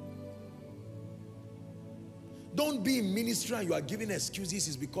 Don't be in ministry and you are giving excuses.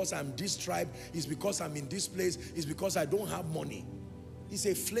 It's because I'm this tribe, it's because I'm in this place, it's because I don't have money. It's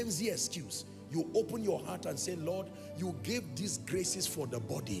a flimsy excuse. You open your heart and say, Lord, you gave these graces for the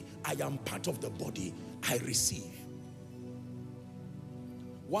body. I am part of the body. I receive.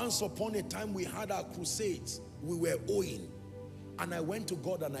 Once upon a time we had our crusades. We were owing. And I went to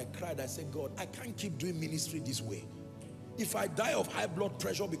God and I cried. I said, God, I can't keep doing ministry this way. If I die of high blood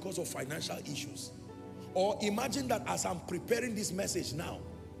pressure because of financial issues, or imagine that as I'm preparing this message now,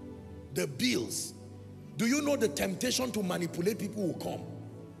 the bills, do you know the temptation to manipulate people will come?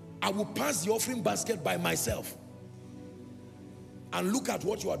 I will pass the offering basket by myself. And look at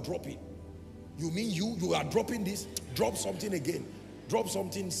what you are dropping. You mean you are dropping this? Drop something again. Drop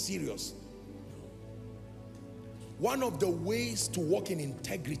something serious. One of the ways to walk in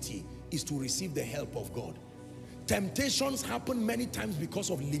integrity is to receive the help of God. Temptations happen many times because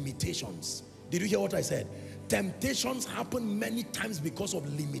of limitations. Did you hear what I said? Temptations happen many times because of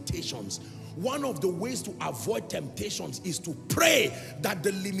limitations. One of the ways to avoid temptations is to pray that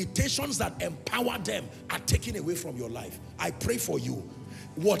the limitations that empower them are taken away from your life. I pray for you.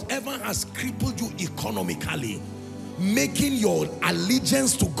 Whatever has crippled you economically, making your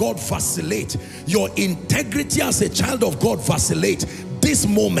allegiance to God vacillate, your integrity as a child of God vacillate, this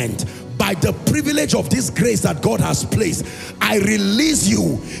moment, by the privilege of this grace that God has placed, I release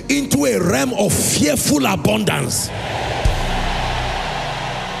you into a realm of fearful abundance.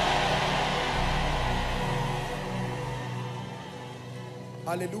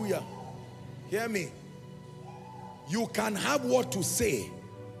 Hallelujah. Hear me. You can have what to say,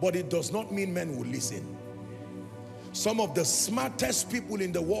 but it does not mean men will listen. Some of the smartest people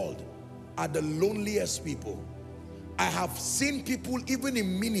in the world are the loneliest people. I have seen people even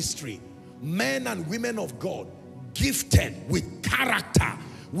in ministry, men and women of God, gifted with character,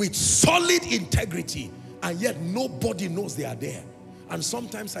 with solid integrity, and yet nobody knows they are there. And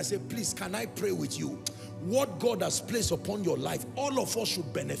sometimes I say, please, can I pray with you? What God has placed upon your life, all of us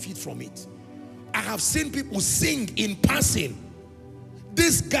should benefit from it. I have seen people sing in passing.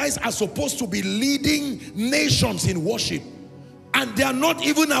 These guys are supposed to be leading nations in worship, and they are not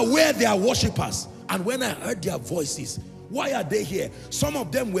even aware they are worshipers. And when I heard their voices, why are they here? Some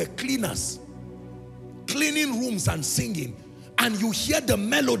of them were cleaners, cleaning rooms and singing. And you hear the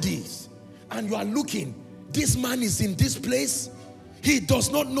melodies and you are looking, this man is in this place. He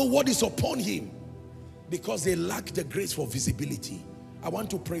does not know what is upon him because they lack the grace for visibility. I want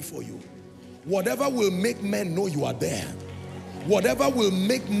to pray for you. Whatever will make men know you are there, whatever will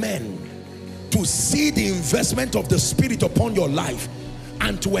make men to see the investment of the Spirit upon your life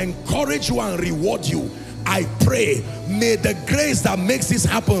and to encourage you and reward you, I pray, may the grace that makes this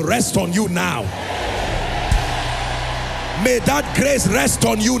happen rest on you now. May that grace rest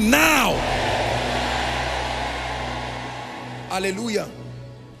on you now. Hallelujah.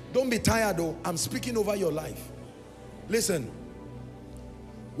 Don't be tired though. I'm speaking over your life. Listen,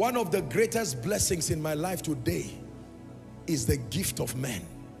 one of the greatest blessings in my life today is the gift of men.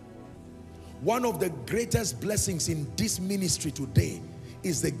 One of the greatest blessings in this ministry today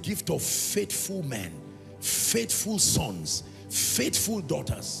is the gift of faithful men, faithful sons, faithful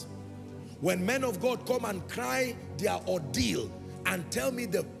daughters. When men of God come and cry their ordeal and tell me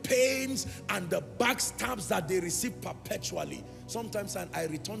the pains and the backstabs that they receive perpetually, sometimes I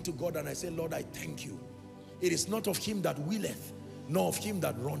return to God and I say, Lord, I thank you. It is not of him that willeth, nor of him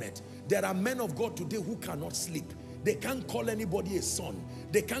that runneth. There are men of God today who cannot sleep. They can't call anybody a son.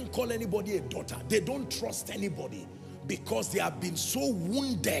 They can't call anybody a daughter. They don't trust anybody because they have been so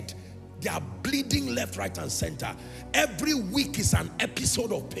wounded. They are bleeding left, right, and center. Every week is an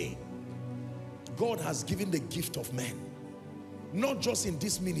episode of pain. God has given the gift of men, not just in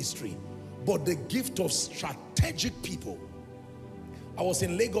this ministry, but the gift of strategic people. I was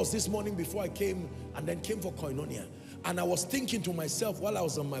in Lagos this morning before I came, and then came for Koinonia, and I was thinking to myself while I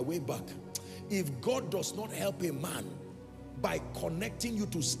was on my way back, if God does not help a man by connecting you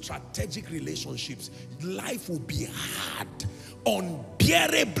to strategic relationships, life will be hard,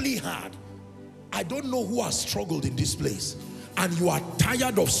 unbearably hard. I don't know who has struggled in this place, and you are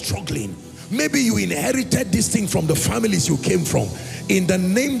tired of struggling. Maybe you inherited this thing from the families you came from. In the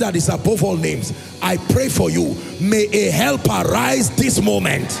name that is above all names, I pray for you. May a help arise this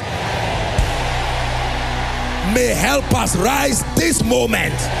moment. May help us rise this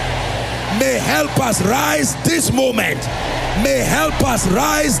moment. May help us rise this moment. May help us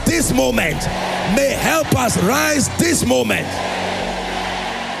rise this moment. May help us rise this moment.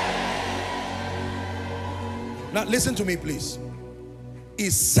 Now listen to me, please.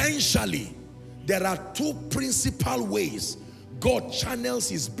 Essentially, there are two principal ways God channels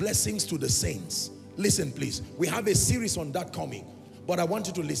his blessings to the saints. Listen, please. We have a series on that coming, but I want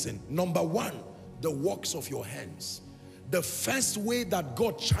you to listen. Number one, the works of your hands. The first way that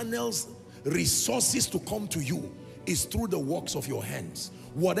God channels resources to come to you is through the works of your hands.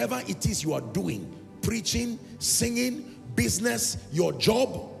 Whatever it is you are doing, preaching, singing, business, your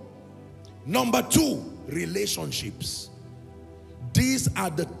job. Number two, relationships. These are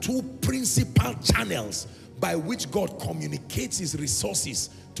the two principal channels by which God communicates his resources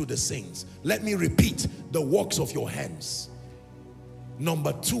to the saints. Let me repeat, the works of your hands.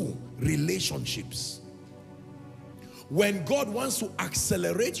 Number two, relationships. When God wants to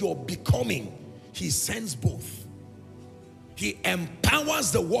accelerate your becoming, he sends both. He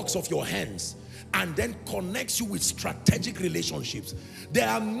empowers the works of your hands and then connects you with strategic relationships. There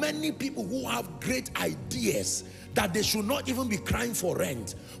are many people who have great ideas that they should not even be crying for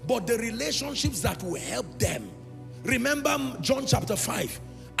rent, but the relationships that will help them. Remember John chapter 5,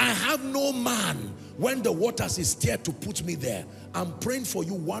 I have no man when the waters is stirred to put me there. I'm praying for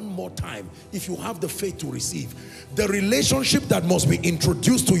you one more time, if you have the faith to receive. The relationship that must be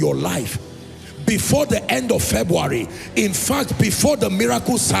introduced to your life before the end of February, in fact before the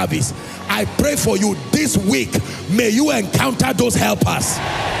miracle service, I pray for you this week, may you encounter those helpers.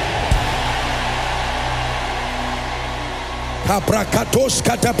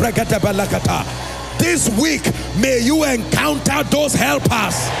 This week, may you encounter those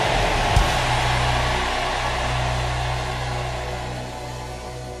helpers.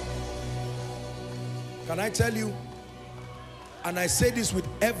 Can I tell you, and I say this with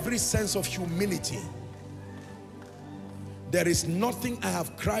every sense of humility, there is nothing I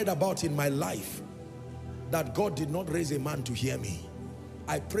have cried about in my life that God did not raise a man to hear me.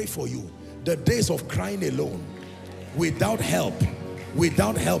 I pray for you. The days of crying alone, without help,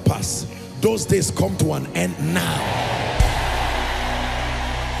 without helpers, those days come to an end now.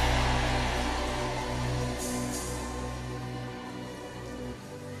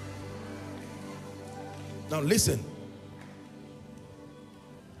 Now listen.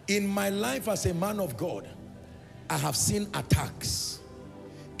 In my life as a man of God, I have seen attacks.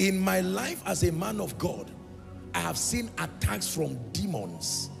 In my life as a man of God, I have seen attacks from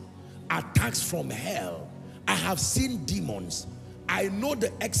demons, attacks from hell. I have seen demons. I know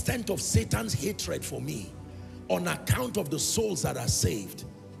the extent of Satan's hatred for me on account of the souls that are saved.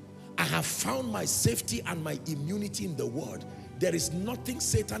 I have found my safety and my immunity in the word. There is nothing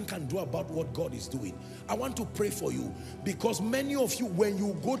Satan can do about what God is doing. I want to pray for you because many of you, when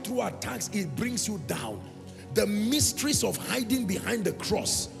you go through attacks, it brings you down. The mysteries of hiding behind the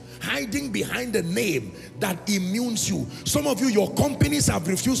cross, hiding behind the name that immunes you. Some of you, your companies have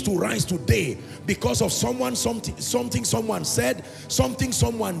refused to rise today because of something someone said, something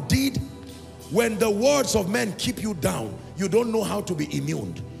someone did. When the words of men keep you down, you don't know how to be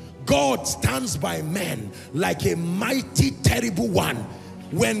immune. God stands by men like a mighty, terrible one.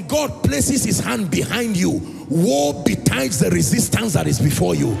 When God places his hand behind you, woe betides the resistance that is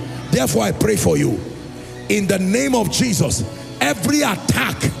before you. Therefore, I pray for you. In the name of Jesus, every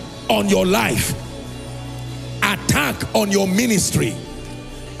attack on your life, attack on your ministry,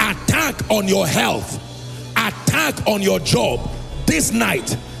 attack on your health, attack on your job, this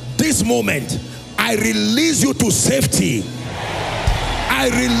night, this moment, I release you to safety. I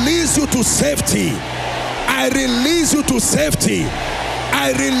release you to safety. I release you to safety.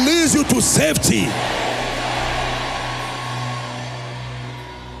 I release you to safety.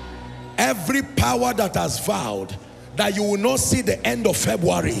 Every power that has vowed that you will not see the end of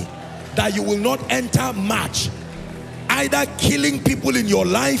February, that you will not enter March, either killing people in your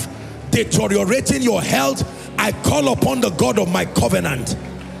life, deteriorating your health, I call upon the God of my covenant.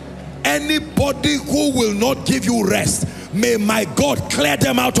 Anybody who will not give you rest, may my God clear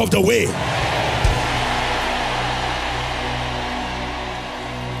them out of the way.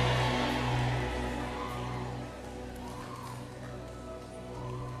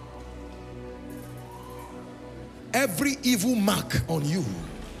 Every evil mark on you,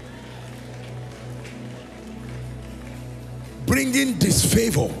 bringing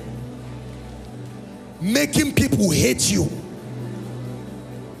disfavor, making people hate you.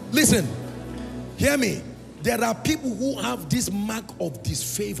 Listen, hear me. There are people who have this mark of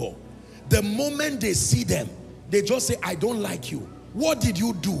disfavor. The moment they see them, they just say, I don't like you. What did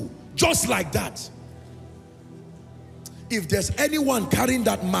you do? Just like that. If there's anyone carrying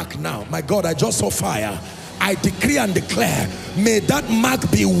that mark now, my God, I just saw fire. I decree and declare, may that mark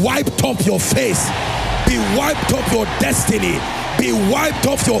be wiped off your face, be wiped off your destiny, be wiped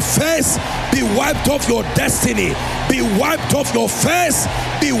off your face, be wiped off your destiny, be wiped off your face,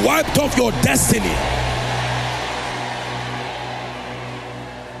 be wiped off your destiny.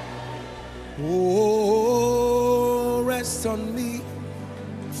 Oh, rest on me.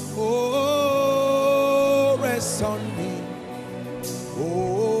 Oh, rest on me.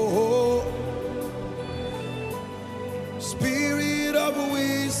 Oh, Spirit of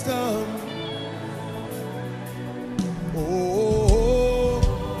wisdom. Oh,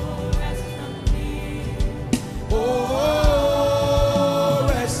 rest on me. Oh,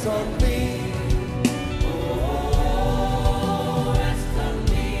 rest on me. Oh, rest on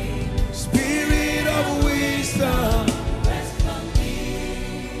me. Spirit of wisdom, rest on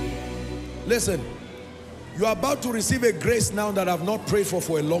me. Listen, you are about to receive a grace now that I've not prayed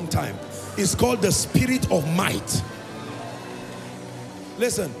for a long time. It's called the spirit of might.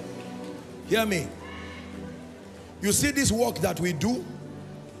 Listen, hear me. You see this work that we do?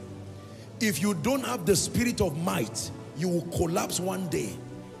 If you don't have the spirit of might, you will collapse one day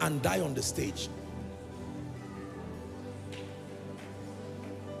and die on the stage.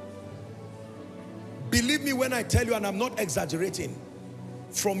 Believe me when I tell you, and I'm not exaggerating,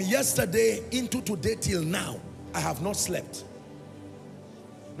 from yesterday into today till now, I have not slept.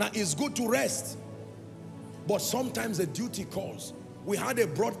 Now, it's good to rest, but sometimes the duty calls. We had a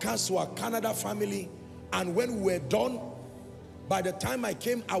broadcast to our Canada family, and when we were done, by the time I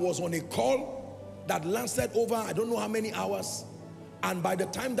came, I was on a call that lasted over I don't know how many hours. And by the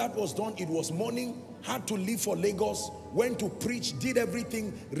time that was done, it was morning. Had to leave for Lagos, went to preach, did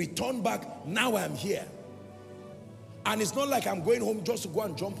everything, returned back. Now I'm here. And it's not like I'm going home just to go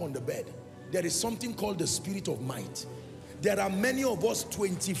and jump on the bed. There is something called the spirit of might. There are many of us,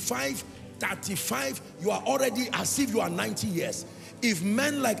 25, 35, you are already as if you are 90 years. If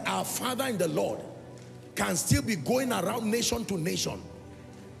men like our Father in the Lord can still be going around nation to nation.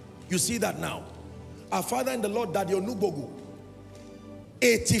 You see that now. Our father in the Lord, Daddy Onubogu,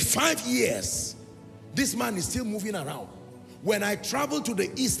 85 years, this man is still moving around. When I travel to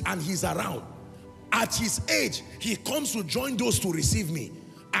the east and he's around, at his age, he comes to join those to receive me.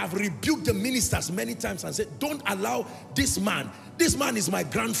 I've rebuked the ministers many times and said, don't allow this man is my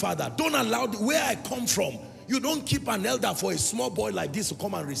grandfather. Don't allow where I come from. You don't keep an elder for a small boy like this to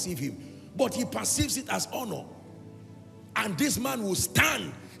come and receive him. But he perceives it as honor. And this man will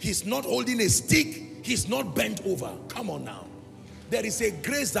stand. He's not holding a stick. He's not bent over. Come on now. There is a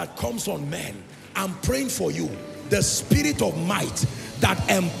grace that comes on men. I'm praying for you. The spirit of might that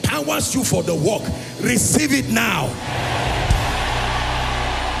empowers you for the work. Receive it now.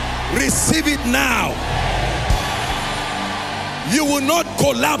 Receive it now. You will not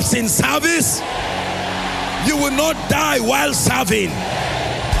collapse in service. You will not die while serving.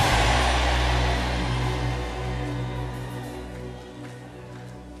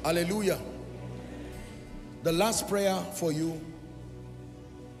 Hallelujah. The last prayer for you,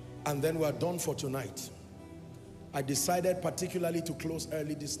 and then we're done for tonight. I decided particularly to close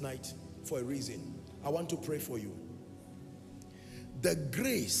early this night for a reason. I want to pray for you. The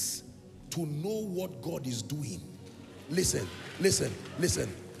grace to know what God is doing. Listen, listen,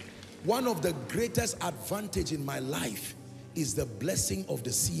 listen. One of the greatest advantage in my life is the blessing of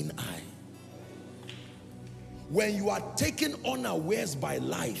the seeing eye. When you are taken unawares by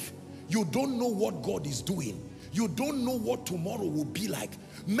life, you don't know what God is doing. You don't know what tomorrow will be like.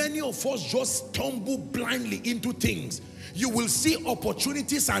 Many of us just stumble blindly into things. You will see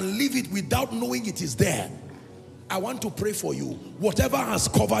opportunities and leave it without knowing it is there. I want to pray for you. Whatever has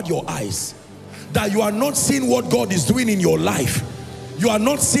covered your eyes, that you are not seeing what God is doing in your life. You are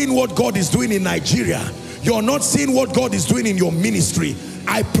not seeing what God is doing in Nigeria. You are not seeing what God is doing in your ministry.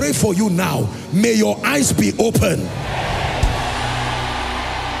 I pray for you now. May your eyes be open.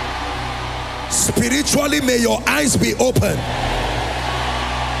 Spiritually, may your eyes be open.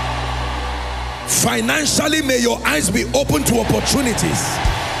 Financially, may your eyes be open to opportunities.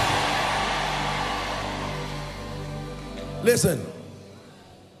 Listen,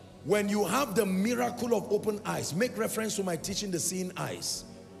 when you have the miracle of open eyes, make reference to my teaching, the seeing eyes.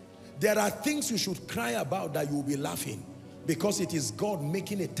 There are things you should cry about that you will be laughing, because it is God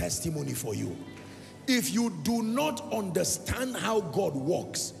making a testimony for you. If you do not understand how God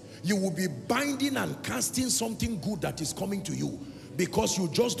works, you will be binding and casting something good that is coming to you, because you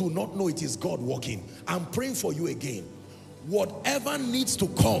just do not know it is God working. I'm praying for you again. Whatever needs to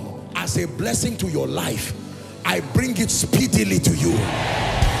come as a blessing to your life, I bring it speedily to you.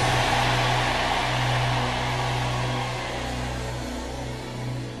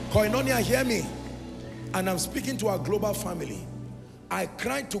 Koinonia, hear me. And I'm speaking to our global family. I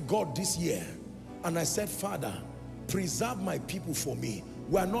cried to God this year and I said, Father, preserve my people for me.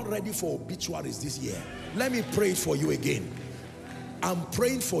 We are not ready for obituaries this year. Let me pray for you again. I'm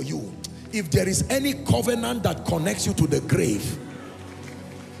praying for you. If there is any covenant that connects you to the grave,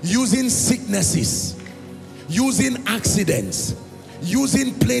 using sicknesses, using accidents,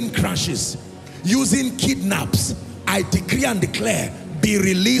 using plane crashes, using kidnaps, I decree and declare, be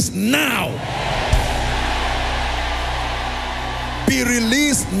released now. Be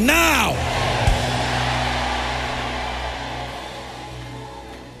released now.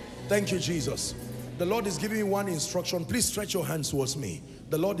 Thank you, Jesus. The Lord is giving me one instruction. Please stretch your hands towards me.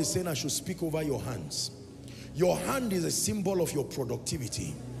 The Lord is saying I should speak over your hands. Your hand is a symbol of your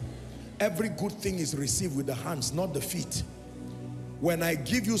productivity. Every good thing is received with the hands, not the feet. When I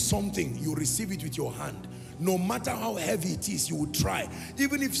give you something, you receive it with your hand. No matter how heavy it is, you will try.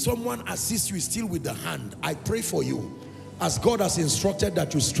 Even if someone assists you still with the hand, I pray for you, as God has instructed,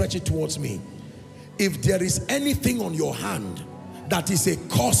 that you stretch it towards me. If there is anything on your hand that is a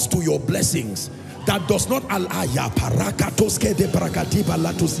cost to your blessings, that does not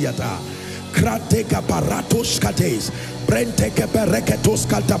Krateka paratos kates, brenteke bereketos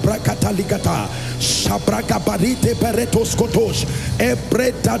kata brakata ligata, shabraka barite beretos kotos,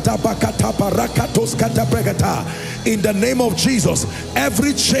 ebreta tabakata barakatos kata brekata. In the name of Jesus,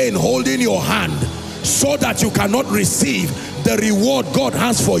 every chain holding your hand so that you cannot receive the reward God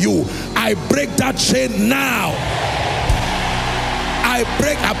has for you, I break that chain now. I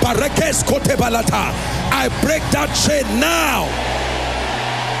break a barekes kote balata. I break that chain now.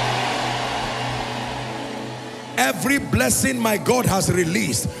 Every blessing my God has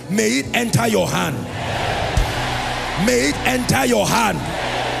released, may it enter your hand. May it enter your hand.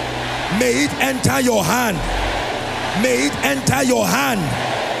 May it enter your hand. May it enter your hand,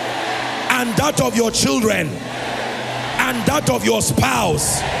 and that of your children, and that of your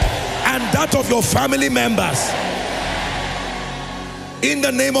spouse, and that of your family members. In the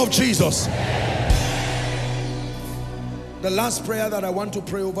name of Jesus. The last prayer that I want to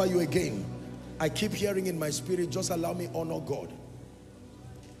pray over you again, I keep hearing in my spirit, just allow me honor God.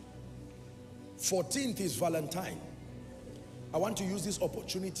 14th is Valentine. I want to use this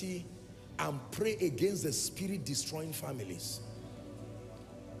opportunity and pray against the spirit destroying families.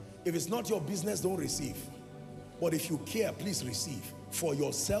 If it's not your business, don't receive. But if you care, please receive. For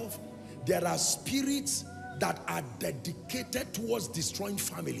yourself, there are spirits that are dedicated towards destroying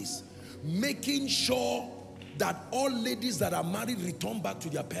families, making sure that all ladies that are married return back to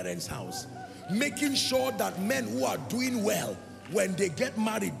their parents' house, making sure that men who are doing well, when they get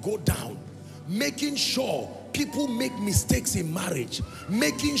married, go down, making sure people make mistakes in marriage,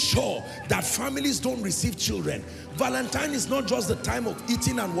 making sure that families don't receive children. Valentine is not just the time of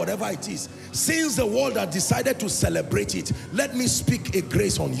eating and whatever it is. Since the world has decided to celebrate it, let me speak a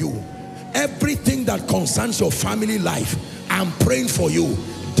grace on you. Everything that concerns your family life, I'm praying for you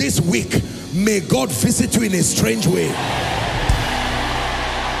this week. May God visit you in a strange way.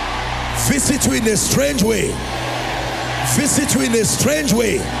 Visit you in a strange way. Visit you in a strange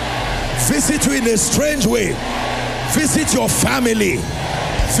way. Visit you in a strange way. Visit your family.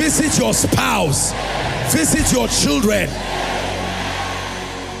 Visit your spouse. Visit your children.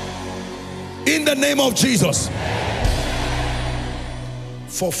 In the name of Jesus.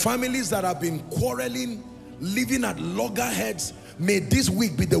 For families that have been quarreling, living at loggerheads, may this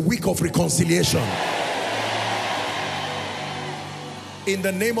week be the week of reconciliation. In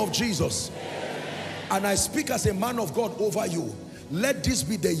the name of Jesus. And I speak as a man of God over you. Let this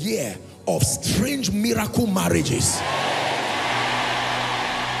be the year of strange miracle marriages.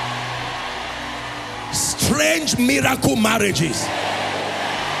 Strange miracle marriages.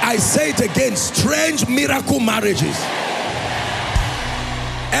 I say it again, strange miracle marriages.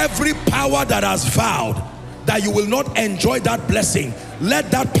 Every power that has vowed that you will not enjoy that blessing,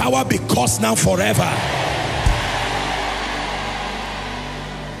 let that power be cursed now forever.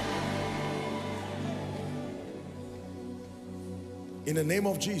 In the name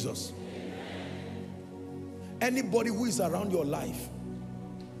of Jesus. Anybody who is around your life,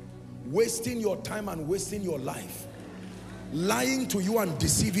 wasting your time and wasting your life, lying to you and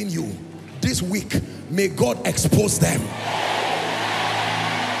deceiving you, this week, may God expose them.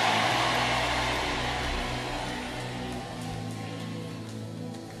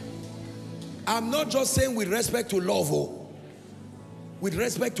 I'm not just saying with respect to love, oh, with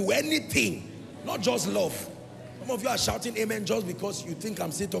respect to anything, not just love. Some of you are shouting amen just because you think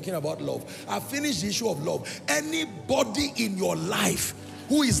I'm still talking about love. I've finished the issue of love. Anybody in your life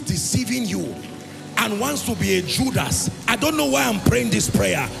who is deceiving you and wants to be a Judas, I don't know why I'm praying this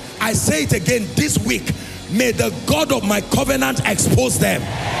prayer. I say it again this week. May the God of my covenant expose them.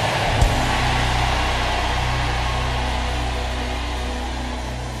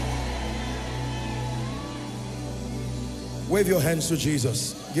 Wave your hands to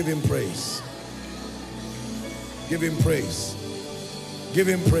Jesus. Give him praise. Give him praise. Give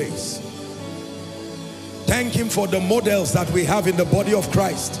him praise. Thank him for the models that we have in the body of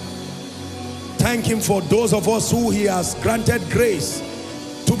Christ. Thank him for those of us who he has granted grace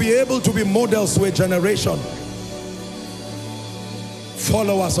to be able to be models to a generation.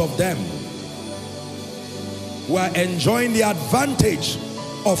 Followers of them. We are enjoying the advantage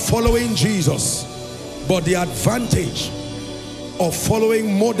of following Jesus, but the advantage of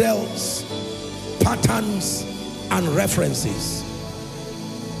following models, patterns, and references.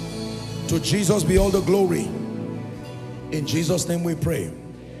 To Jesus be all the glory. In Jesus' name we pray.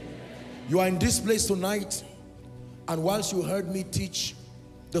 You are in this place tonight, and whilst you heard me teach,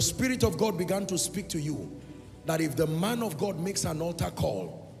 the Spirit of God began to speak to you that if the man of God makes an altar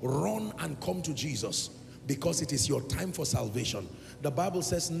call, run and come to Jesus, because it is your time for salvation. The Bible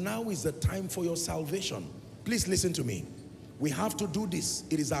says now is the time for your salvation. Please listen to me. We have to do this.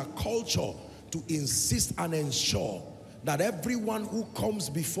 It is our culture to insist and ensure that everyone who comes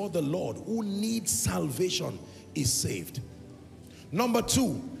before the Lord who needs salvation is saved. Number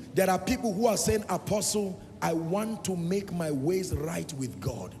two, there are people who are saying, Apostle, I want to make my ways right with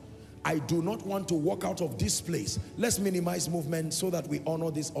God. I do not want to walk out of this place. Let's minimize movement so that we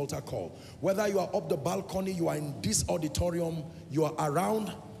honor this altar call. Whether you are up the balcony, you are in this auditorium, you are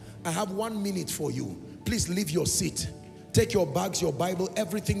around, I have 1 minute for you. Please leave your seat. Take your bags, your Bible,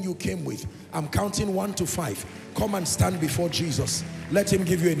 everything you came with. I'm counting 1 to 5. Come and stand before Jesus. Let him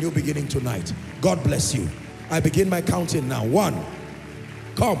give you a new beginning tonight. God bless you. I begin my counting now. 1.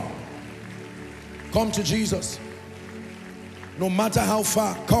 Come. Come to Jesus. No matter how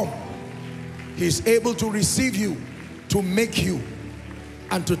far, come. He's able to receive you, to make you.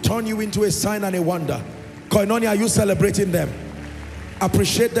 and to turn you into a sign and a wonder. Koinonia, are you celebrating them?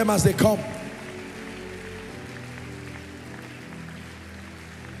 Appreciate them as they come.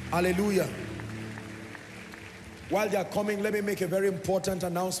 Hallelujah. While they are coming, let me make a very important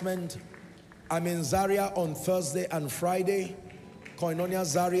announcement. I'm in Zaria on Thursday and Friday. Koinonia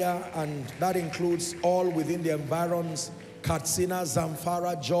Zaria, and that includes all within the environs, Katsina,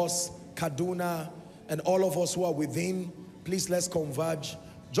 Zamfara, Jos, Kaduna, and all of us who are within. Please, let's converge.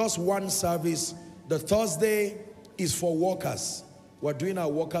 Just one service. The Thursday is for workers. We're doing our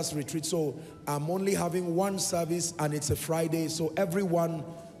workers retreat, so I'm only having one service, and it's a Friday. So everyone,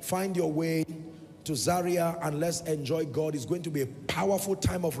 find your way to Zaria and let's enjoy God. It's going to be a powerful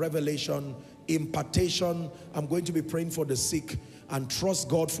time of revelation, impartation. I'm going to be praying for the sick and trust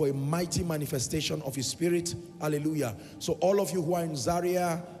God for a mighty manifestation of His Spirit. Hallelujah. So all of you who are in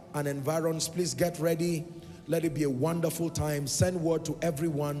Zaria and environs, please get ready. Let it be a wonderful time. Send word to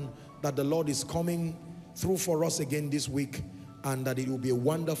everyone that the Lord is coming through for us again this week, and that it will be a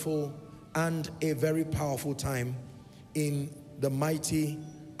wonderful and a very powerful time in the mighty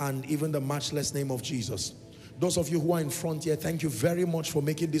and even the matchless name of Jesus. Those of you who are in front here, thank you very much for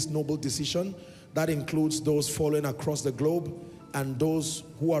making this noble decision. That includes those following across the globe and those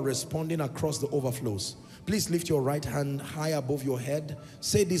who are responding across the overflows. Please lift your right hand high above your head.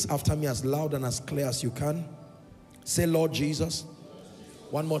 Say this after me as loud and as clear as you can. Say, Lord Jesus.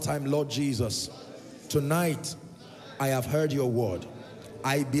 One more time, Lord Jesus. Tonight, I have heard your word.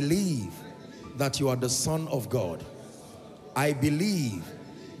 I believe that you are the Son of God. I believe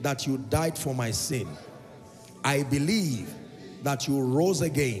that you died for my sin. I believe that you rose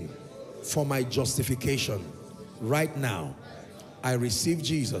again for my justification. Right now, I receive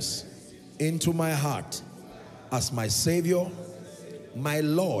Jesus into my heart as my Savior, my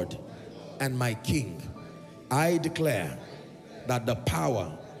Lord, and my King. I declare that the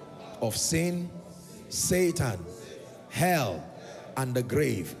power of sin, Satan, hell, and the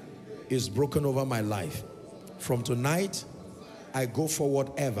grave is broken over my life. From tonight, I go forward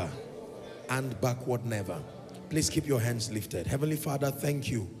ever and backward never. Please keep your hands lifted. Heavenly Father, thank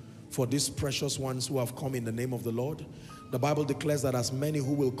you for these precious ones who have come in the name of the Lord. The Bible declares that as many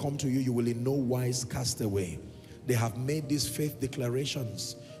who will come to you, you will in no wise cast away. They have made these faith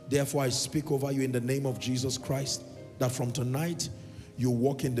declarations. Therefore, I speak over you in the name of Jesus Christ, that from tonight, you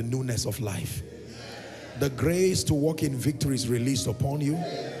walk in the newness of life. The grace to walk in victory is released upon you.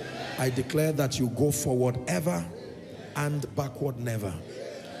 I declare that you go forward ever and backward never.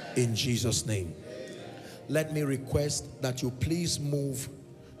 In Jesus' name. Let me request that you please move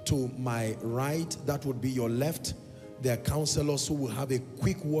to my right. That would be your left. There are counselors who will have a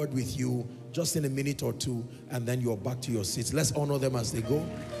quick word with you just in a minute or two, and then you're back to your seats. Let's honor them as they go.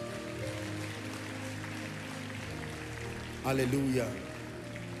 Hallelujah.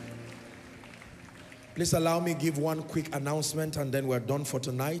 Please allow me give one quick announcement and then we're done for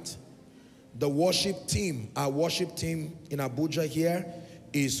tonight. The worship team, our worship team in Abuja here,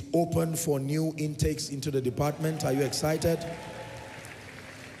 is open for new intakes into the department. Are you excited?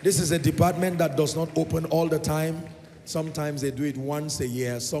 This is a department that does not open all the time. Sometimes they do it once a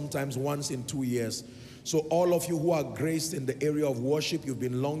year, sometimes once in 2 years. So all of you who are graced in the area of worship, you've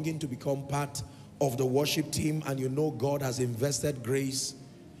been longing to become part of the worship team, and you know God has invested grace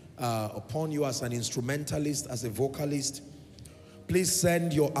upon you as an instrumentalist, as a vocalist. Please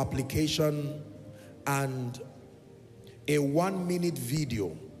send your application and a 1-minute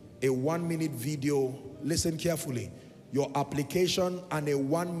video. A 1-minute video, listen carefully. Your application and a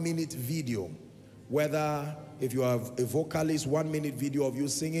 1-minute video. Whether if you are a vocalist, 1-minute video of you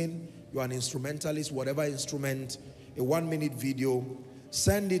singing, you are an instrumentalist, whatever instrument, a 1-minute video.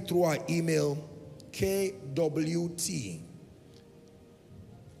 Send it through our email,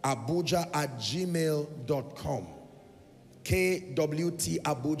 kwtabuja@gmail.com.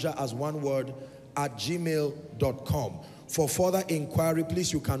 kwtabuja as one word @gmail.com. For further inquiry,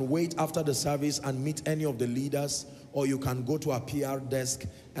 please, you can wait after the service and meet any of the leaders, or you can go to our PR desk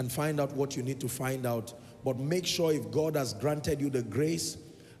and find out what you need to find out. But make sure, if God has granted you the grace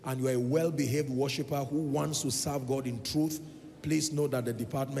and you are a well-behaved worshiper who wants to serve God in truth, please know that the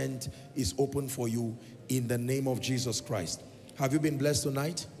department is open for you in the name of Jesus Christ. Have you been blessed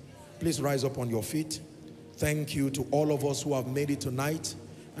tonight? Please rise up on your feet. Thank you to all of us who have made it tonight,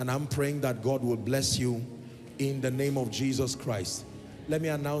 and I'm praying that God will bless you in the name of Jesus Christ. Let me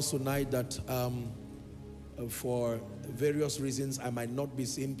announce tonight that for various reasons I might not be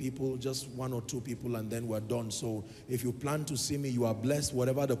seeing people, just 1 or 2 people, and then we're done. So if you plan to see me, you are blessed.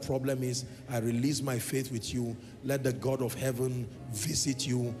 Whatever the problem is, I release my faith with you. Let the God of heaven visit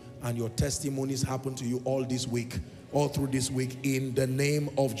you, and your testimonies happen to you all this week all through this week in the name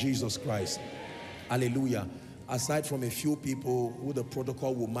of Jesus Christ. Hallelujah. Aside from a few people who the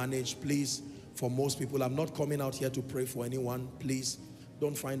protocol will manage, please, for most people, I'm not coming out here to pray for anyone. Please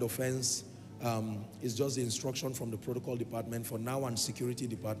don't find offense. It's just the instruction from the protocol department for now and security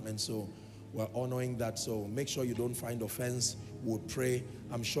department. So we're honoring that. So make sure you don't find offense. We'll pray.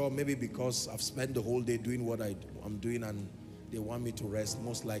 I'm sure maybe because I've spent the whole day doing what I'm doing and they want me to rest,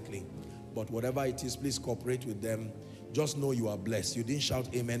 most likely. But whatever it is, please cooperate with them. Just know you are blessed. You didn't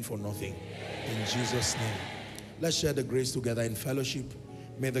shout amen for nothing. In Jesus' name. Let's share the grace together in fellowship.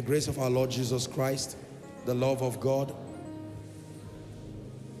 May the grace of our Lord Jesus Christ, the love of God,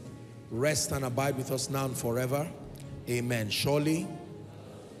 rest and abide with us now and forever. Amen. Surely,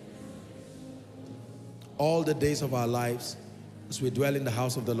 all the days of our lives, as we dwell in the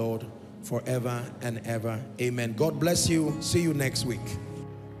house of the Lord forever and ever. Amen. God bless you. See you next week.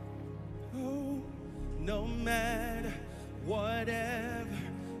 Oh, no matter whatever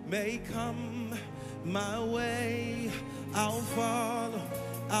may come my way, I'll follow,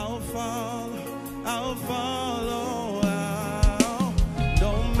 I'll follow, I'll follow.